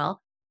this as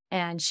well.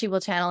 And she will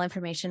channel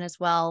information as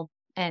well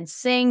and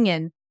sing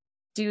and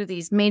do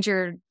these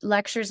major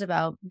lectures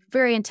about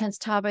very intense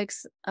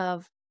topics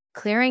of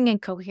clearing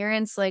and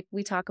coherence like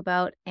we talk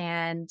about.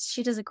 And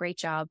she does a great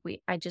job.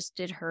 I just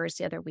did hers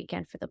the other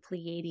weekend for the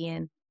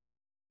Pleiadian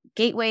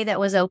gateway that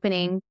was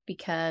opening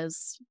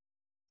because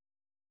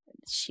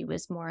she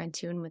was more in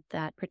tune with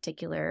that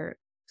particular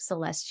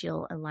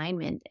celestial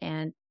alignment.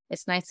 And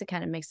it's nice to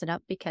kind of mix it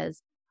up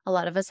because a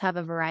lot of us have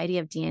a variety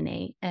of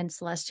DNA and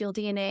celestial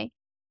DNA.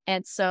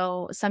 And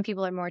so some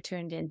people are more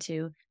tuned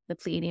into the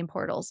Pleiadian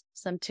portals,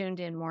 some tuned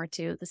in more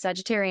to the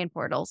Sagittarian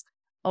portals,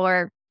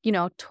 or,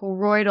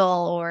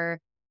 toroidal, or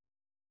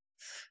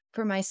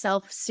for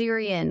myself,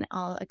 Syrian,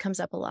 it comes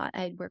up a lot.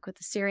 I work with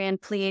the Syrian.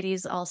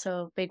 Pleiades,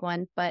 also a big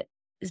one, but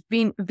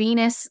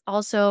Venus,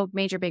 also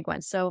major big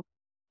one. So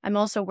I'm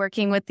also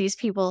working with these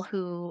people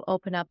who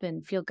open up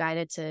and feel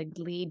guided to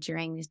lead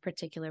during these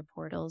particular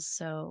portals.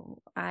 So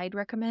I'd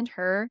recommend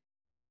her.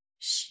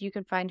 You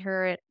can find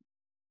her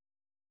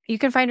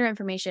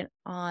information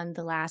on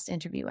the last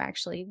interview,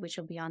 actually, which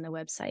will be on the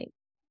website,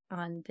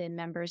 on the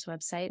members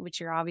website,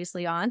 which you're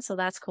obviously on. So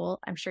that's cool.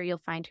 I'm sure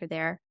you'll find her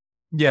there.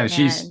 Yeah,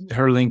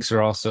 her links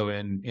are also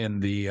in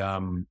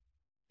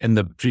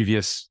the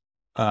previous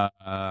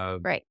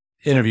right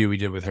interview we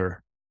did with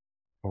her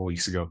 4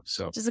 weeks ago.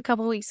 So just a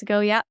couple of weeks ago.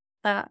 Yeah.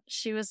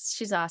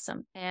 She's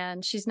awesome.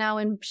 And she's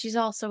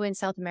also in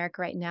South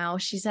America right now.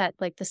 She's at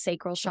the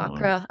sacral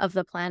chakra of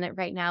the planet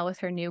right now with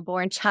her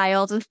newborn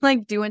child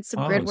and doing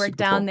some grid work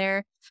down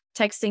there,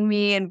 texting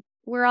me, and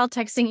we're all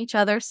texting each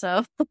other.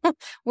 So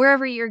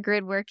wherever you're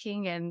grid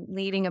working and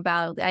leading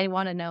about, I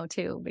want to know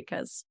too,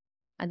 because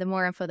the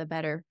more info, the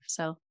better.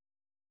 So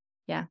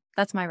yeah,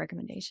 that's my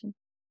recommendation.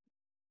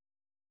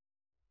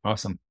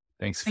 Awesome.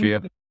 Thanks,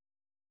 Sophia.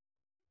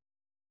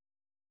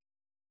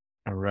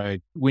 All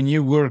right. When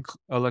you work,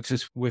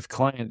 Alexis, with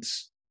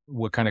clients,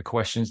 what kind of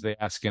questions they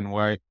ask, and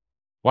why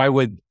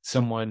would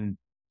someone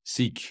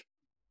seek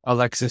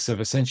Alexis of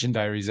Ascension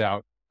Diaries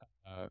out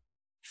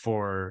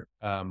for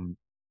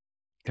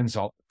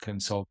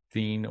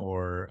consulting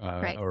or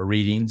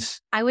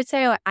readings? I would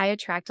say I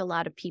attract a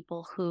lot of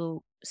people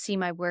who see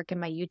my work in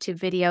my YouTube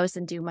videos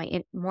and do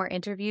my more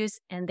interviews,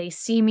 and they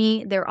see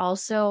me. They're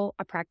also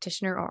a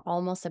practitioner or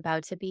almost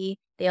about to be.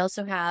 They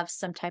also have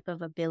some type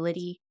of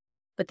ability,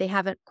 but they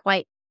haven't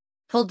quite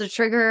pulled the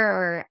trigger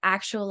or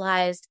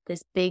actualized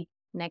this big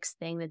next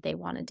thing that they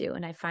want to do.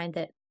 And I find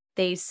that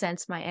they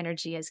sense my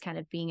energy as kind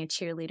of being a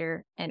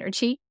cheerleader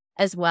energy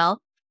as well.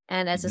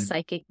 And as a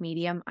psychic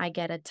medium, I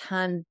get a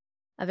ton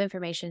of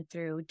information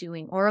through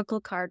doing oracle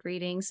card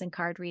readings and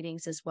card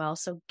readings as well.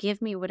 So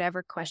give me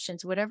whatever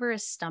questions, whatever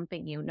is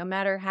stumping you, no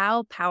matter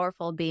how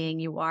powerful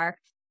being you are.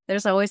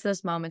 There's always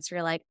those moments where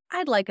you're like,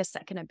 I'd like a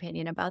second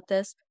opinion about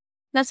this.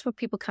 That's what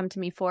people come to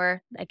me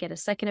for. I get a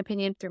second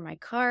opinion through my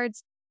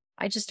cards.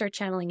 I just start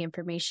channeling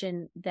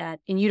information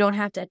and you don't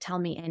have to tell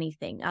me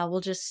anything. I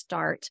will just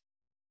start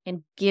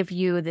and give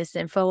you this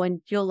info, and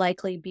you'll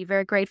likely be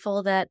very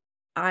grateful that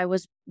I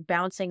was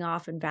bouncing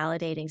off and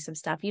validating some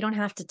stuff. You don't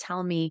have to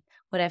tell me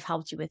what I've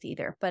helped you with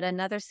either. But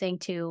another thing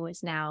too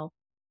is now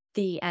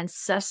the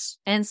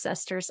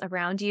ancestors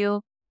around you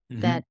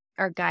that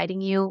are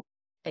guiding you,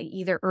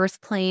 either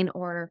earth plane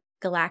or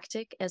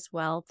galactic as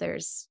well.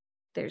 There's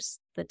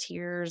the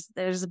tiers,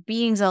 there's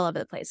beings all over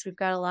the place. We've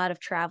got a lot of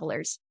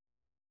travelers,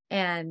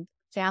 and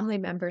family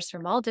members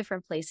from all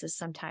different places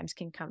sometimes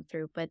can come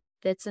through. But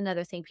that's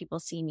another thing people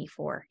see me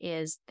for,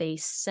 is they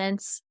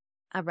sense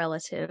a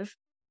relative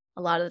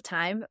a lot of the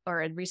time,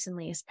 or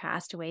recently has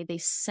passed away. They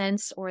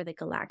sense or the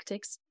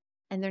galactics,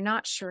 and they're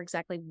not sure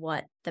exactly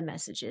what the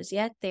message is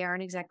yet. They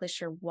aren't exactly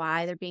sure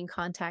why they're being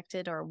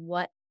contacted or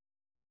what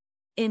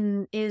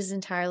is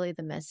entirely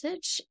the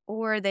message,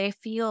 or they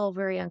feel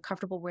very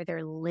uncomfortable where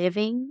they're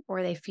living,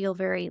 or they feel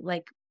very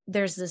like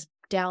there's this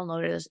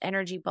download or this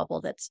energy bubble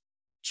that's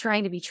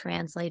trying to be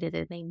translated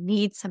and they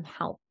need some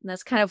help. And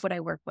that's kind of what I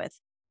work with.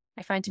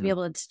 I find to be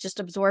able to just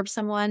absorb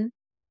someone,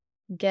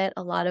 get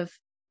a lot of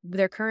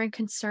their current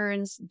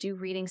concerns, do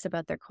readings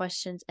about their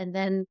questions, and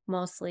then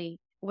mostly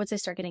once I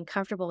start getting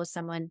comfortable with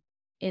someone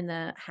in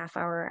the half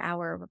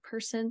hour of a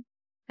person,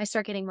 I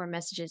start getting more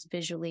messages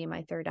visually in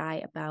my third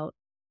eye about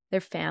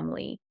their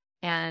family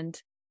and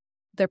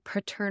their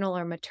paternal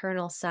or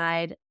maternal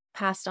side,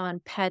 passed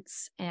on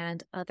pets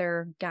and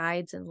other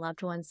guides and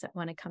loved ones that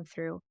want to come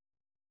through.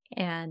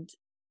 And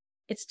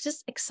it's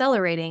just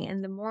accelerating.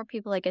 And the more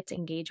people I get to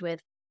engage with,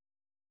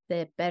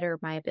 the better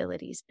my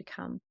abilities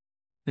become.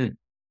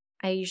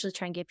 I usually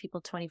try and give people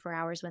 24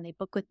 hours when they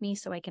book with me,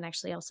 so I can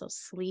actually also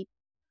sleep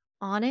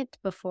on it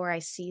before I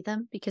see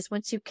them. Because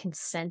once you've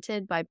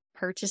consented by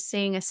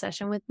purchasing a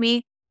session with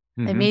me,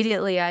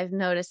 immediately I've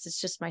noticed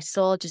it's just my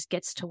soul just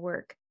gets to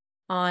work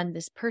on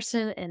this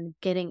person and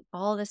getting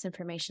all this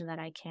information that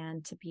I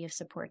can to be of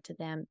support to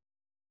them,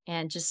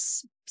 and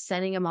just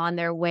sending them on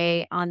their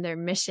way, on their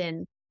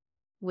mission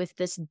with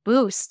this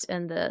boost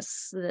and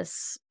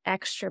this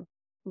extra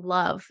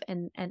love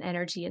and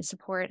energy and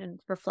support and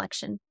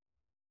reflection.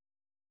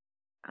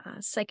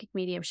 Psychic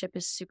mediumship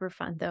is super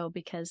fun though,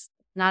 because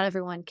not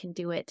everyone can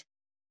do it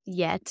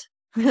yet,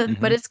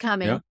 but it's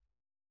coming. Yeah.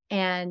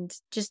 And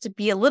just to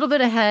be a little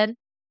bit ahead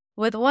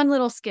with one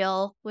little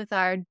skill with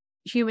our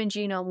human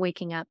genome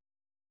waking up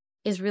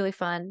is really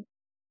fun.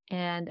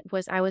 And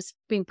I was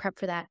being prepped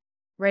for that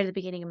right at the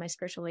beginning of my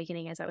spiritual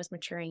awakening, as I was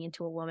maturing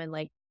into a woman.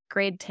 Like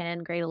grade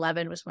 10, grade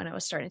 11 was when I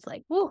was starting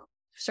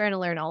to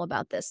learn all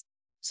about this.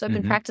 So I've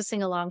been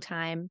practicing a long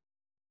time.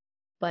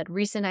 But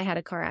recent, I had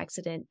a car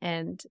accident,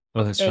 and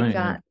it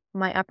got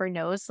my upper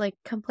nose like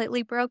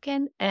completely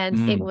broken.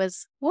 And it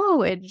was,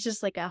 it's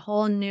just like a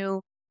whole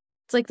new,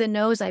 it's like the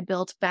nose I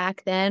built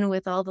back then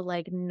with all the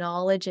like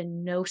knowledge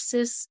and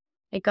gnosis.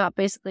 It got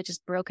basically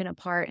just broken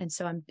apart. And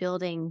so I'm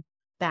building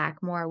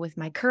back more with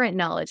my current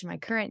knowledge, my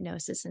current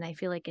gnosis. And I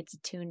feel like it's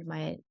attuned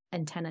my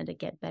antenna to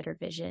get better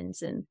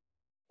visions. And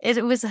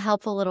it was a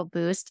helpful little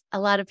boost. A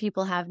lot of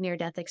people have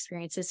near-death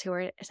experiences who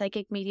are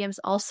psychic mediums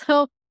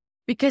also,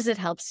 because it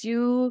helps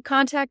you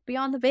contact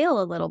beyond the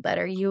veil a little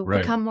better. You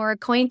become more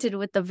acquainted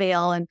with the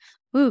veil, and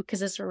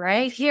because it's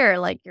right here,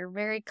 like you're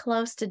very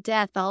close to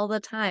death all the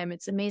time.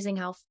 It's amazing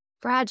how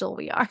fragile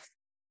we are.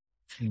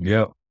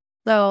 Yeah.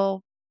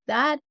 So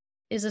that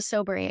is a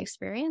sobering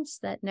experience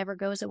that never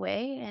goes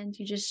away, and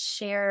you just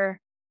share.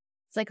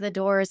 It's like the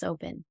door is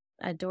open.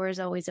 A door is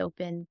always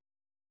open.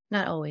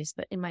 Not always,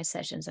 but in my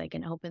sessions, I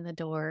can open the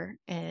door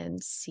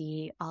and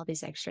see all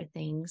these extra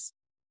things.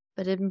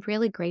 But I'm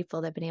really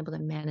grateful that I've been able to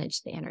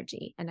manage the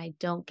energy, and I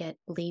don't get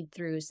bleed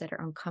throughs that are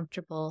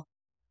uncomfortable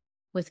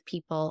with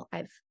people.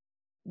 I've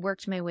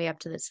worked my way up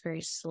to this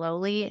very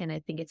slowly, and I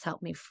think it's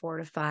helped me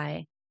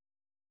fortify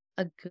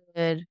a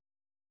good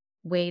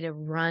way to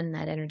run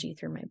that energy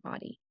through my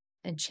body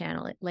and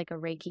channel it like a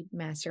Reiki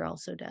master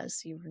also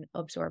does. You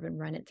absorb and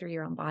run it through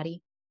your own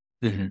body.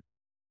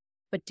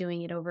 But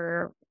doing it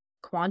over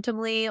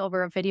quantumly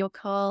over a video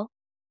call,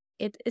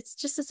 it's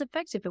just as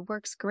effective. It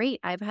works great.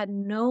 I've had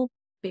no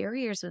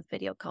barriers with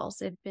video calls.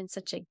 They've been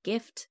such a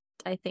gift,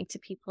 I think, to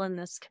people in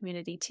this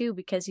community too,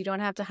 because you don't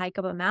have to hike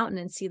up a mountain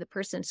and see the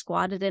person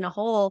squatted in a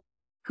hole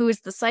who is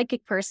the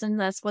psychic person.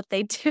 That's what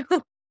they do.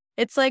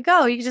 It's like,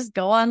 oh, you just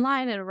go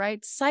online and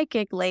write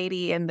psychic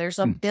lady, and there's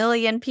a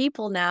billion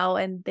people now,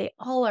 and they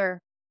all are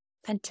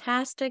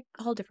fantastic,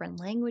 all different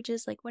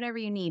languages, like whatever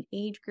you need,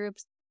 age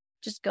groups.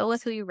 Just go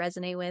with who you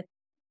resonate with.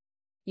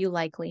 You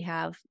likely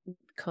have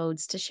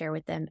codes to share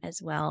with them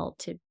as well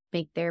to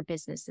make their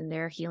business and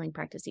their healing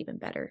practice even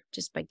better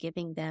just by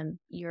giving them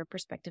your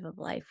perspective of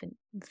life and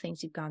the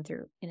things you've gone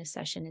through in a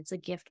session. It's a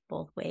gift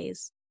both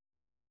ways,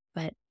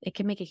 but it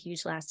can make a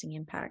huge lasting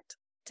impact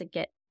to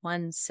get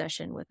one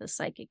session with a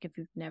psychic if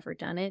you've never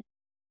done it.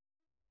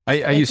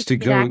 I used to It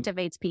go.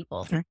 activates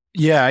people.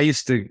 Yeah, I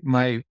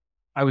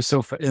was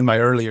so, in my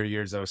earlier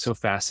years, I was so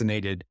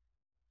fascinated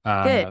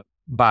Good.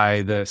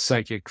 by the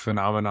psychic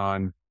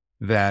phenomenon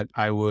that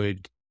I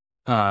would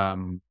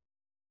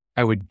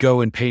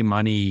go and pay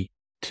money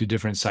to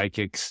different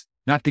psychics,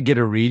 not to get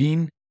a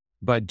reading,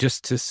 but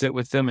just to sit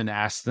with them and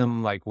ask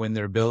them like when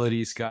their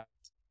abilities got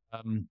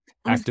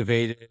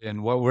activated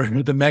and what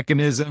were the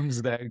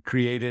mechanisms that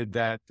created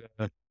that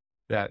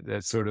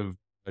sort of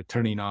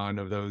turning on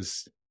of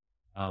those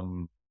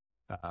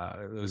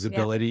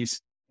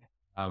abilities.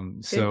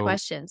 Good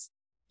questions.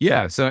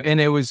 Yeah. So,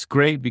 and it was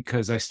great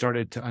because I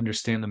started to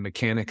understand the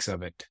mechanics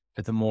of it.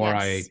 The more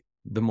I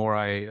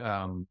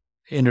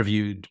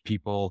interviewed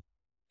people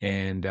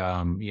and,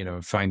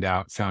 found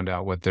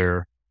out what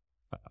their,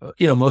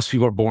 most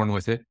people are born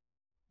with it.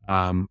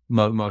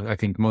 I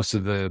think most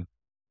of the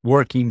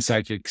working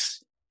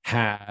psychics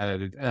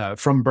had,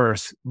 from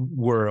birth,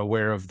 were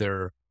aware of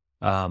their,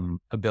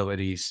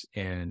 abilities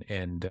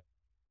and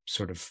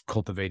sort of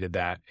cultivated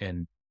that.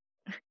 And,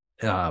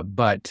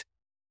 but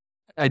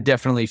I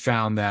definitely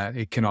found that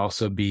it can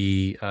also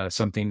be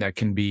something that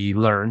can be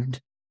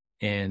learned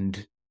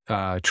and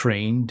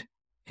trained,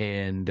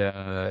 and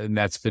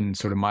that's been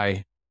sort of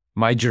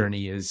my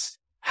journey is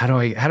how do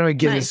I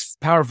get as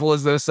powerful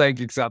as those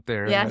psychics out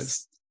there?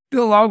 Yes,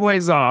 still a long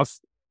ways off,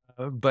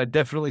 but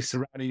definitely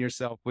surrounding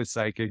yourself with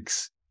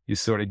psychics, you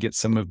sort of get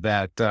some of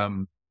that.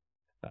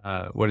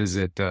 What is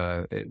it?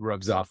 It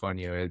rubs off on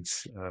you.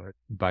 It's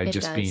by it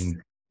just does.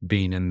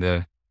 being in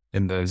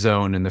the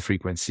zone and the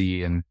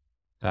frequency and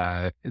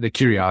the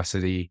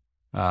curiosity,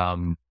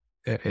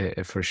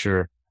 for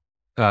sure.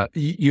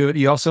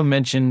 You also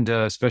mentioned,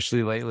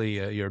 especially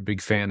lately, you're a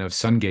big fan of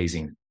sun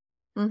gazing.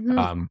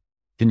 Mm-hmm.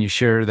 Can you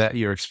share that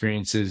your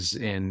experiences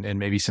and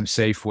maybe some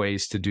safe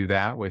ways to do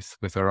that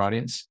with our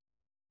audience?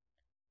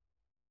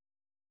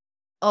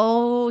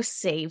 Oh,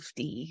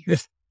 safety.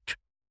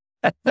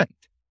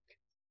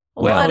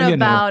 Well, what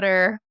about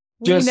her?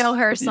 We know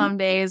her some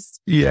days.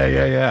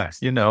 Yeah.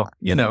 You don't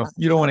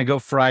want to go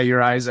fry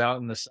your eyes out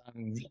in the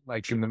sun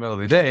like in the middle of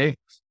the day.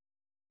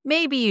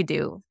 Maybe you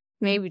do.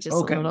 Maybe just a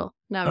little.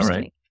 No, I'm just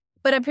kidding.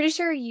 But I'm pretty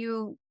sure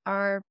you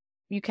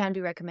can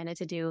be recommended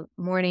to do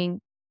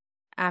morning,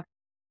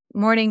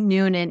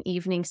 noon, and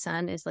evening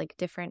sun is like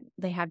different.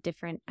 They have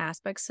different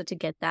aspects. So to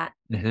get that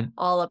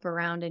all up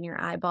around in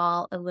your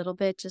eyeball a little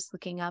bit, just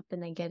looking up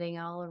and then getting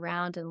all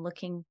around and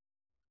looking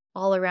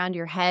all around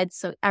your head.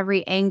 So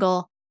every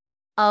angle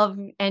of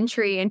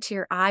entry into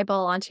your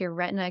eyeball, onto your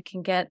retina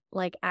can get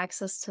like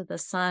access to the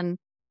sun.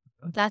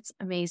 That's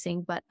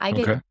amazing. But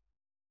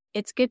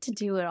it's good to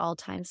do it all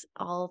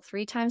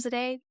 3 times a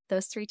day,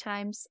 those 3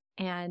 times.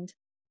 And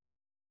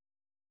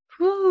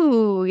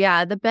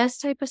the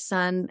best type of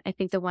sun, I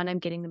think the one I'm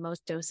getting the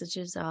most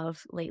dosages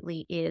of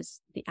lately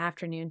is the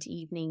afternoon to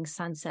evening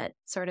sunset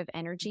sort of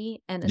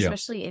energy. And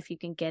especially if you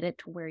can get it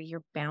to where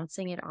you're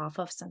bouncing it off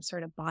of some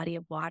sort of body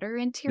of water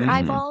into your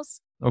eyeballs.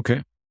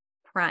 Okay.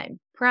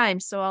 Prime.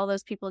 So all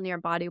those people near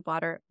a body of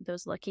water,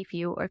 those lucky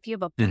few, or if you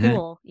have a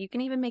pool, you can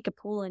even make a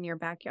pool in your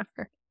backyard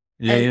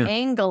and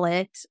angle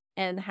it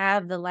and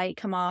have the light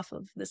come off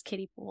of this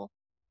kiddie pool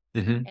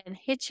and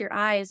hit your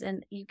eyes.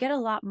 And you get a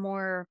lot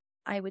more,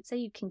 I would say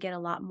you can get a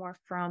lot more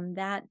from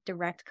that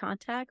direct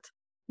contact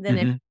than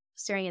if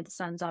staring at the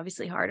sun's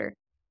obviously harder.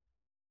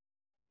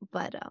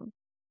 But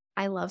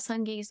I love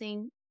sun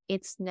gazing.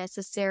 It's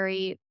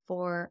necessary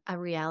for a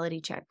reality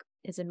check.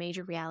 It's a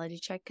major reality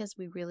check because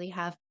we really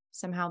have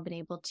somehow been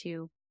able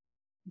to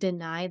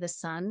deny the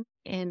sun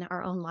in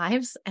our own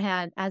lives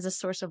and as a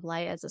source of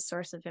light, as a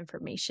source of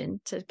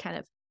information to kind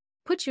of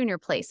put you in your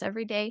place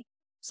every day.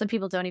 Some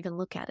people don't even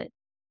look at it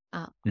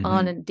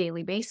on a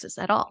daily basis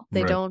at all.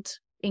 They don't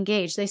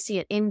engage. They see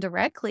it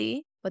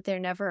indirectly, but they're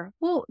never,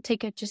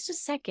 take it just a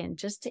second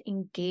just to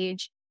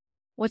engage.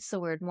 What's the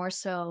word? More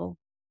so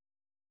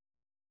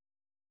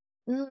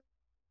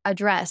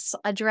address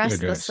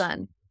the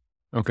sun.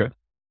 Okay.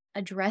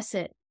 Address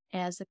it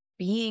as a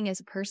being, as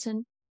a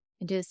person,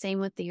 and do the same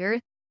with the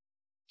earth.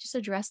 Just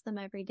address them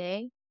every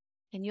day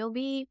and you'll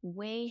be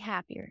way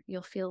happier.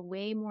 You'll feel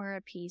way more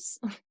at peace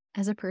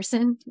as a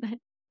person.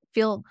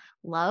 Feel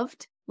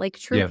loved like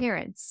true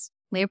parents.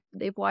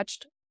 They've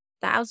watched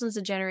thousands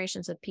of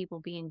generations of people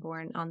being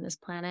born on this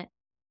planet.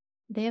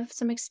 They have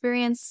some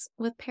experience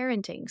with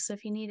parenting. So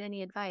if you need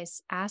any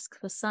advice, ask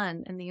the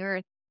sun and the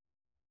earth.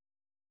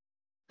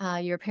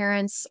 Your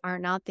parents are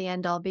not the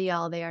end all be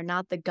all. They are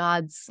not the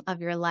gods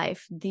of your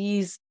life.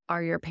 These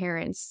are your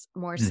parents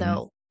more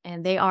so.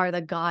 And they are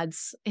the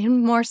gods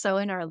more so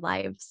in our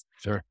lives.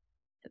 Sure.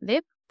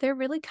 They're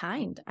really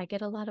kind. I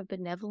get a lot of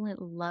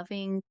benevolent,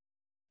 loving,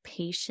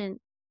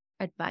 patient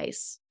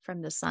advice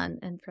from the sun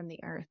and from the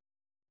earth.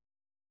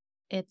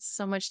 It's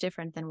so much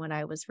different than what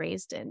I was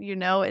raised in.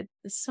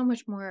 It's so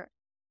much more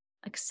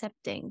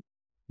accepting.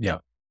 Yeah.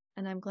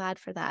 And I'm glad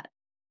for that.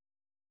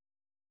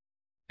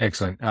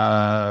 Excellent.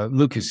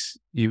 Lucas,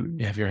 you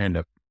have your hand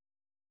up.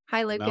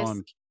 Hi, Now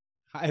Lucas.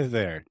 hi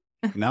there.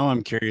 Now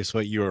I'm curious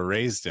what you were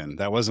raised in.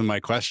 That wasn't my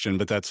question,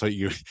 but that's what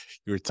you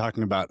were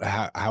talking about.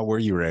 How were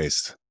you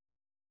raised?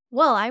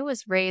 Well, I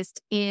was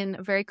raised in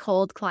a very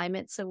cold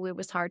climate, so it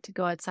was hard to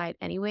go outside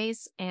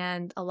anyways,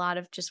 and a lot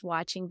of just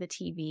watching the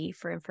TV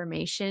for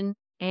information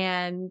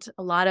and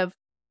a lot of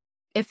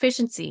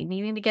efficiency,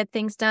 needing to get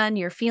things done.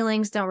 Your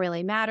feelings don't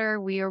really matter.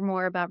 We are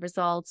more about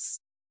results.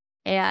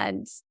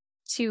 And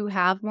to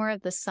have more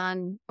of the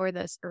sun or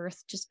this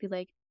earth just be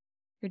like,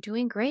 you're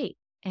doing great.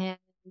 And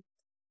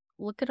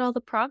look at all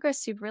the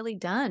progress you've really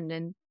done.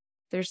 And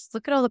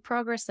look at all the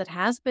progress that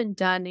has been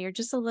done. You're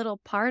just a little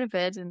part of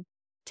it, and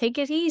take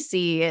it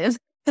easy and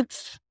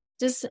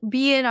just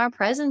be in our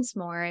presence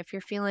more if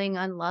you're feeling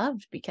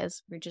unloved,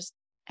 because we're just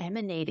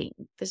emanating.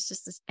 There's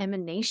just this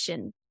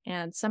emanation,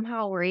 and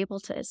somehow we're able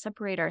to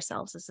separate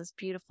ourselves as this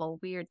beautiful,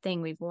 weird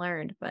thing we've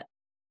learned. But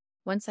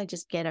once I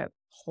just get a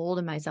hold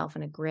of myself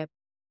and a grip,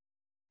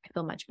 I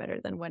feel much better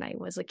than when I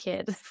was a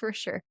kid, for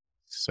sure.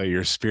 So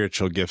your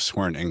spiritual gifts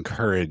weren't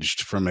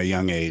encouraged from a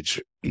young age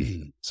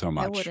so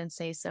much. I wouldn't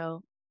say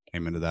so.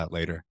 Came into that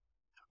later.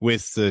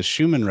 With the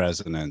Schumann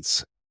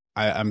resonance,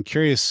 I'm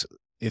curious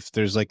if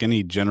there's like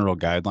any general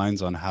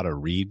guidelines on how to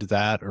read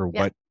that, or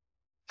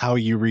how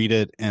you read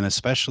it, and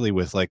especially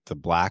with like the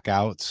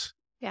blackouts.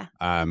 Yeah.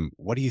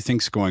 What do you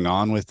think's going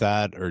on with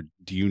that? Or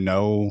do you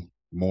know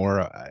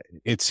more?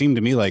 It seemed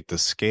to me like the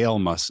scale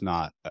must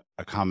not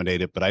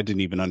accommodate it, but I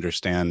didn't even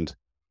understand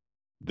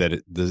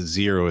that the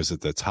zero is at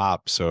the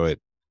top. So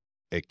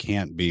it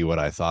can't be what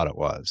I thought it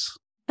was.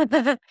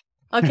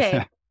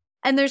 Okay.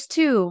 And there's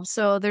two.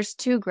 So there's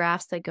two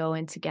graphs that go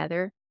in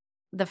together.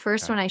 The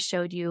first Okay. one I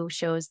showed you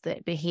shows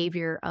the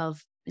behavior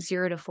of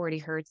 0 to 40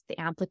 hertz,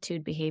 the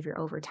amplitude behavior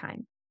over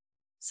time.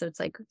 So it's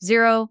like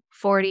 0,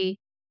 40,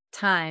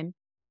 time.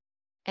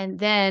 And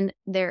then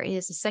there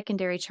is a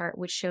secondary chart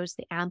which shows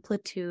the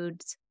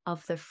amplitudes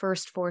of the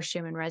first 4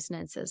 Schumann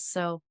resonances.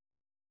 So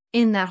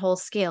in that whole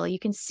scale, you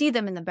can see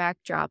them in the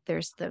backdrop.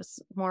 There's those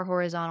more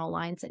horizontal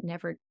lines that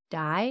never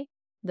die.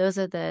 Those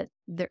are the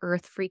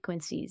earth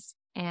frequencies.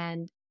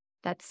 And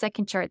that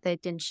second chart that I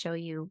didn't show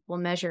you will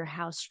measure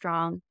how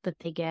strong that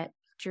they get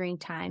during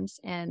times.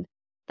 And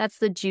that's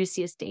the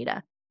juiciest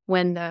data,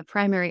 when the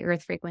primary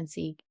earth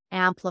frequency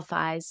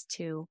amplifies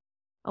to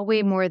a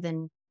way more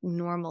than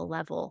normal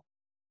level.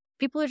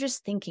 People are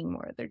just thinking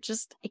more. They're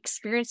just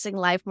experiencing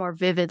life more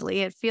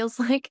vividly, it feels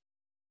like.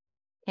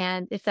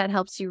 And if that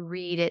helps you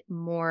read it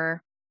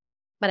more.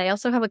 But I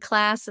also have a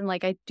class, and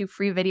like I do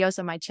free videos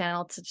on my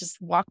channel to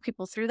just walk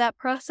people through that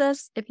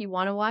process if you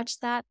want to watch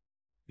that.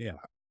 Yeah.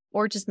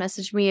 Or just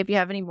message me if you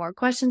have any more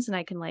questions, and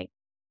I can like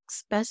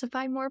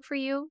specify more for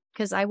you,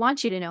 because I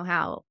want you to know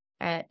how.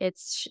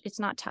 It's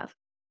not tough.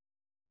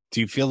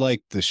 Do you feel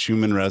like the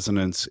Schumann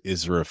resonance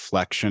is a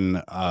reflection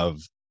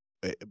of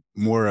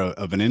more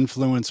of an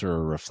influence, or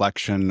a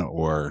reflection,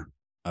 or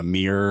a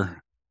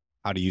mirror?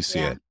 How do you see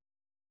it?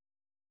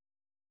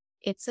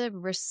 It's a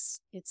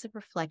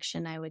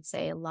reflection, I would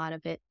say. A lot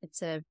of it.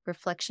 It's a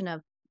reflection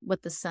of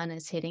what the sun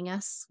is hitting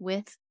us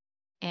with,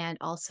 and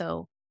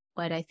also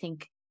what I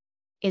think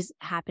is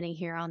happening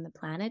here on the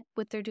planet,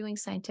 what they're doing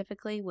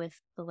scientifically with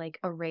the like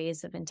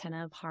arrays of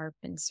antenna of HARP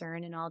and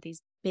CERN and all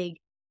these big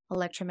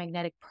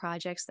electromagnetic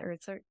projects that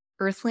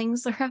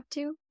Earthlings are up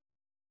to.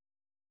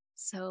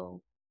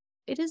 So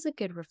it is a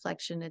good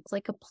reflection. It's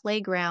like a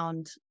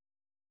playground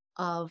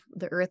of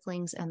the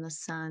Earthlings and the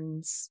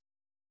sun's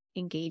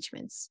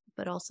engagements,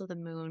 but also the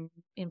moon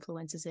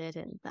influences it,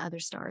 and the other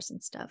stars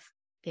and stuff.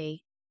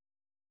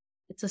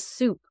 It's a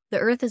soup. The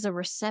Earth is a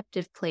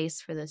receptive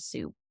place for the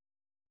soup.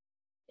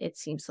 It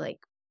seems like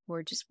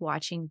we're just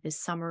watching the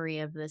summary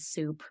of the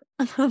soup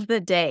of the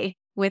day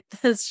with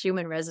the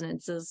Schumann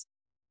resonances.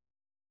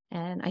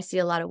 And I see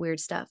a lot of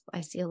weird stuff.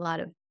 I see a lot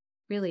of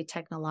really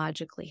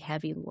technologically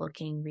heavy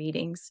looking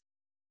readings.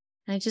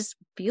 And I just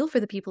feel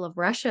for the people of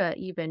Russia,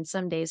 even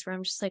some days, where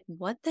I'm just like,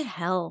 what the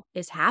hell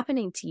is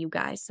happening to you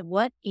guys?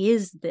 What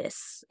is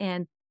this?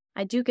 And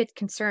I do get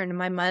concerned.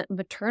 My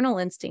maternal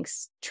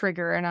instincts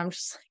trigger, and I'm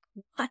just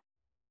like, what?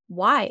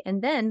 Why?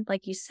 And then,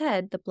 like you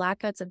said, the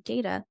blackouts of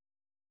data,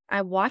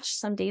 I watch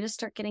some data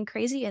start getting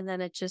crazy, and then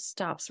it just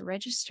stops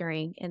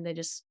registering, and they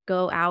just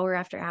go hour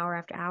after hour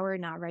after hour,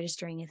 not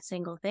registering a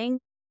single thing.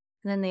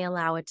 And then they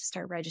allow it to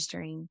start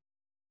registering,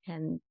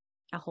 and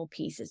a whole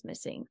piece is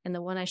missing. And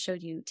the one I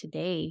showed you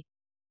today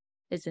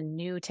is a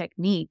new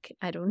technique.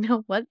 I don't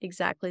know what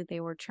exactly they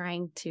were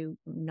trying to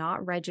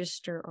not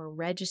register or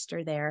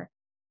register there.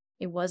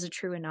 It was a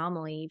true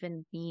anomaly.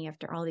 Even me,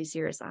 after all these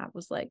years, I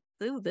was like,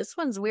 ooh, this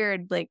one's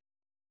weird. Like,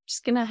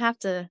 just gonna have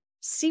to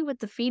see what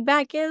the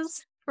feedback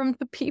is from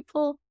the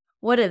people.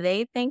 What do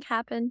they think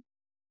happened?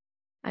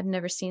 I've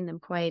never seen them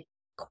quite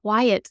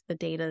quiet the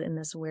data in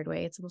this weird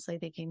way. It's almost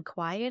like they can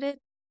quiet it,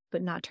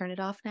 but not turn it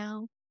off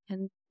now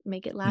and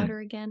make it louder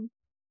again.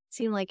 It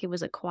seemed like it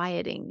was a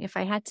quieting. If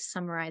I had to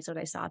summarize what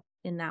I saw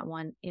in that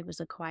one, it was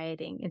a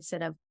quieting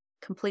instead of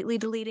completely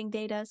deleting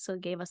data. So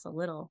it gave us a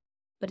little,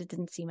 but it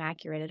didn't seem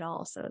accurate at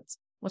all. So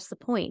what's the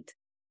point?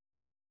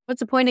 What's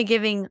the point of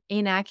giving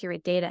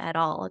inaccurate data at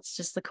all? It's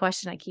just the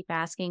question I keep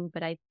asking,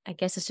 but I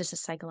guess it's just a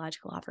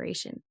psychological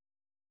operation.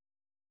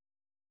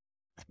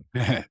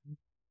 A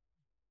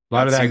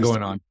lot of that seems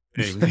going to on.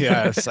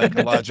 Yeah,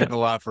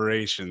 psychological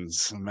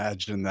operations.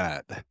 Imagine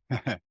that.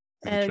 Yeah,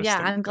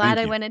 Interesting. I'm glad Thank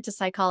I you. went into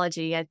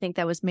psychology. I think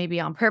that was maybe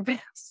on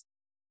purpose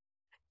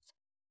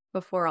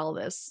before all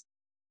this.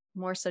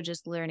 More so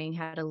just learning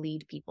how to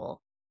lead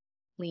people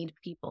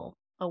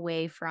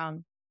away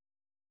from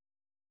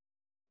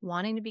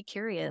wanting to be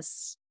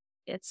curious.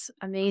 It's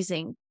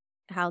amazing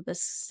how the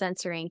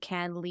censoring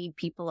can lead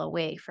people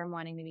away from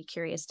wanting to be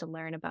curious to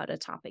learn about a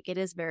topic. It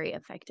is very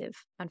effective,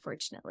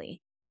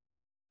 unfortunately,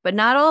 but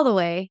not all the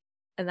way.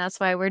 And that's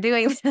why we're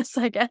doing this,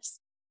 I guess.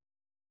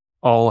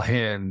 All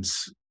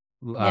hands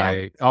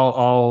lie,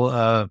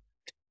 all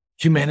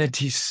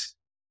humanity's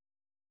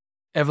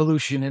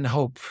evolution and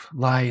hope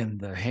lie in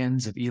the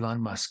hands of Elon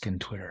Musk and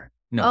Twitter.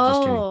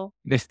 No,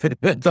 just kidding.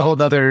 That's a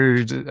whole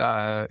other thing.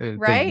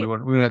 Right? We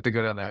don't have to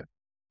go down that.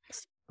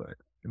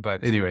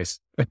 But anyways,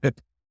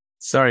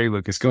 sorry,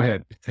 Lucas, go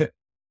ahead.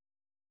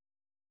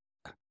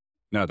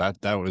 No,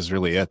 that was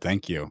really it.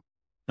 Thank you.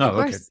 Oh, Of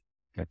course.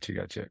 okay.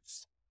 Gotcha.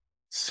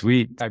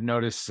 Sweet. I've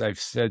noticed I've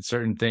said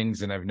certain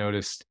things, and I've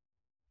noticed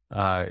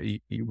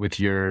with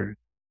your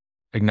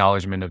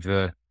acknowledgement of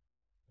the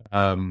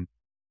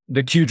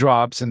Q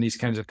drops and these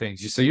kinds of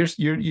things. So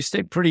you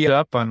stay pretty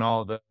up on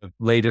all the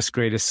latest,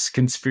 greatest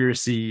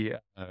conspiracy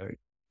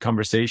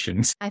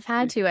conversations. I've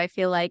had to. I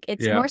feel like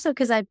it's more so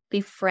because I've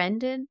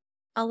befriended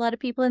a lot of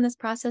people in this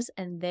process,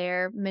 and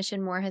their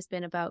mission more has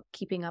been about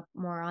keeping up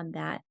more on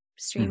that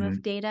stream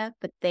of data,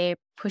 but they're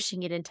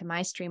pushing it into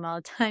my stream all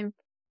the time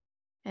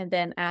and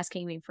then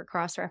asking me for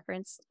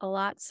cross-reference a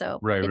lot. So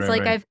it's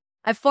like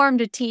I've formed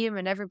a team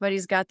and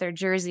everybody's got their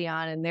jersey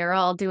on and they're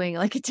all doing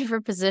like a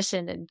different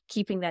position and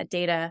keeping that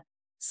data,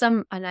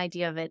 an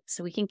idea of it,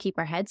 so we can keep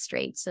our heads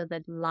straight, so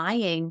that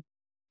lying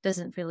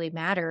doesn't really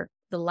matter.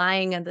 The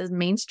lying and the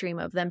mainstream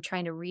of them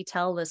trying to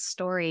retell this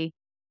story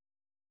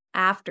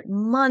after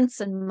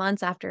months and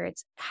months after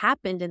it's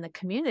happened in the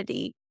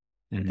community,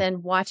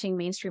 then watching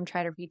mainstream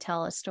try to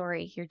retell a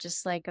story, you're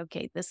just like,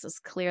 okay, this is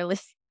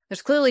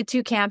there's clearly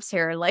two camps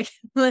here. Like,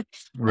 and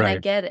I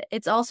get it.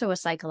 It's also a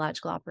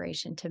psychological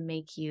operation to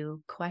make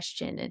you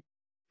question and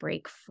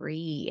break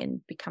free and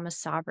become a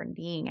sovereign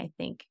being, I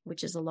think,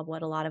 which is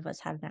what a lot of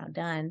us have now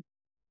done,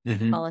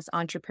 all us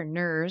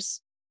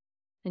entrepreneurs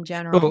in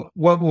general.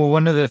 Well,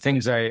 one of the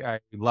things I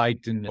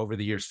liked over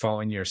the years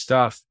following your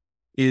stuff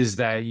is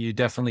that you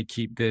definitely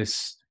keep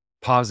this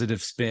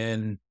positive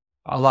spin.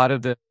 A lot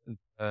of the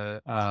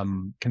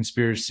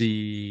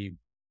conspiracy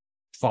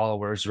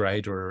followers,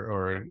 right,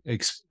 or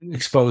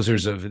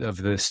exposers of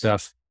this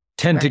stuff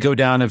tend to go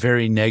down a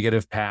very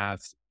negative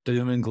path,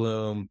 doom and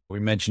gloom. We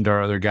mentioned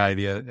our other guy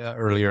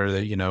earlier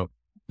that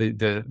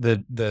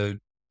the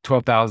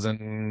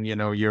 12,000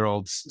 year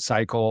old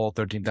cycle,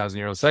 13,000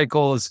 year old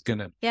cycle is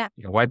gonna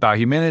wipe out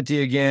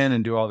humanity again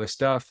and do all this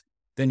stuff.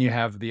 Then you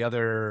have the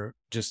other,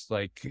 just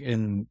like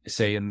in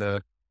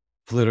the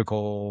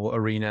political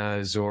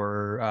arenas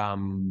or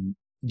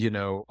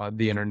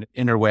the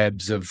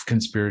interwebs of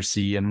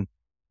conspiracy and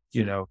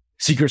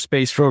secret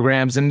space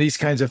programs, and these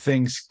kinds of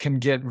things can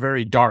get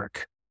very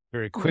dark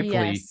very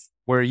quickly,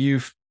 where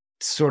you've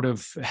sort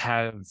of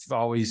have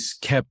always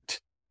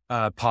kept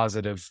a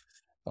positive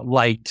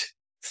light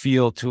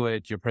feel to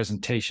it. Your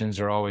presentations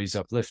are always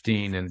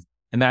uplifting, and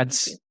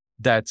that's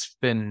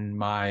been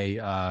my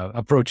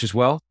approach as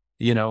well.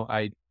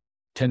 I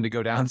tend to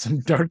go down some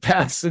dark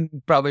paths, and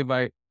probably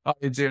my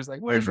audience here is like,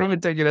 where's Roman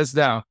taking us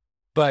now?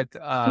 But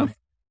I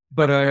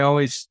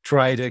always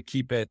try to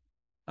keep it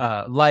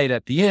light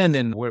at the end,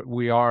 and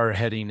we are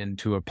heading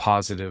into a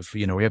positive.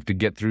 We have to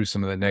get through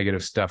some of the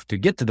negative stuff to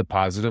get to the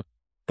positive,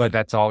 but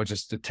that's all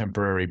just a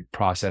temporary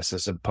process,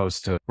 as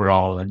opposed to we're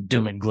all in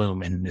doom and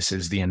gloom and this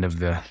is the end of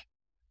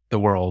the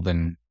world,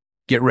 and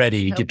get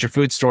ready, get your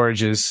food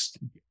storages.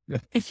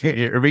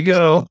 Here we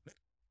go.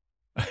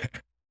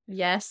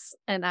 Yes.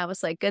 And I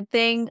was like, good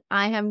thing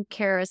I am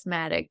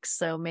charismatic,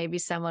 so maybe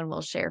someone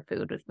will share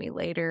food with me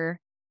later.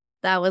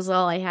 That was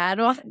all I had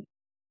on.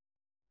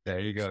 There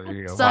you go.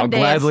 I'll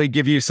gladly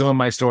give you some of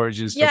my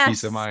storages for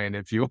peace of mind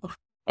if you.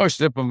 I'll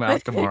ship them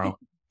out tomorrow.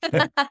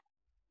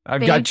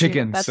 I've got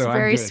chickens. That's so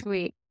very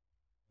sweet.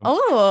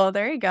 Oh,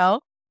 there you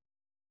go.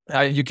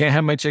 You can't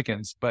have my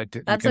chickens, but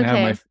that's you can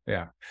okay. have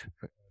my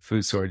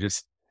food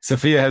storages.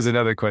 Sophia has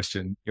another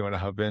question. You want to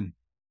hop in?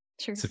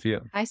 Sure.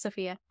 Sophia. Hi,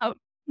 Sophia. Oh,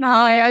 no,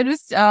 I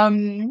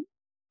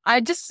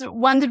just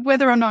wondered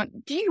whether or not,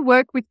 do you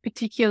work with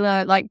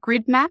particular like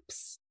grid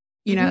maps?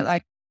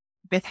 Like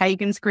Beth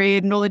Hagen's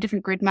grid and all the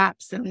different grid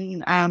maps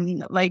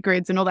and lay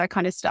grids and all that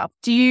kind of stuff.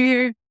 Do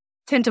you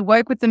tend to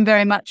work with them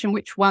very much, and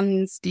which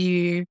ones do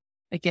you,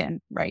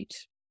 again,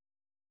 rate?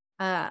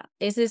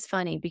 This is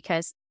funny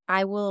because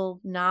I will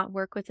not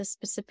work with a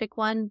specific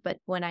one, but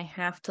when I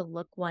have to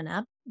look one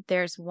up,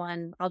 there's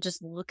one, I'll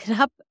just look it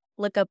up,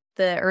 look up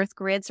the Earth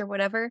grids or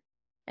whatever,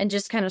 and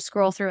just kind of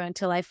scroll through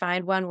until I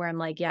find one where I'm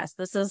like, yes,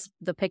 this is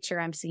the picture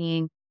I'm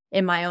seeing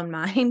in my own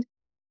mind.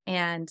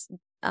 And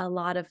a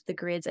lot of the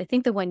grids, I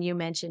think the one you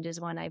mentioned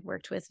is one I've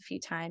worked with a few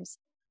times,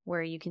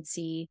 where you can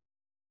see,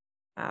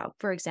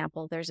 for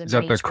example, there's a Is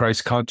that the major.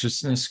 Christ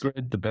consciousness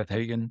grid, the Beth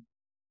Hagen?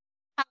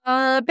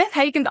 Beth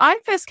Hagen, I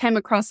first came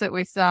across it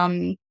with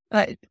Daya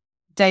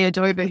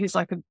Dover, who's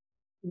like a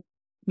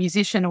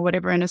musician or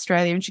whatever in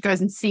Australia, and she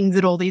goes and sings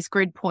at all these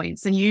grid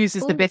points and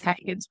uses the Ooh. Beth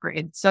Hagen's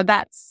grid. So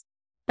that's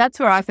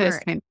where I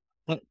first Sure.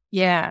 came.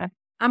 Yeah.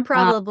 I'm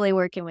probably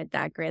working with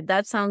that grid.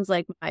 That sounds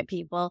like my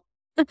people.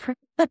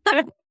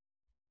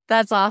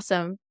 That's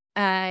awesome.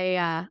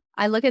 I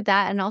look at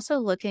that, and also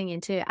looking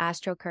into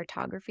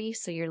astrocartography.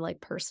 So your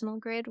like personal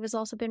grid has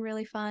also been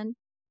really fun.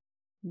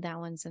 That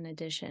one's an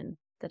addition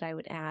that I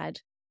would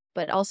add.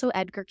 But also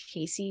Edgar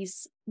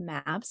Casey's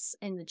maps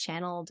and the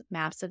channeled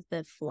maps of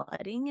the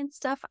flooding and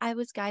stuff, I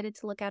was guided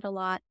to look at a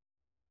lot.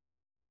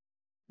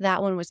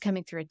 That one was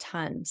coming through a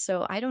ton.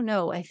 So I don't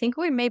know. I think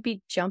we may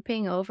be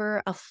jumping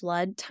over a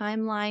flood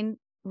timeline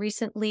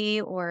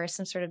recently, or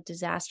some sort of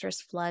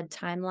disastrous flood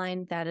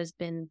timeline that has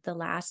been the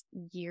last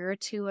year or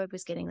two. I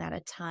was getting that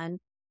a ton.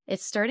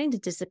 It's starting to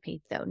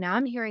dissipate though. Now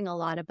I'm hearing a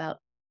lot about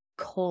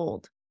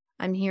cold.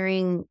 I'm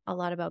hearing a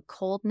lot about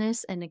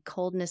coldness, and the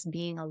coldness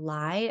being a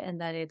lie,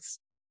 and that it's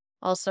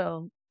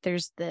also,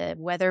 there's the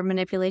weather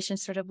manipulation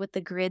sort of with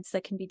the grids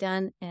that can be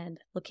done, and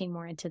looking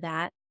more into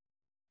that.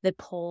 The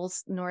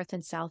poles, north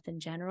and south in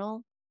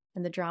general,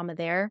 and the drama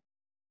there.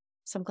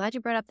 So I'm glad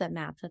you brought up that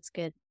map. That's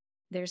good.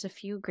 There's a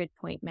few grid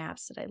point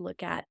maps that I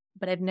look at,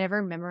 but I've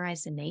never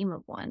memorized the name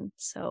of one.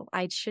 So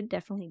I should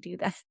definitely do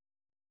that.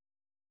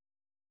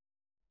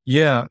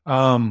 Yeah.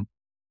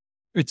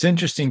 It's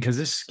interesting because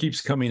this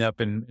keeps coming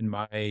up in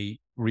my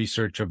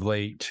research of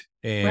late,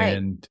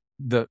 and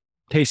the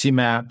Casey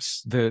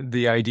maps,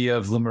 the idea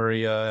of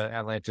Lemuria,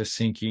 Atlantis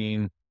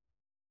sinking,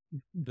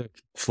 the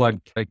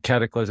flood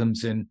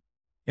cataclysms, and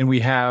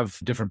we have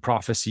different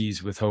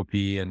prophecies with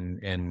Hopi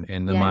and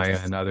the Maya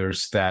and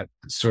others that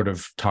sort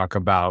of talk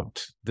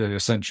about the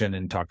ascension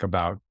and talk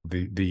about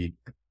the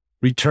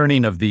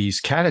returning of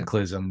these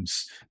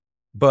cataclysms.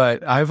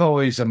 But I've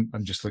always, I'm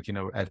just looking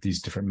at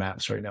these different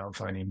maps right now and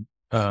finding.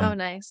 Oh,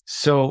 nice.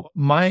 So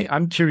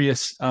I'm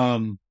curious,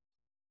 do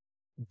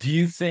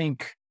you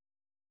think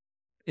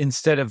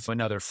instead of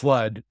another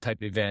flood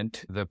type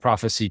event, the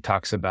prophecy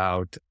talks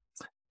about,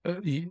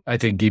 I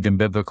think even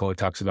biblical, it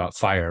talks about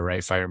fire,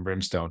 right? Fire and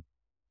brimstone.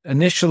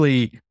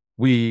 Initially,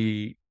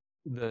 the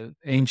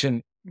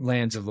ancient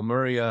lands of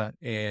Lemuria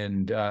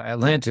and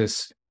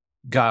Atlantis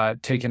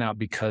got taken out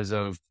because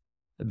of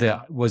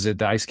was it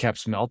the ice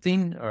caps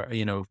melting? Or,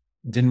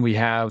 didn't we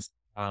have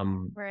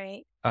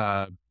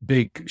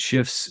big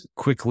shifts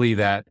quickly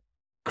that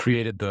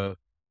created the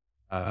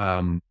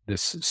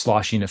this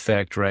sloshing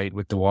effect, right,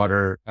 with the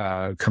water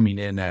coming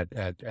in at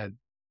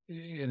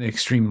an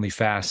extremely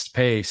fast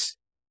pace?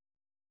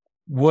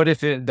 What if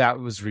that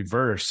was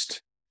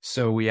reversed?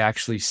 So we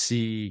actually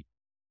see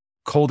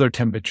colder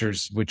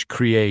temperatures, which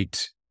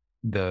create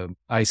the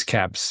ice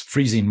caps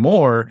freezing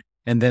more,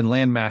 and then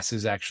land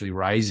masses actually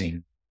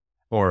rising,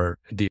 or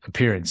the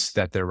appearance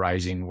that they're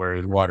rising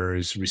where the water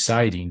is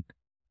receding.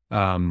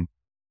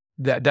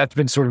 That's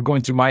been sort of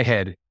going through my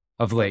head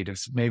of late.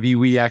 Is maybe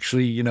we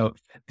actually,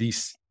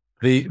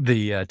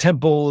 the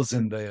temples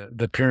and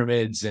the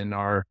pyramids and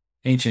our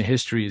ancient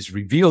history is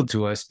revealed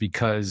to us,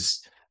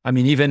 because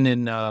even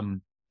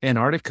in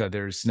Antarctica,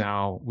 there's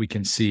now, we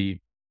can see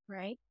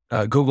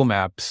Google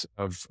Maps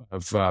of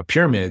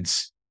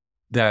pyramids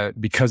that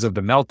because of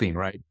the melting,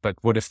 right? But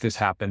what if this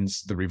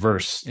happens the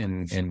reverse,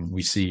 and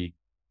we see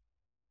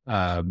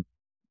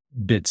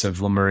bits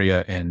of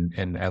Lemuria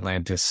and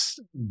Atlantis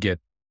get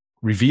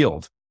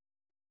revealed?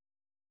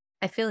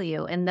 I feel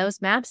you. And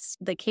those maps,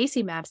 the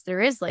Casey maps,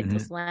 there is like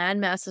this land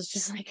mass is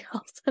just like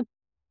all of a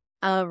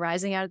sudden,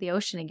 rising out of the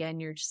ocean again.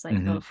 You're just like,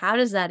 oh, how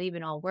does that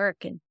even all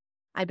work? And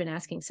I've been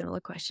asking similar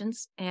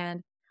questions.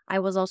 And I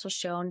was also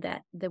shown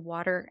that the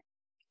water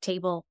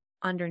table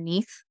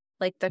underneath,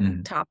 like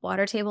the top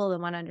water table, the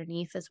one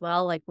underneath as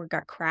well, like we've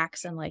got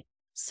cracks and like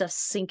stuff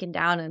sinking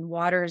down, and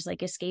water is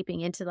like escaping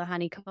into the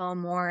honeycomb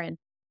more, and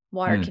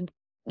water can,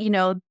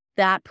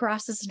 that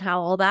process and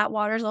how all that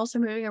water is also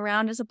moving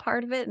around is a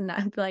part of it. And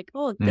I'm like,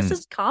 oh, this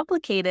is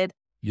complicated.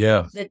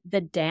 Yeah. The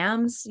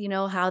dams,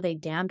 how they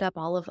dammed up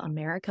all of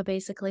America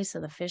basically, so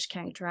the fish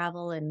can't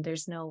travel and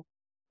there's no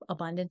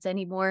abundance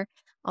anymore.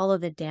 All of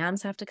the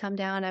dams have to come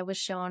down. I was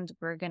shown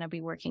we're going to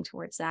be working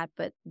towards that,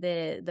 but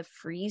the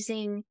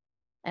freezing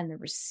and the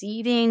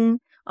receding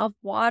of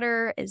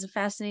water is a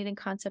fascinating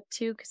concept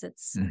too, because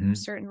it's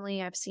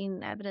certainly, I've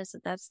seen evidence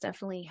that that's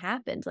definitely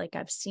happened. Like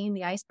I've seen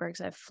the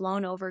icebergs. I've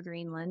flown over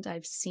Greenland.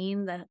 I've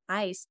seen the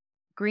ice.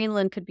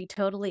 Greenland could be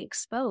totally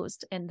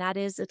exposed, and that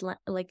is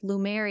like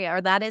Lemuria,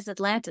 or that is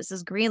Atlantis,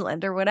 is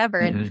Greenland or whatever.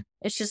 And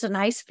it's just an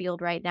ice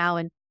field right now.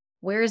 And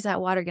where is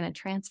that water going to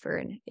transfer,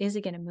 and is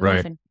it going to move?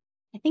 Right. And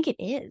I think it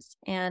is.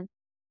 And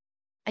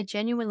I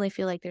genuinely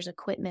feel like there's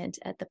equipment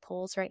at the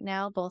poles right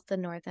now, both the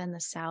north and the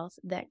south,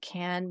 that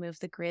can move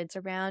the grids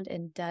around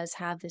and does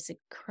have this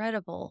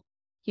incredible,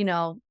 you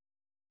know,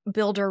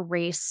 builder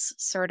race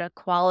sort of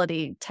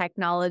quality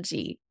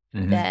technology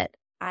that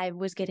I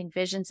was getting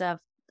visions of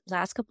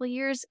last couple of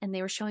years. And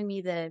they were showing me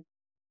the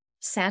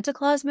Santa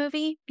Claus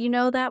movie, you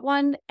know that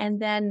one?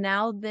 And then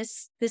now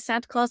this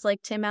Santa Claus,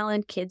 like Tim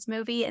Allen kids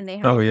movie, and they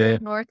have Oh yeah. the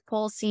North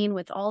Pole scene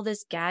with all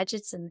this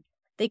gadgets and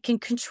they can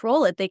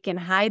control it. They can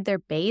hide their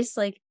base.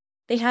 Like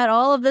they had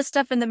all of this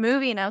stuff in the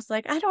movie and I was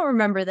like, I don't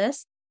remember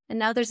this. And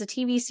now there's a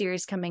TV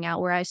series coming out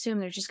where I assume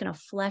they're just going to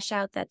flesh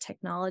out that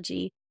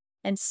technology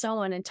and so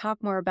on and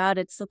talk more about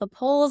it. So the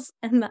poles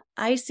and the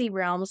icy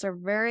realms are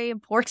very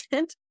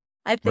important,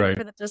 I think, Right.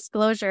 for the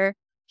disclosure.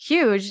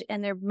 Huge,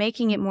 and they're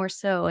making it more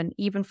so, and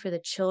even for the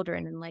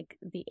children and like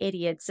the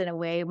idiots in a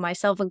way,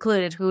 myself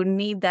included, who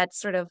need that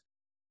sort of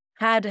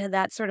had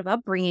that sort of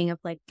upbringing of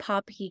like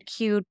poppy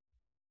cute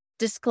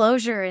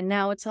disclosure, and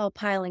now it's all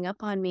piling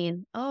up on me.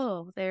 And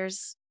oh,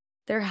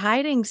 they're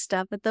hiding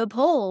stuff at the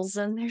polls,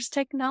 and there's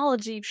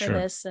technology for Sure.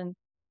 this, and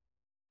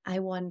I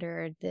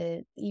wonder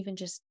even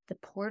just the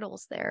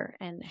portals there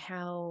and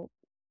how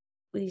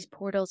these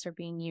portals are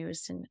being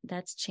used, and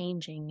that's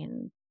changing,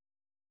 and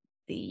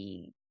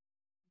the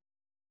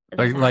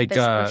map is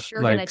for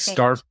sure going to Like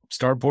change.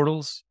 star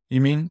portals,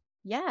 you mean?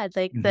 Yeah,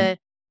 like Mhm.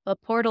 the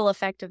portal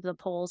effect of the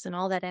poles and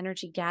all that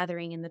energy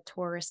gathering in the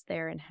torus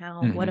there, and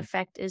how what Mhm.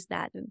 effect is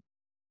that? And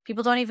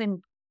people don't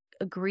even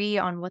agree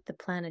on what the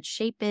planet's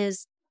shape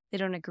is. They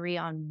don't agree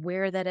on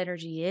where that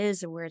energy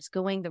is or where it's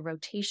going, the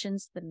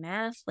rotations, the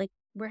math. Like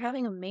we're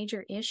having a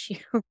major issue,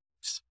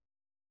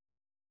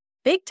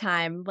 big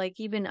time. Like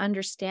even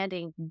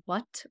understanding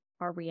what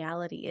our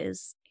reality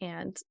is,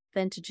 and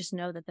then to just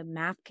know that the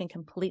map can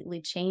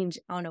completely change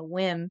on a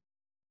whim,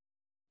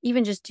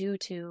 even just due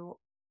to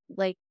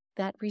like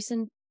that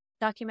recent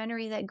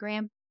documentary that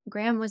Graham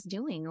was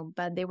doing,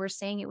 but they were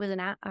saying it was an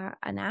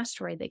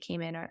asteroid that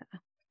came in or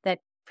that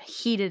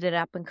heated it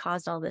up and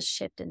caused all this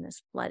shift in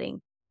this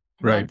flooding,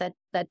 and Right.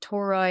 that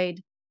toroid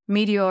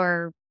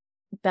meteor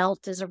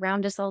belt is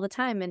around us all the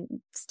time,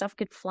 and stuff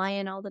could fly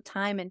in all the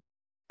time and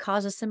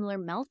cause a similar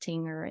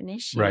melting or an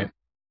issue. Right.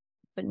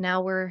 But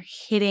now we're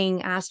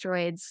hitting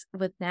asteroids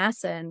with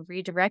NASA and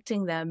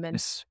redirecting them, and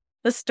Yes.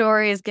 the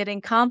story is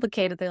getting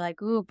complicated. They're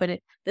like, ooh, but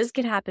this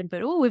could happen,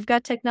 but ooh, we've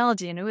got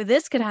technology, and ooh,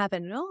 this could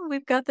happen, and oh,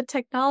 we've got the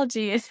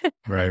technology.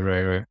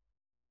 Right.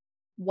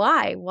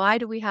 Why? Why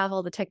do we have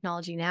all the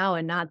technology now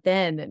and not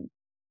then? And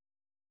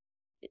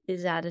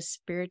is that a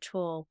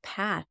spiritual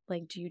path?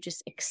 Like, do you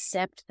just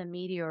accept the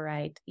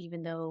meteorite,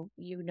 even though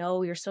you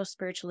know you're so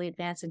spiritually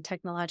advanced and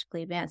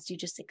technologically advanced? Do you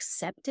just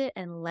accept it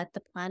and let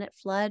the planet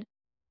flood?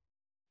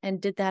 And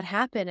did that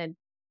happen? And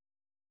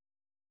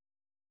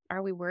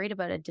are we worried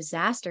about a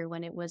disaster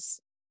when it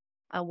was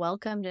a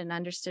welcomed and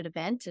understood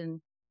event, and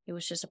it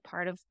was just a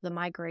part of the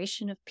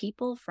migration of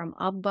people from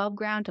above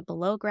ground to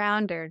below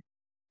ground, or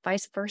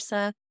vice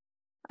versa?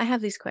 I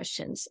have these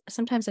questions.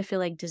 Sometimes I feel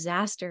like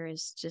disaster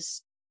is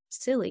just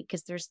silly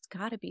because there's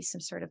got to be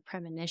some sort of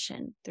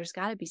premonition. There's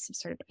got to be some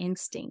sort of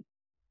instinct.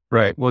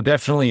 Right. Well,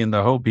 definitely in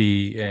the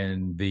Hopi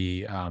and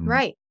the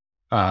Right.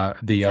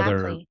 the other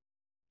Exactly.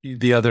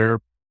 the other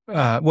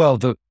well,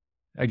 the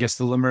I guess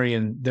the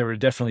Lemurian, there were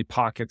definitely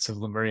pockets of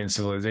Lemurian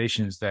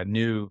civilizations that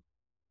knew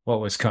what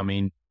was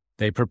coming.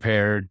 They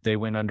prepared, they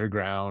went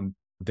underground.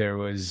 There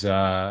was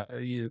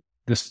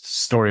this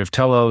story of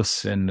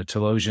Telos and the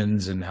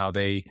Telosians and how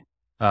they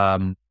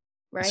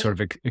Right. sort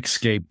of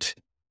escaped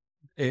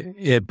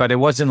it, but it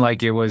wasn't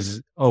like it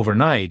was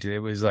overnight. It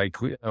was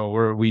like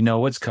we know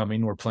what's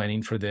coming. We're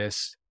planning for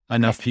this.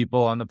 Enough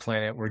people on the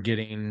planet were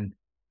getting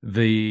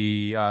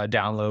the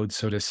download,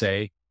 so to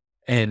say,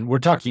 and we're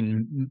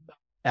talking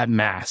at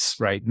mass,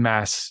 right?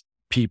 Mass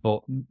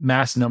people,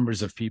 mass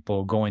numbers of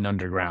people going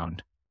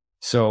underground.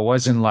 So it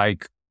wasn't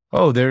like,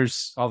 oh,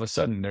 there's all of a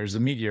sudden there's a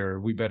meteor.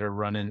 We better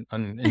run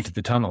into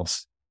the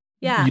tunnels.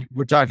 Yeah.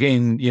 We're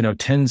talking,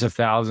 tens of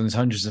thousands,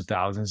 hundreds of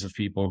thousands of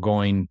people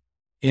going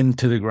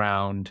into the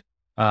ground,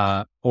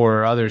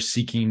 or others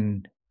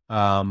seeking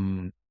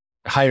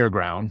higher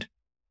ground,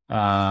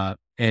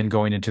 and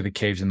going into the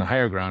caves in the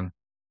higher ground.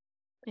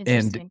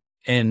 Interesting.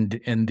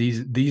 And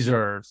these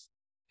are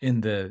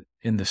in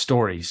the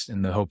stories,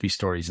 in the Hopi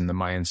stories, in the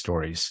Mayan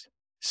stories.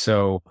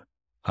 So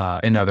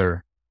in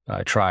other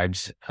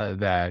tribes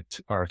that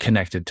are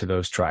connected to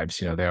those tribes,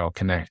 they all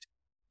connect.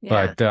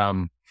 Yeah.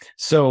 But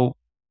so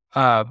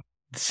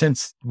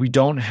since we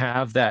don't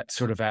have that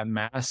sort of at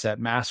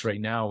mass right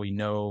now, we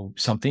know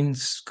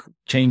something's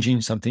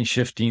changing, something's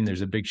shifting. There's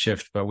a big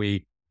shift, but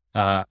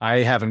I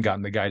haven't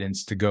gotten the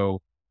guidance to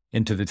go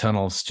into the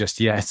tunnels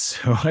just yet.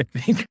 So I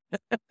think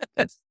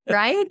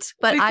right.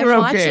 But think I'm we're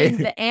watching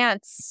okay. the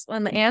ants.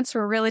 When the ants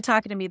were really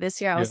talking to me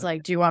this year, I was Yeah.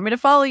 like, do you want me to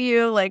follow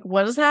you? Like,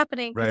 what is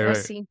happening? Because I was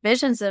Right. seeing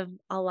visions of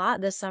a lot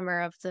this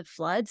summer of the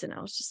floods. And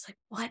I was just like,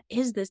 what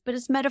is this? But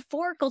it's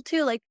metaphorical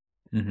too. Like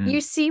Mhm.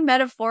 you see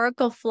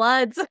metaphorical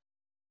floods.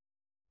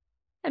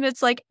 And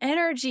it's like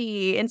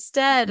energy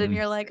instead. And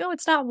you're like, oh,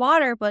 it's not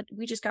water, but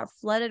we just got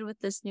flooded with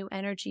this new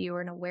energy or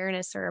an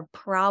awareness or a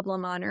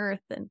problem on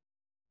Earth. And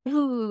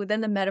ooh,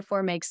 then the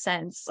metaphor makes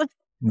sense.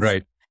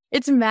 Right.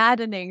 It's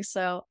maddening.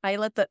 So I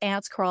let the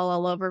ants crawl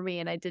all over me,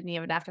 and I didn't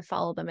even have to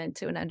follow them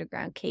into an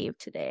underground cave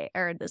today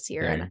or this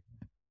year.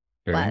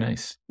 Very But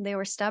nice. they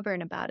were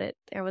stubborn about it.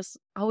 I was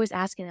always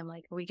asking them,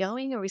 like, are we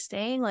going? Are we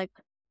staying? Like,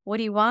 what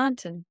do you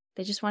want? And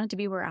they just wanted to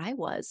be where I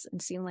was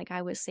and seemed like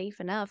I was safe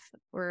enough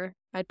where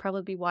I'd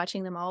probably be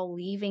watching them all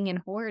leaving in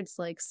hordes,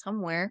 like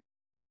somewhere,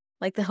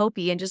 like the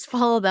Hopi, and just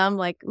follow them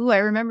like, ooh, I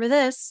remember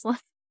this.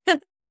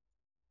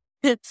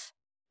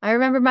 I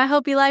remember my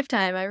Hopi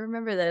lifetime. I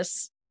remember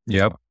this.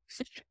 Yep.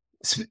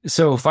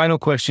 So final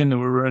question,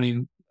 we're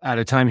running out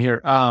of time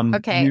here.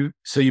 Okay.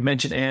 You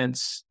mentioned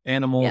ants,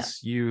 animals.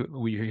 Yeah.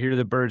 We hear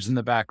the birds in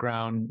the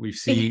background. We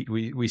see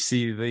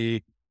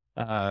the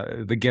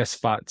guest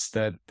spots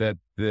that the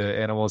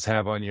animals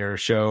have on your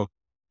show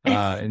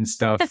and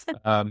stuff.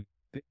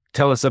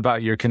 Tell us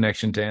about your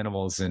connection to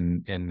animals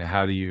and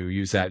how do you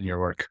use that in your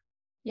work?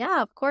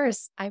 Yeah, of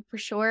course. I for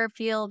sure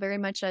feel very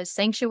much a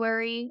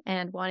sanctuary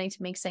and wanting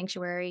to make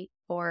sanctuary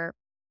for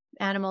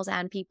animals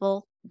and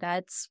people.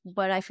 That's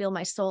what I feel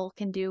my soul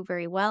can do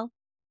very well.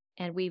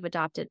 And we've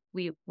adopted,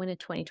 when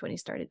 2020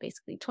 started,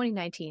 basically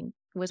 2019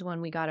 was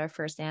when we got our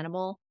first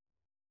animal.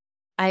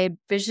 I had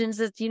visions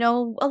that,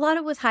 a lot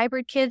of with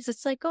hybrid kids,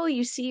 it's like, oh,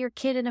 you see your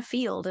kid in a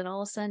field and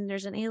all of a sudden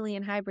there's an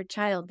alien hybrid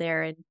child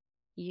there and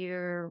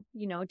do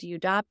you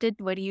adopt it?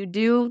 What do you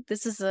do?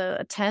 This is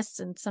a test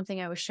and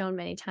something I was shown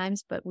many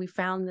times, but we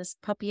found this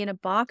puppy in a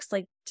box,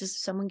 like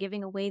just someone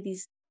giving away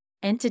these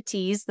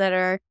entities that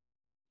are,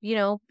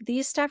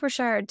 these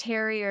Staffordshire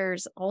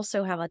Terriers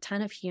also have a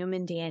ton of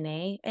human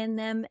DNA in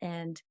them.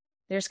 And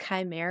there's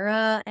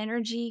chimera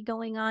energy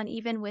going on,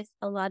 even with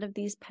a lot of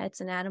these pets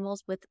and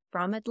animals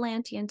from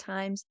Atlantean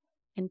times,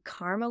 and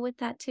karma with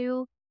that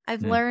too.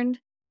 I've learned.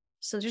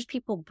 So there's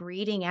people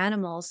breeding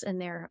animals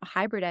and they're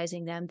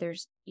hybridizing them.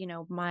 There's,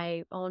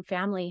 my own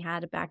family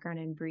had a background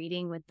in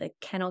breeding with the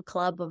Kennel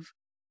Club of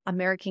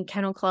American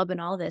Kennel Club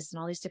and all this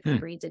and all these different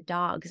breeds of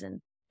dogs.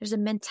 And there's a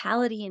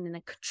mentality and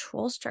a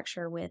control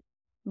structure with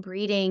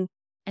breeding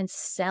and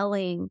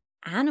selling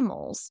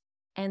animals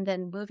and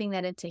then moving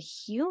that into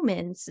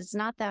humans. It's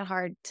not that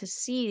hard to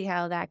see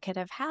how that could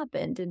have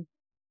happened. And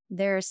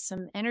there's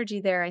some energy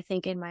there, I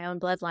think, in my own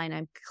bloodline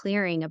I'm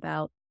clearing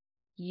about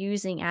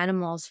using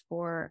animals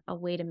for a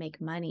way to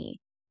make money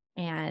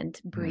and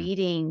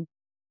breeding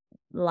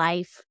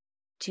life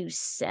to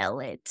sell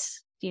it.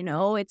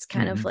 It's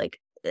kind of like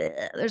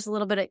there's a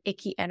little bit of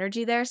icky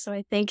energy there. So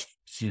I think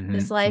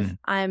this life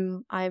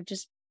I've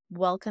just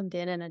welcomed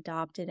in and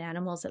adopted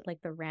animals at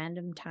like the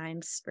random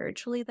times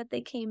spiritually that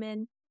they came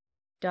in.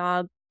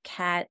 Dog,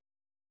 cat,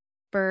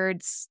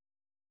 birds,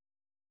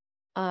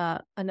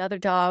 another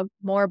dog,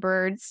 more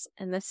birds.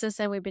 And this is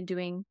what we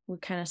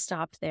kind of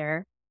stopped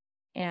there.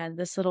 And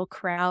this little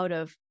crowd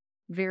of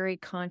very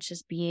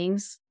conscious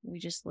beings, we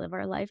just live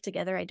our life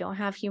together. I don't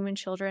have human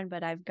children,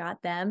 but I've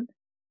got them.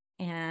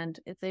 And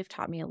they've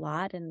taught me a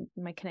lot. And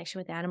my connection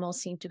with animals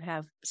seem to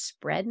have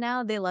spread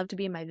now. They love to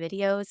be in my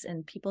videos,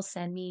 and people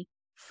send me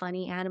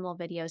funny animal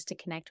videos to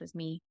connect with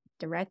me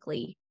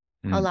directly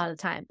a lot of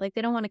the time. Like,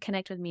 they don't want to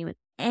connect with me with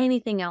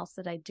anything else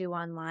that I do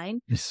online.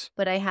 Yes.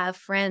 But I have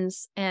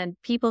friends and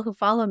people who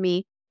follow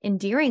me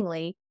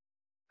endearingly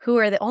who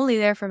are only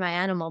there for my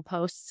animal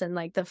posts and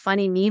like the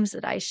funny memes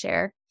that I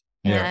share.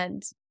 Yeah.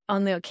 And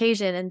on the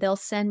occasion, and they'll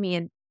send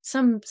me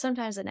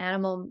sometimes an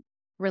animal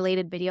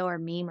related video or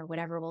meme or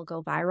whatever will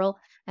go viral.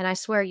 And I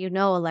swear,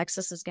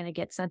 Alexis is going to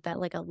get sent that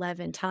like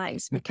 11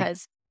 times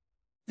because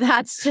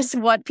that's just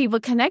what people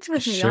connect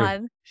with me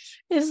on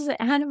is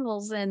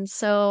animals. And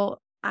so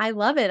I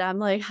love it. I'm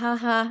like,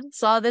 haha,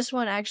 saw this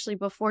one actually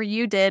before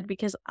you did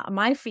because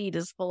my feed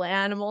is full of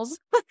animals.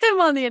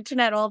 I'm on the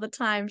internet all the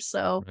time.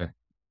 So,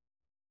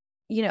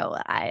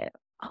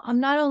 I'm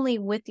not only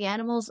with the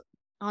animals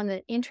on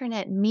the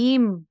internet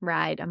meme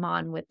ride, I'm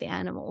on with the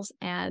animals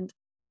and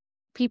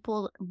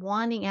people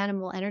wanting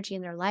animal energy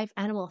in their life.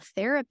 Animal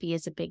therapy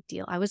is a big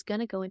deal. I was going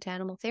to go into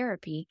animal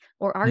therapy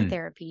or art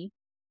therapy.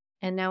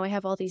 And now I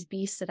have all these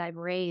beasts that I've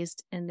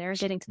raised and they're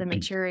getting to the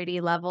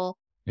maturity level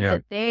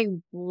that they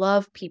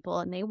love people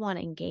and they want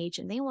to engage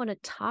and they want to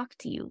talk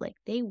to you. Like,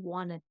 they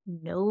want to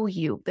know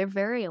you. They're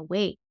very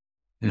awake.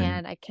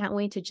 And I can't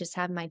wait to just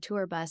have my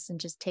tour bus and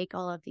just take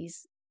all of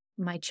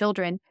my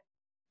children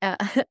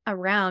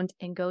around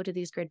and go to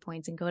these grid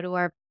points and go to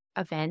our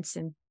events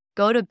and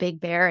go to Big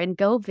Bear and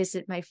go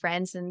visit my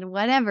friends and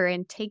whatever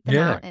and take them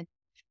out and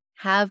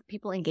have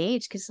people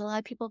engage, because a lot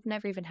of people have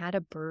never even had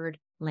a bird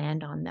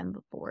land on them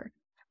before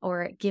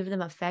or give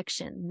them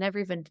affection, never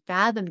even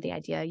fathomed the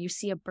idea. You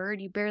see a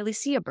bird, you barely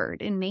see a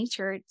bird in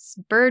nature. It's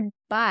bird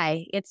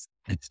by,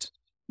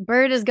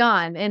 bird is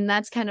gone. And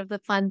that's kind of the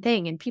fun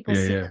thing. And people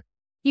see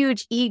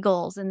huge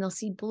eagles and they'll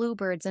see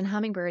bluebirds and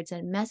hummingbirds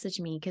and message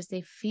me because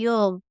they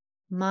feel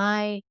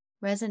my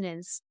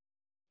resonance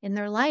in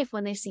their life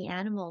when they see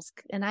animals.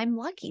 And I'm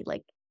lucky.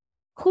 Like,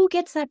 who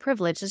gets that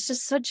privilege? It's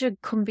just such a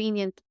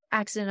convenient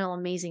accidental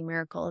amazing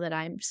miracle that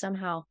I'm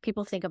somehow,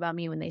 people think about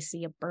me when they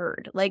see a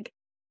bird. Like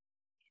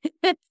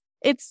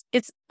it's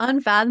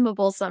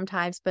unfathomable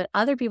sometimes, but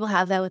other people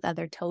have that with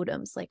other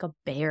totems, like a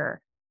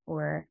bear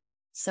or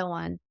so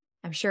on.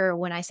 I'm sure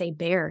when I say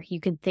bear, you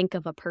can think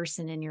of a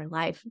person in your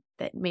life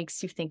that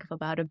makes you think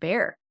about a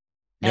bear.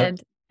 Yep.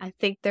 And I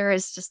think there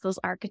is just those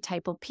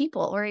archetypal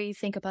people, or you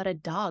think about a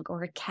dog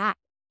or a cat.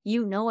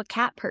 You know a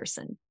cat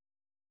person.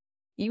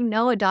 You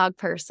know a dog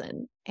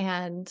person.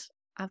 And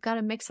I've got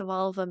a mix of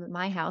all of them at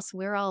my house.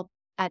 We're all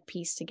at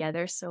peace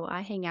together. So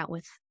I hang out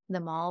with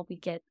them all. We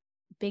get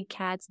big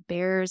cats,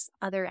 bears,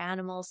 other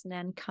animals, and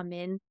then come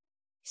in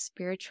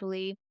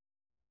spiritually.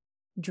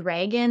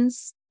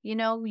 Dragons,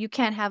 you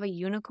can't have a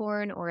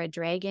unicorn or a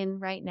dragon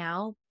right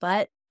now,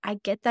 but I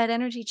get that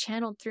energy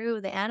channeled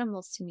through the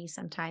animals to me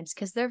sometimes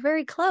because they're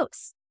very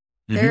close.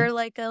 They're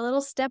like a little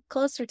step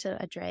closer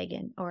to a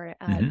dragon or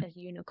a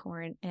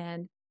unicorn,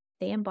 and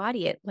they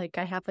embody it. Like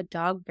I have a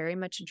dog, very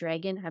much a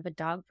dragon. I have a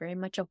dog, very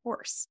much a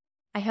horse.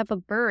 I have a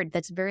bird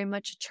that's very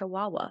much a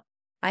chihuahua.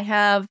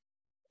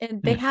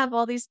 And they have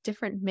all these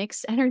different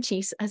mixed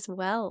energies as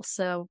well.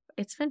 So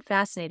it's been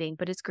fascinating,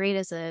 but it's great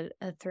as a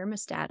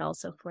thermostat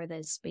also for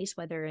the space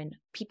weather and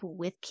people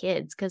with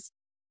kids, because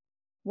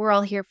we're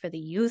all here for the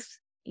youth.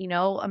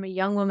 I'm a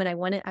young woman. I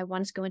wanted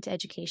to go into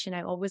education.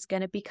 I was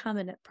going to become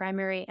a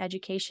primary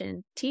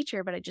education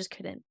teacher, but I just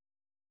couldn't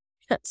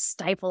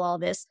stifle all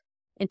this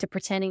into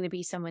pretending to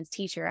be someone's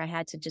teacher. I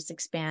had to just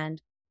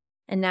expand.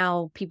 And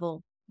now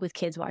people with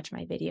kids watch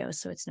my videos,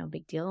 so it's no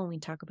big deal. And we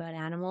talk about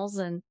animals,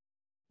 and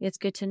it's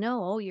good to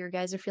know, oh, your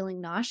guys are feeling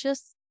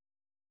nauseous.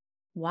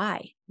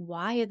 Why?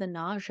 Why are the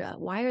nausea?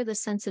 Why are the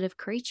sensitive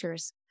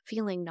creatures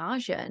feeling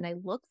nausea? And I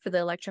look for the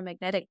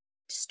electromagnetic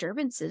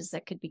disturbances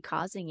that could be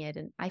causing it,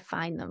 and I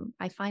find them.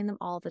 I find them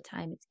all the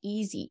time. It's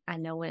easy. I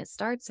know when it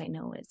starts. I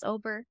know when it's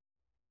over.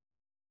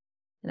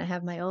 And I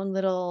have my own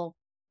little,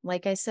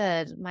 like I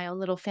said, my own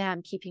little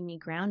fam keeping me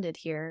grounded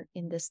here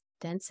in this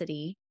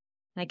density.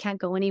 And I can't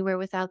go anywhere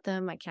without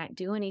them. I can't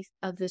do any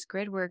of this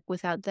grid work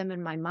without them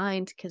in my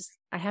mind, because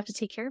I have to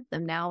take care of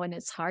them now. And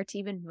it's hard to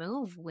even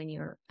move when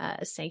you're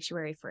a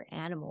sanctuary for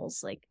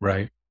animals. Like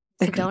Right.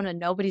 Sedona,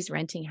 nobody's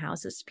renting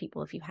houses to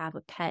people if you have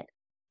a pet.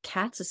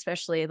 Cats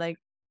especially, like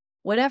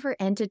whatever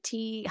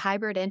entity,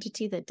 hybrid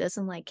entity that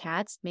doesn't like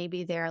cats,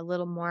 maybe they're a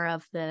little more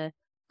of the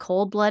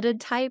cold-blooded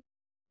type.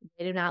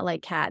 They do not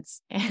like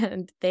cats.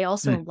 And they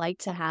also like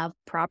to have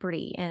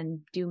property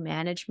and do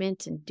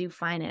management and do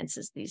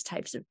finances, these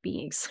types of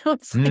beings. So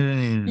it's like,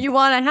 you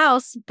want a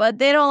house, but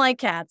they don't like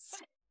cats.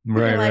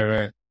 Right, like,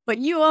 right. But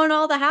you own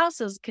all the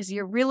houses because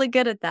you're really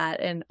good at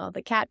that. And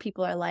the cat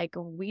people are like,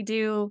 we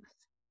do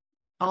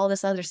all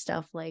this other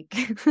stuff, like,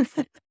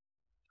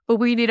 but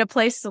we need a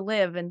place to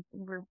live. And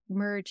we're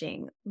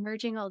merging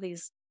all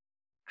these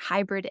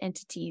hybrid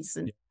entities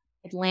and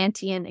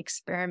Atlantean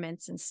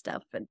experiments and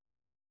stuff. And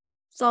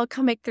it's all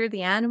coming through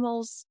the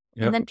animals.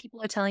 Yep. And then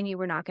people are telling me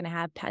we're not going to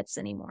have pets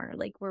anymore.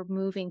 Like we're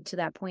moving to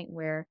that point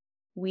where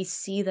we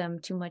see them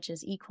too much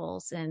as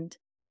equals, and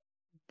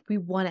we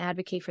want to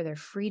advocate for their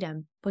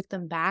freedom, put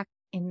them back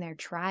in their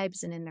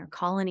tribes and in their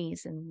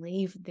colonies and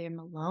leave them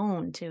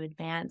alone to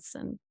advance.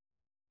 And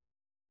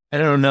I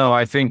don't know.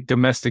 I think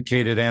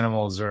domesticated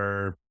animals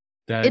are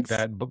that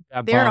they're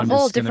bond a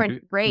whole is gonna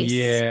different race.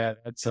 Yeah,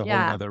 that's a whole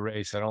other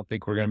race. I don't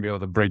think we're going to be able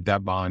to break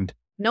that bond.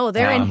 No,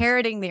 they're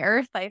inheriting the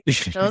earth. I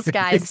think those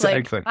guys,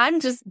 exactly. like, I'm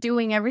just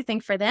doing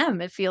everything for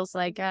them. It feels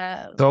like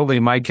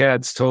totally. My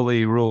cats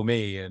totally rule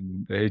me,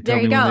 and they tell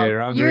me when they're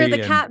hungry. You're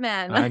the cat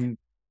man.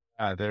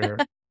 They're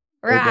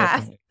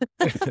right.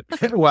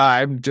 Well,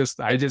 I just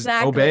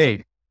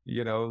obey.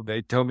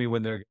 They tell me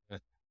when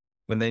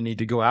they need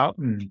to go out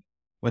and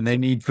when they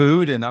need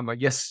food, and I'm like,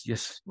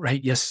 yes,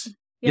 right, yes,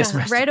 yes,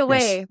 master, right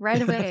away, yes.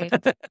 right away,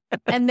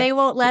 and they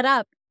won't let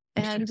up.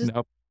 And just,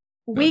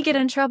 we get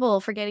in trouble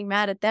for getting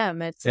mad at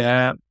them. It's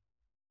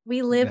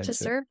we live to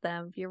serve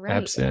them. You're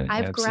right.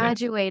 I've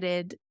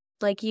graduated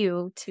like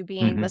you to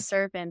being the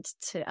servant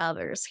to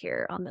others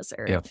here on this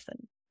earth. Yep.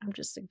 And I'm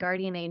just a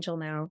guardian angel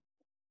now.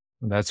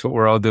 That's what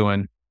we're all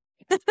doing.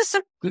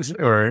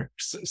 Or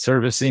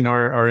servicing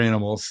our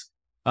animals.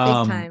 Big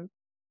time.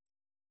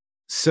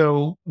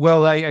 So,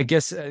 well, I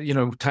guess,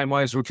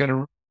 time-wise, we're kind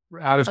of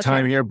out of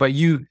time here, but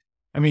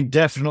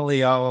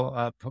definitely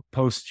I'll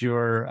post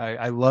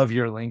I love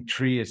your link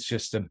tree. It's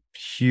just a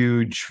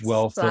huge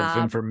wealth of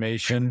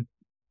information.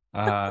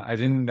 I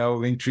didn't know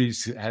link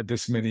trees had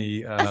this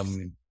many,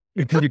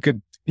 you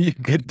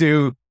could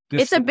do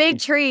this. It's a big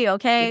tree.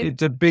 Okay.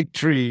 It's a big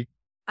tree.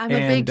 I'm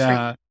a big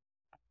tree.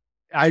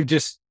 I'm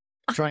just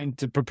trying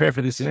to prepare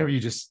for this interview,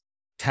 just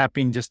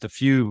tapping just a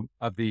few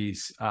of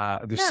these.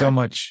 There's so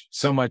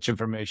much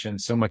information,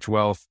 so much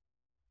wealth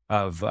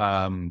of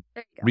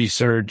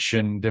research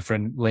and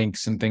different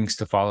links and things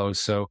to follow.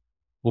 So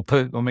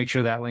we'll make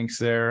sure that link's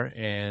there.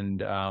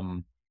 And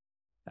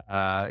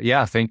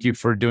thank you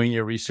for doing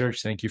your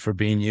research. Thank you for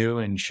being you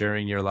and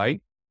sharing your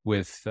light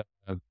with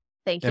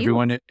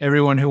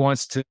everyone who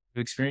wants to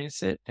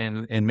experience it,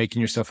 and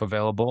making yourself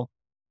available.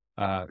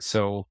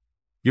 So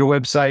your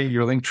website,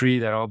 your link tree,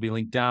 that'll all be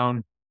linked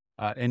down.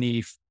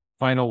 Any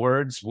final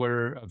words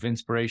were of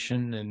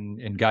inspiration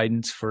and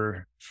guidance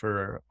for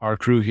our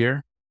crew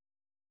here?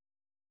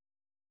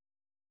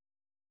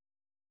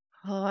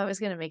 Oh, I was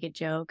going to make a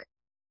joke.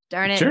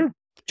 Darn it. Sure.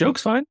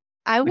 Joke's fine.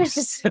 I was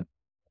just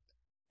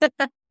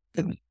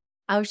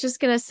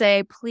going to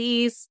say,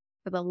 please,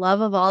 for the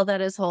love of all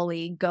that is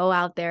holy, go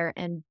out there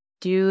and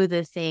do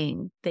the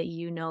thing that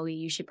you know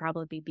you should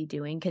probably be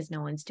doing, because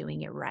no one's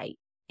doing it right.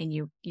 And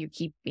you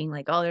keep being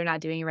like, oh, they're not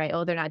doing it right.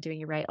 Oh, they're not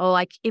doing it right. Oh,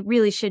 it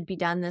really should be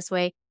done this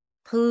way.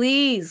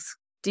 Please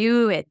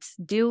do it.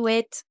 Do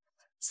it.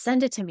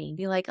 Send it to me.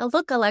 Be like, oh,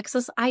 look,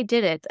 Alexis, I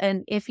did it.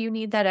 And if you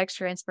need that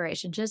extra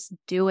inspiration, just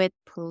do it.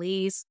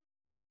 Please,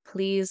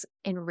 please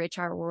enrich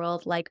our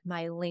world. Like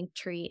my link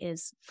tree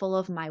is full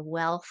of my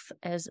wealth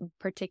as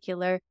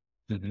particular.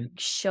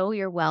 Show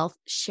your wealth,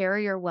 share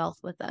your wealth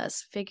with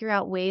us, figure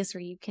out ways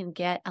where you can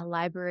get a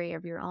library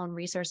of your own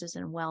resources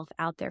and wealth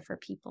out there for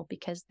people,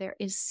 because there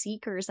is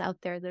seekers out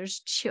there.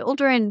 There's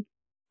children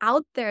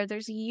out there.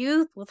 There's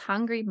youth with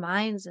hungry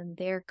minds, and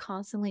they're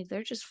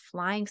just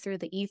flying through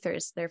the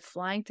ethers. They're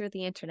flying through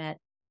the internet.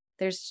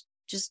 Just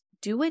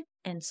do it,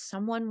 and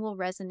someone will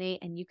resonate,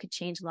 and you could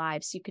change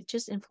lives. You could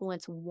just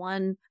influence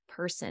one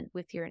person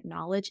with your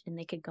knowledge, and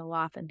they could go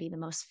off and be the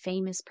most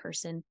famous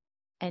person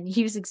and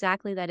use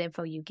exactly that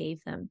info you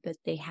gave them, but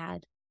they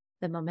had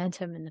the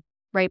momentum and the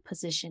right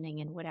positioning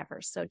and whatever.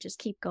 So just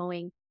keep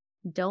going.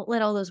 Don't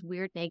let all those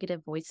weird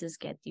negative voices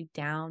get you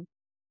down.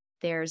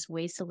 There's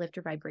ways to lift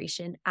your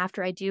vibration.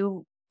 After I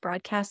do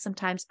broadcasts,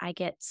 sometimes I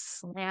get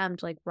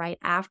slammed like right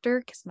after,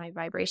 because my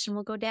vibration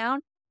will go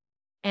down,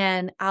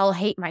 and I'll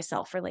hate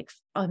myself for like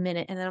a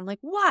minute. And then I'm like,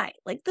 why?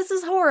 Like, this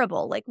is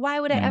horrible. Like, why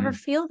would I ever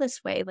feel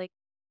this way? Like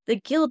the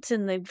guilt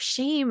and the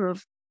shame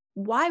of,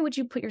 why would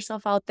you put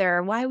yourself out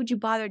there? Why would you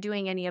bother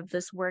doing any of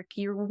this work?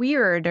 You're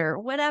weird or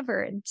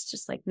whatever. And it's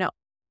just like, no,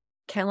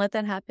 can't let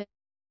that happen.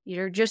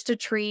 You're just a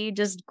tree.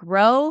 Just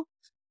grow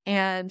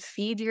and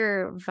feed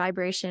your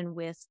vibration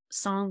with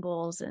song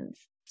bowls and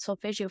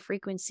solfeggio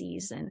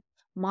frequencies and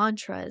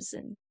mantras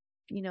and,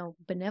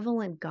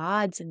 benevolent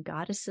gods and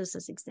goddesses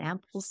as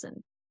examples,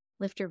 and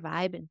lift your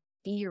vibe and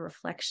be your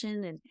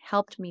reflection. And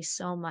helped me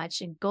so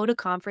much. And go to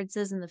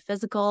conferences in the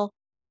physical,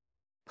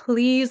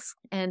 please,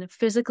 and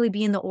physically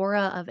be in the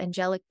aura of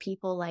angelic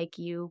people like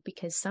you,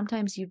 because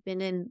sometimes you've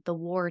been in the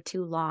war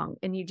too long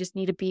and you just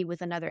need to be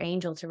with another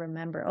angel to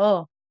remember,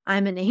 oh,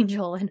 I'm an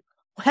angel, and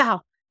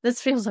wow,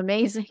 this feels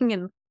amazing,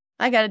 and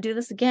I got to do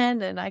this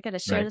again, and I got to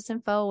share this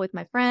info with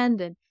my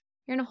friend, and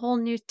you're in a whole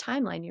new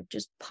timeline. You've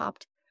just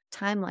popped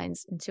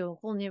timelines into a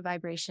whole new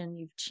vibration.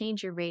 You've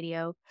changed your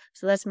radio.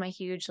 So that's my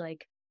huge,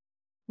 like,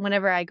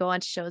 whenever I go on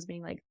to shows,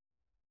 being like,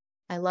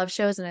 I love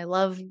shows and I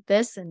love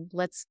this, and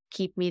let's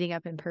keep meeting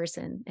up in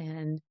person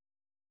and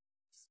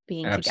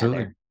being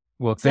together.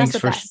 Well, thanks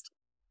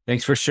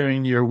for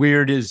sharing. Your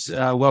weird is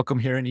welcome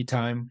here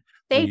anytime.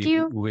 Thank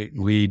you.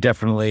 We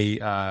definitely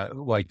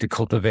like to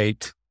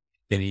cultivate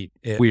any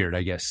weird,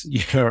 I guess.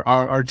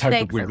 Our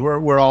type of weird.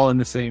 We're all in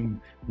the same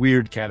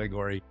weird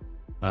category.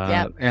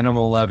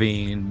 Animal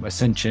loving,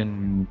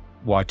 Ascension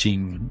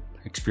watching,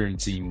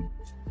 experiencing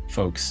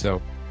folks.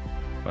 So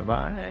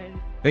bye-bye.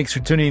 Thanks for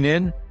tuning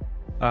in.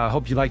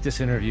 Hope you like this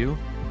interview.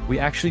 We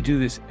actually do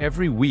this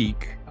every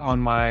week on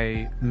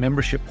my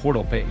membership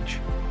portal page.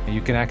 And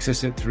you can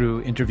access it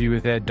through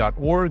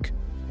interviewwithed.org,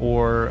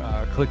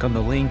 or click on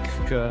the link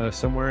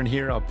somewhere in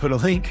here. I'll put a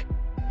link,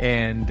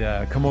 and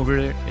come over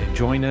and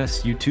join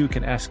us. You too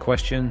can ask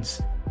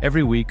questions.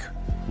 Every week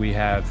we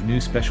have new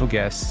special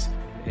guests,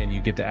 and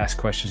you get to ask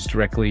questions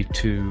directly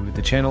to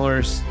the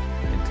channelers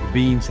and to the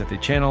beings that they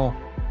channel.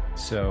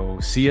 So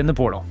see you in the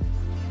portal.